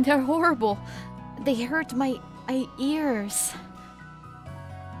they're horrible. They hurt my ears.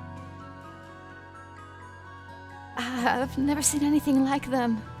 I've never seen anything like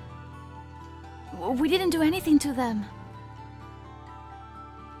them. We didn't do anything to them.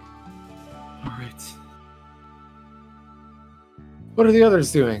 All right. What are the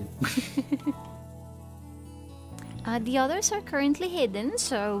others doing? The others are currently hidden,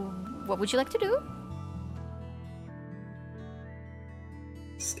 so what would you like to do?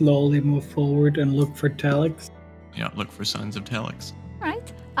 Slowly move forward and look for Talix. Yeah, look for signs of Talix.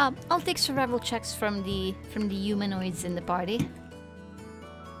 Right. I'll take survival checks from the humanoids in the party.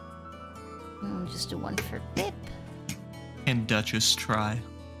 Just do one for Pip. And Duchess try.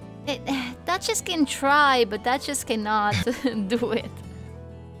 Duchess can try, but Duchess cannot do it.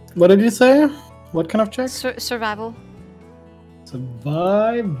 What did you say? What kind of check? Survival.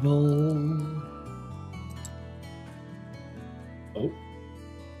 Survival. Oh.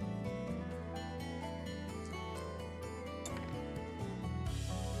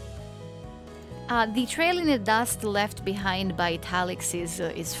 The trail in the dust left behind by Talix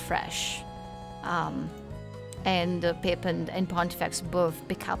is fresh. And Pip and Pontifex both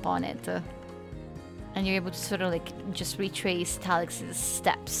pick up on it. And you're able to sort of like just retrace Talix's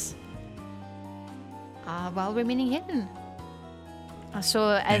steps. While remaining hidden. So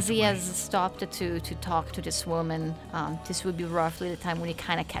as he has stopped to talk to this woman, this would be roughly the time when you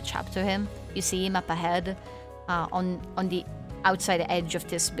kind of catch up to him. You see him up ahead on the outside edge of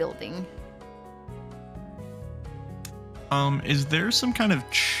this building. Is there some kind of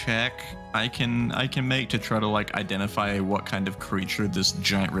check I can make to try to like identify what kind of creature this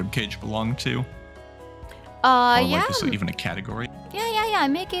giant ribcage belonged to? Or Yeah. like is it even a category? Yeah.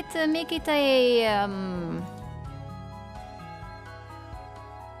 Make it a make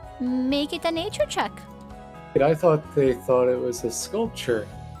it a nature check. I thought they thought it was a sculpture.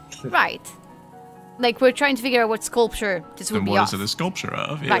 Right. Like we're trying to figure out what sculpture this would Then be what off. is it a sculpture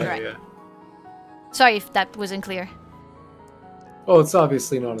of? Right. Yeah. Sorry if that wasn't clear. Oh, it's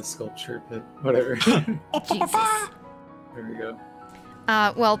obviously not a sculpture, but whatever. Jesus. There we go.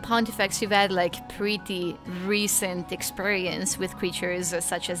 Well, Pontifex, you've had like pretty recent experience with creatures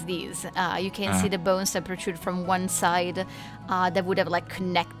such as these. You can see the bones that protrude from one side that would have like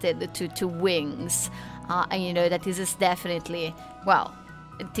connected to wings. And you know that this is definitely, well,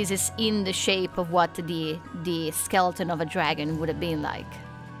 this is in the shape of what the skeleton of a dragon would have been like.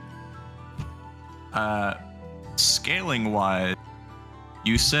 Scaling wise,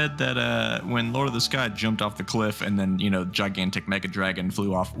 you said that when Lord of the Sky jumped off the cliff and then, gigantic mega dragon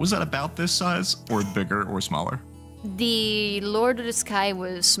flew off, was that about this size or bigger or smaller? The Lord of the Sky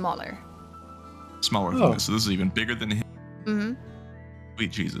was smaller. Smaller than this, so this is even bigger than him. Mm-hmm.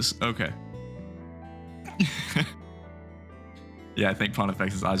 Sweet Jesus. Okay. Yeah, I think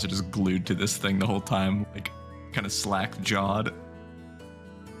Pontifex's eyes are just glued to this thing the whole time, like kind of slack-jawed.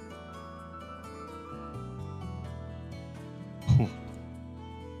 Oh.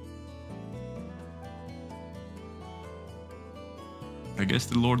 I guess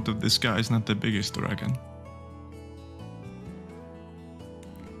the Lord of the Sky is not the biggest dragon.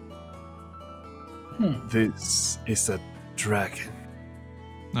 This is a dragon.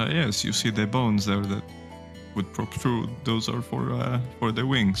 Yes, you see the bones there that would protrude. Those are for the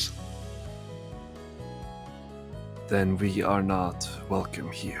wings. Then we are not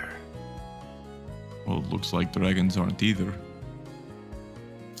welcome here. Well, it looks like dragons aren't either.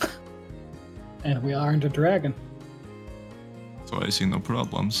 And we aren't a dragon. So I see no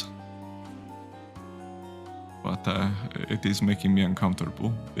problems. But it is making me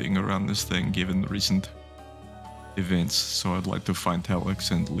uncomfortable being around this thing given the recent events, so I'd like to find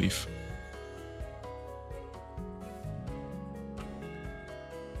Talix and leave.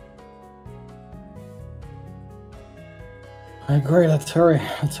 I agree, let's hurry.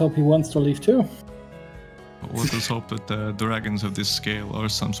 Let's hope he wants to leave too. Let us hope that dragons of this scale are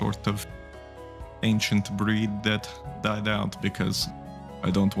some sort of ancient breed that died out, because I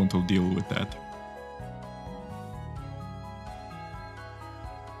don't want to deal with that.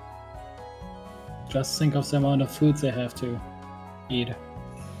 Just think of the amount of food they have to eat.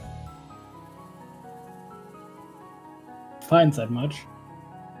 Finds that much.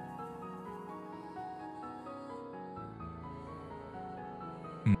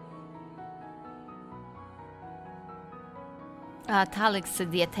 Talix,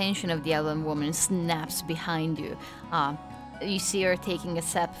 the attention of the elven woman snaps behind you. You see her taking a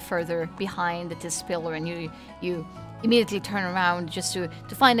step further behind this pillar, and you immediately turn around just to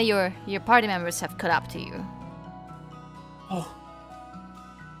find that your party members have caught up to you. Oh.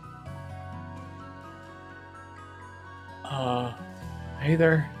 Hey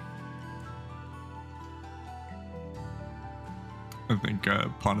there. I think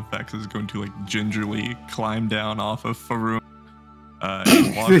Pontifex is going to like gingerly climb down off of Faroon.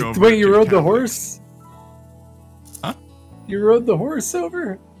 And walk over Wait, you to rode the Talix. horse? Huh? You rode the horse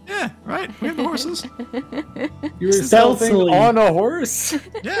over? Yeah, right. We have the horses. You were stealthing Stealthily. on a horse?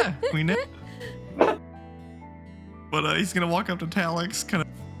 Yeah, we know. But he's gonna walk up to Talix, kind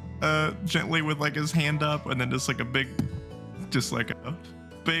of gently with like his hand up, and then just like a big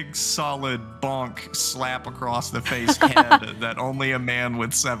solid bonk slap across the face head that only a man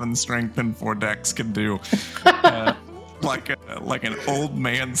with 7 strength and 4 dex can do. Like an old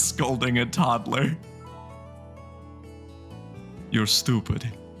man scolding a toddler. You're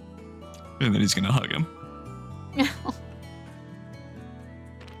stupid. And then he's gonna hug him.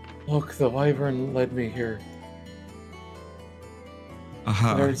 Look, the wyvern led me here.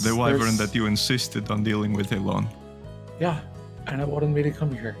 Aha, There's- the wyvern there's- that you insisted on dealing with alone. Yeah, and it wanted me to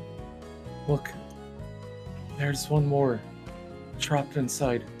come here. Look, there's one more trapped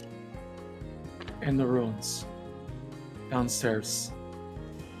inside in the ruins downstairs.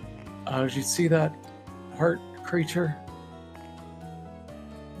 Did you see that heart creature?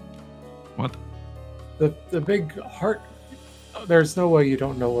 What? The big heart. There's no way you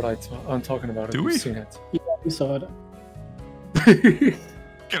don't know what I'm talking about. If Do you've we? seen it. Yeah, we saw it.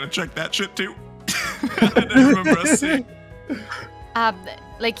 Gotta check that shit too. I didn't remember us seeing.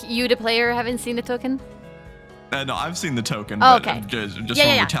 Like you, the player, haven't seen the token? No, I've seen the token, Oh, but okay. just Yeah,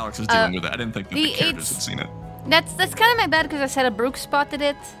 when yeah. Talix is dealing with it, I didn't think that the characters had seen it. That's kind of my bad because I said a Brooke spotted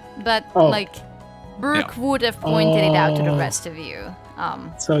it, but Oh. like Brooke would have pointed it out to the Oh. rest of you.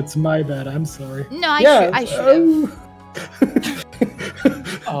 So it's my bad. I'm sorry. No, I should have.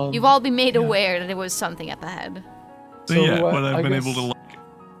 You've all been made aware that there was something up ahead. So, So, yeah, what what I've I been guess- able to like,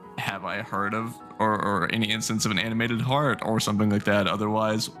 have I heard of or any instance of an animated heart or something like that?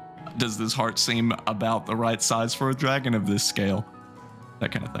 Otherwise, does this heart seem about the right size for a dragon of this scale?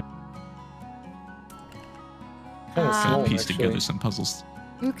 That kind of thing. Kind of Ah. small, Piece actually. together some puzzles.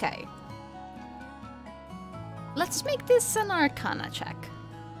 Okay. Let's make this an Arcana check.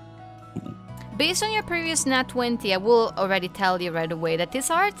 Based on your previous nat 20, I will already tell you right away that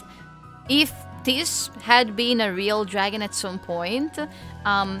this art, if this had been a real dragon at some point,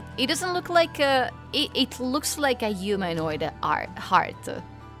 it doesn't look like a... It looks like a humanoid heart.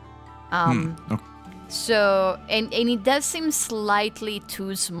 Okay. So, and it does seem slightly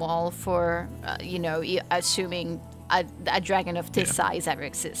too small for, assuming a dragon of this size ever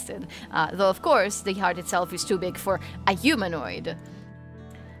existed. Though, of course, the heart itself is too big for a humanoid.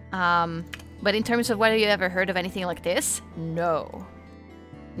 But in terms of whether you ever heard of anything like this, no.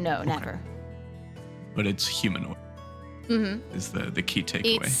 No, never. But it's humanoid. Mm-hmm. Is the key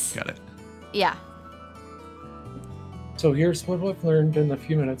takeaway. It's- Got it. Yeah. So here's what I've learned in the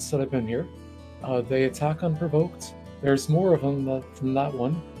few minutes that I've been here. They attack unprovoked. There's more of them than that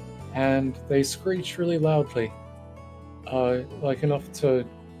one, and they screech really loudly, like enough to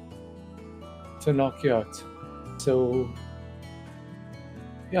knock you out. So,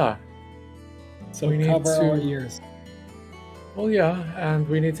 yeah. So We need cover our to- ears. Well, yeah, and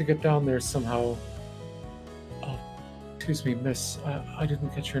we need to get down there somehow. Oh, excuse me, miss. I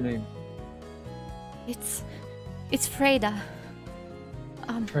didn't get your name. It's Freda.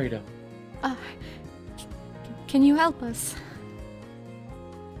 Freda. Can you help us?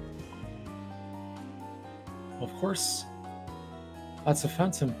 Of course. That's a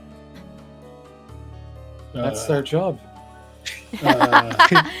phantom. That's Uh, their job.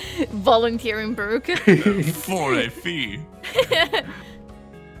 Volunteering Brooke. For a fee.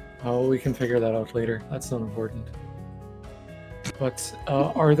 Oh, we can figure that out later. That's not important. But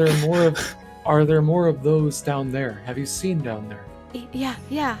are there more of those down there? Have you seen down there? Yeah.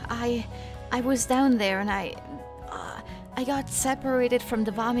 I was down there and I got separated from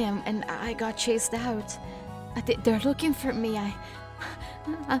the Vami and I got chased out. They're looking for me.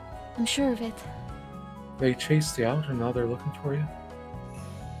 I'm sure of it. They chased you out and now they're looking for you?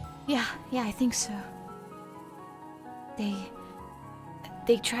 Yeah, I think so.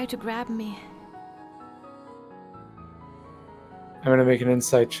 They tried to grab me. I'm gonna make an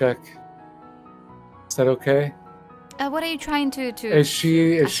insight check. Is that okay? What are you trying to? Is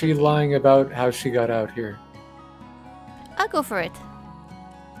she ascertain? lying about how she got out here? I'll go for it.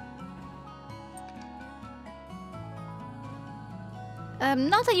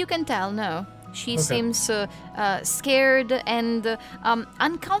 Not that you can tell, no. She Okay. seems scared and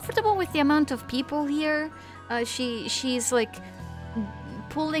uncomfortable with the amount of people here. She's like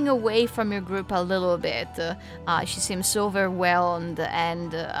pulling away from your group a little bit. She seems overwhelmed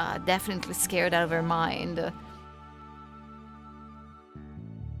and definitely scared out of her mind.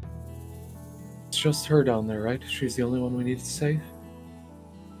 It's just her down there, right? She's the only one we need to save?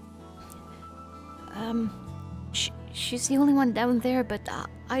 She's the only one down there, but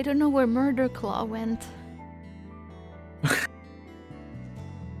I don't know where Murder Claw went.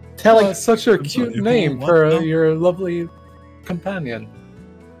 Telix, Such a cute name for your lovely companion.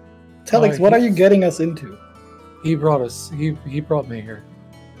 Telix, what are you getting us into? He brought us. He brought me here.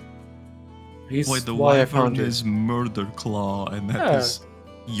 He's Wait, the why I wyvern found you. is Murder Claw, and that Yeah. is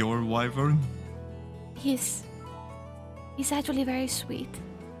your wyvern? He's actually very sweet.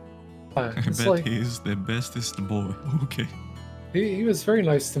 I It's bet like, he's the bestest boy. Okay. he was very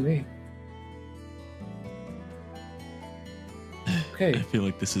nice to me. I Okay, feel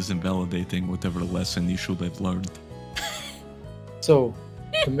like this is invalidating whatever lesson you should have learned. so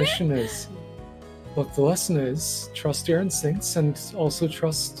the mission is. Look, the lesson is trust your instincts and also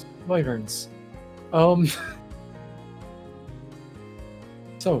trust wyverns.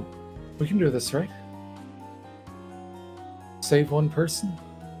 So, we can do this, right? Save one person.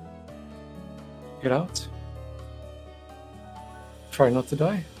 Get out. Try not to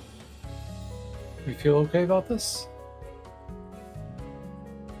die. We feel okay about this?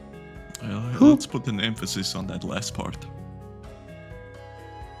 Well, let's put an emphasis on that last part.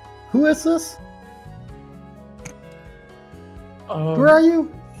 Who is this? Um, Who are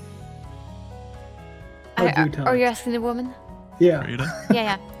you? Oh, do tell Are us. you asking the woman? Yeah. Rita?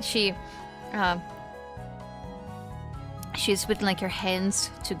 Yeah. She's putting like her hands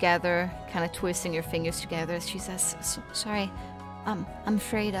together, kind of twisting your fingers together. She says, "Sorry, I'm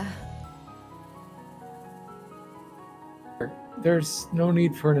afraid." There's no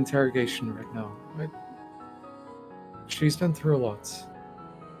need for an interrogation right now. Right? She's been through a lot.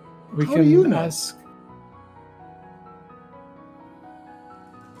 We How can do you know? ask.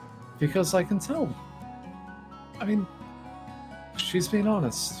 Because I can tell. I mean, she's being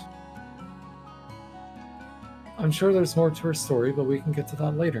honest. I'm sure there's more to her story, but we can get to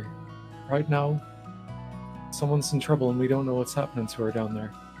that later. Right now, someone's in trouble and we don't know what's happening to her down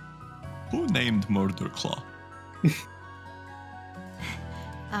there. Who named Murder Claw?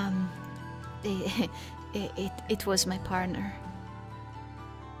 It was my partner.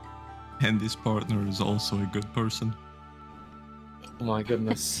 And this partner is also a good person. Oh my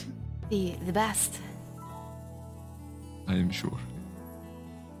goodness. The best. I am sure.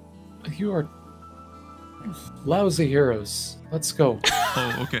 You are lousy heroes. Let's go.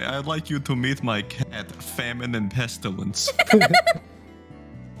 Oh, okay. I'd like you to meet my cat, Famine and Pestilence.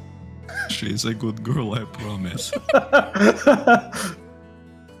 She's a good girl, I promise.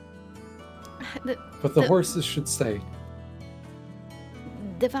 But the horses should stay.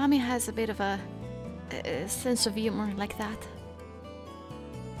 Devami has a bit of a sense of humor like that.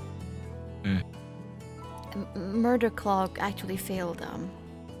 Murder Claw actually failed.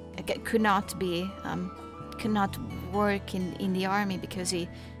 Could not work in the army because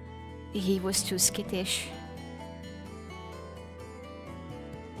he was too skittish.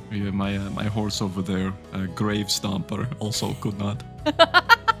 Yeah, my horse over there, Grave Stomper, also could not.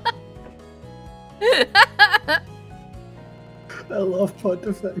 I love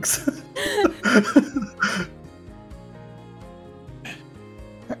Pontifex.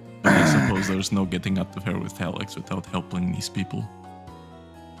 I suppose there's no getting up to her with Alex without helping these people.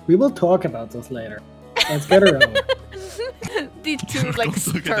 We will talk about this later. Let's get her out. The two like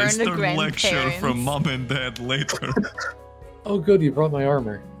Go to get a stern stern lecture grandparents. from mom and dad later. Oh good, you brought my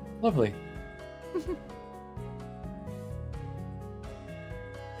armor. Lovely.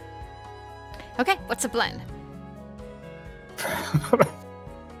 Okay, what's the plan?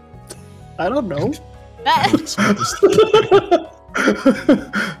 I don't know.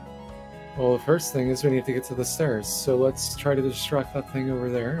 Well, the first thing is we need to get to the stairs, so let's try to distract that thing over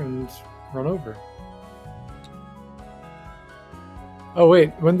there and run over. Oh wait,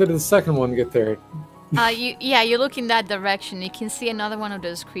 when did the second one get there? You look in that direction. You can see another one of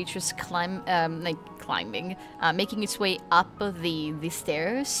those creatures climbing, making its way up the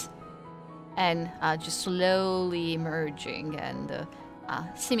stairs, and just slowly emerging and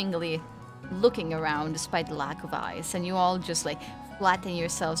seemingly looking around despite the lack of eyes, and you all just like flatten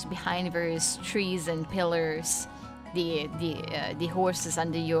yourselves behind various trees and pillars. The horses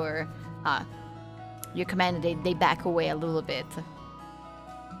under your command, they back away a little bit.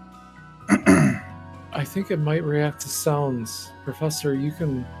 I think it might react to sounds. Professor, you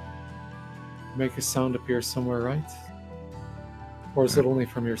can make a sound appear somewhere, right? Or is it only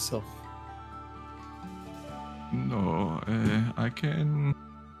from yourself? No, I can...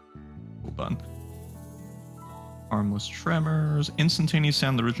 Hold on. Harmless tremors. Instantaneous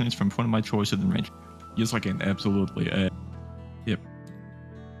sound that originates from one of my choice within range. Yes, I can, absolutely. Yep.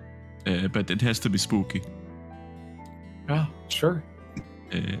 But it has to be spooky. Yeah, sure.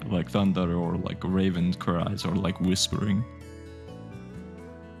 Like thunder or like raven cries or like whispering.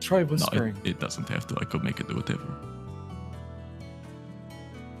 Try whispering. No, it doesn't have to. I could make it do whatever.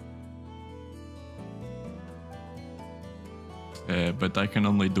 But I can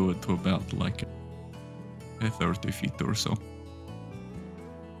only do it to about like 30 feet or so.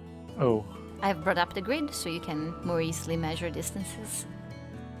 Oh. I've brought up the grid so you can more easily measure distances.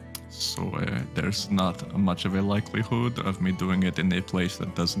 So there's not much of a likelihood of me doing it in a place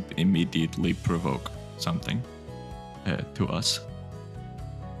that doesn't immediately provoke something to us.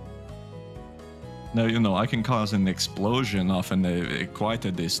 Now, you know, I can cause an explosion off in quite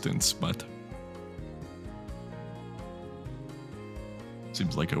a distance, but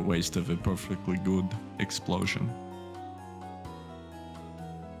seems like a waste of a perfectly good explosion.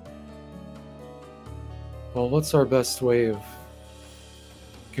 Well, what's our best way of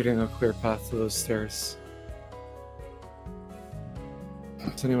getting a clear path to those stairs?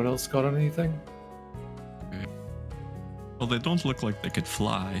 Has anyone else got on anything? Well, they don't look like they could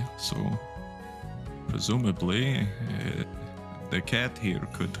fly, so presumably the cat here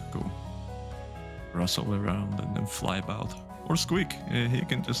could go rustle around and then fly about. Or Squeak, he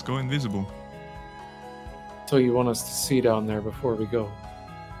can just go invisible. So you want us to see down there before we go?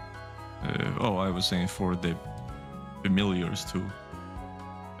 I was saying for the familiars to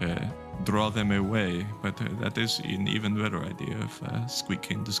draw them away, but that is an even better idea if Squeak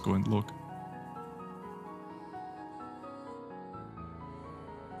can just go and look.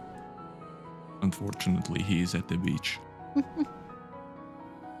 Unfortunately, he's at the beach.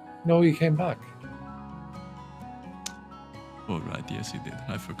 No, he came back. Oh, right, yes, he did.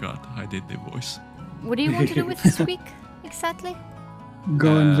 I forgot. I did the voice. What do you want to do with Squeak exactly?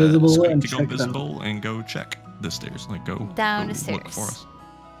 Go invisible Squeak and to go check it out. invisible and go check the stairs. Like, go Down go the look for stairs. us.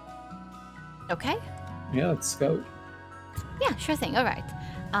 Okay. Yeah, let's scout. Yeah, sure thing. All right.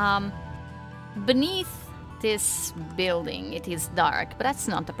 Beneath this building, it is dark, but that's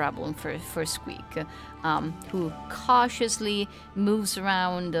not a problem for Squeak, who cautiously moves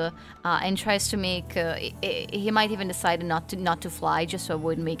around and tries to make. He might even decide not to fly, just to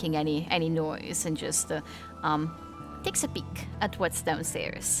avoid making any noise, and just takes a peek at what's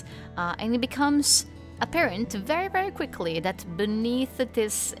downstairs, and it becomes apparent very, very quickly that beneath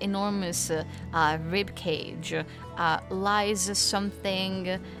this enormous rib cage lies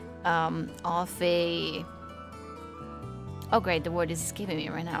something of a... Oh great, the word is escaping me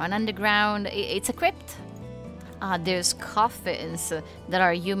right now. An underground... It's a crypt. There's coffins that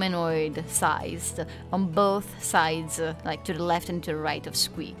are humanoid-sized on both sides, like to the left and to the right of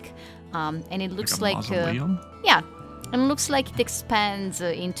Squeak. And it looks Like a like... mausoleum? yeah, and it looks like it expands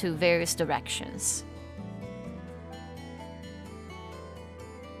into various directions.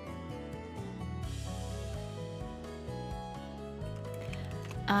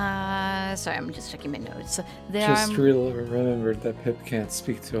 Sorry, I'm just checking my notes. Just remembered that Pip can't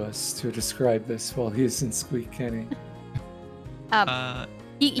speak to us to describe this while he's in Squeak, can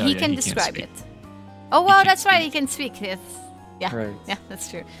he? He can can't describe speak. it. Oh well, can't that's right. speak. He can speak. Yes. Yeah. Right. Yeah, that's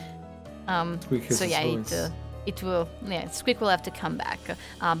true. Squeak is So his yeah, voice. it will. Yeah, Squeak will have to come back.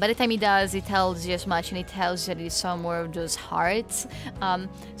 By the time he does, he tells you as much, and he tells you that he saw more of those hearts.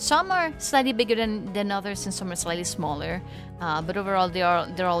 Some are slightly bigger than others, and some are slightly smaller. But overall,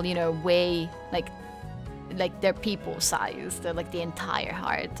 they're all way like they're people sized. They're like the entire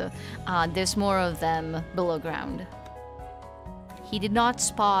heart. There's more of them below ground. He did not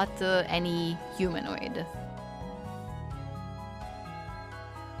spot any humanoid.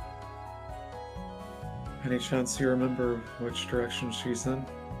 Any chance you remember which direction she's in?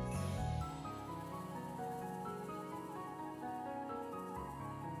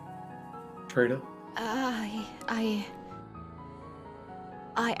 Trada?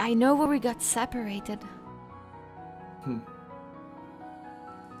 I know where we got separated.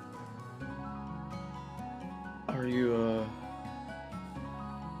 Are you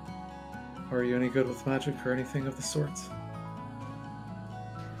any good with magic or anything of the sort?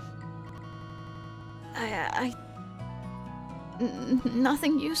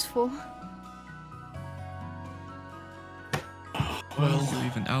 Nothing useful. Why are you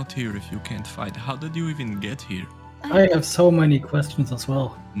even out here if you can't fight? How did you even get here? I have so many questions as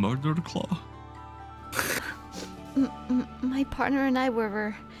well. Murder Claw? My partner and I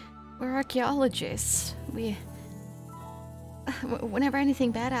we're archaeologists. Whenever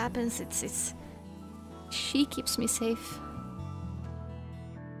anything bad happens, it's she keeps me safe.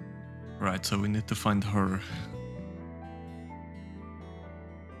 Right, so we need to find her.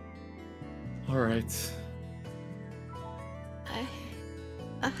 Alright.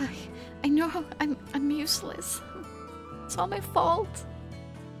 I know I'm useless. It's all my fault.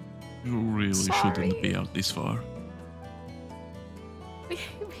 You really Sorry. shouldn't be out this far.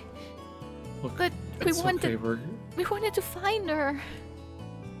 Look, But we it's wanted okay, we wanted to find her.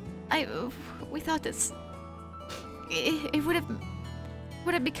 We thought it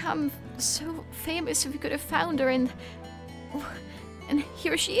would have become so famous if we could have found her, and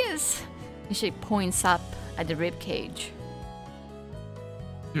here she is. And she points up at the rib cage.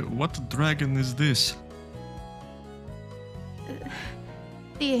 Yeah, what dragon is this?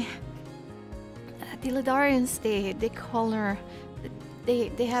 The Ledarians, they call her.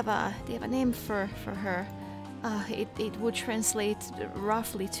 They have a name for her. It would translate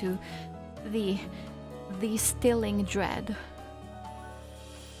roughly to the stilling dread.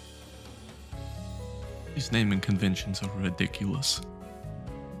 These naming conventions are ridiculous.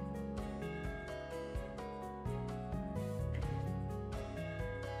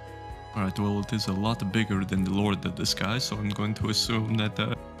 Alright, well, it is a lot bigger than the Lord of the Sky, so I'm going to assume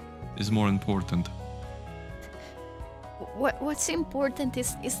that is more important. What's important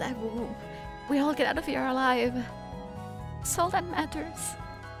is that we all get out of here alive. That's all that matters.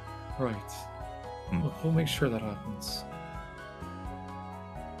 Right. Look, we'll make sure that happens.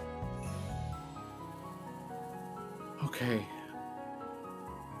 Okay.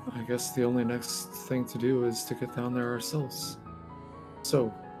 I guess the only next thing to do is to get down there ourselves.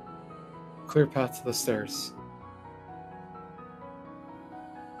 So, clear path to the stairs.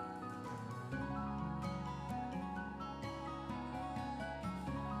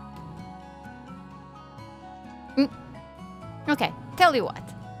 Okay, tell you what.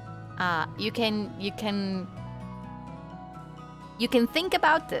 You can think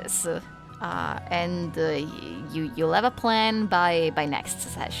about this, and you'll have a plan by next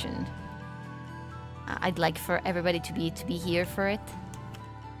session. I'd like for everybody to be here for it.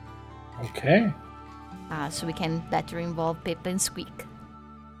 Okay. So we can better involve Pip and Squeak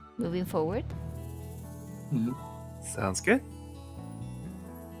moving forward. Sounds good.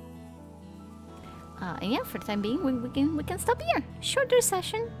 And yeah, for the time being, we can stop here. Shorter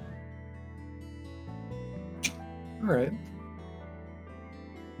session. Alright.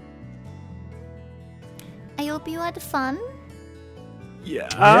 I hope you had fun. Yeah.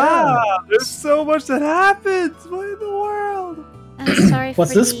 There's so much that happens. What in the world? I'm sorry Was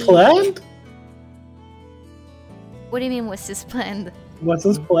for this the... planned? What do you mean, was this planned? Was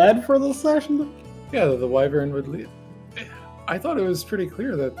this planned for this session? Yeah, the wyvern would lead. I thought it was pretty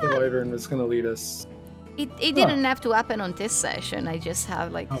clear that the wyvern was going to lead us. It didn't have to happen on this session. I just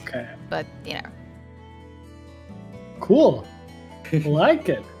have like... Okay. But, you know. Cool. Like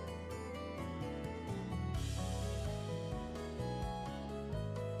it.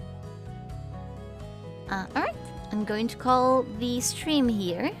 Alright, I'm going to call the stream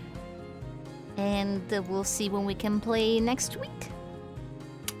here. And we'll see when we can play next week.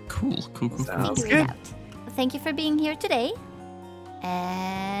 Cool. Sounds Figure it good. out. Well, thank you for being here today.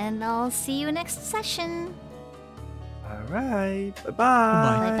 And I'll see you next session. All right.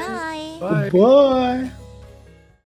 Bye-bye. Bye-bye. Bye. Bye.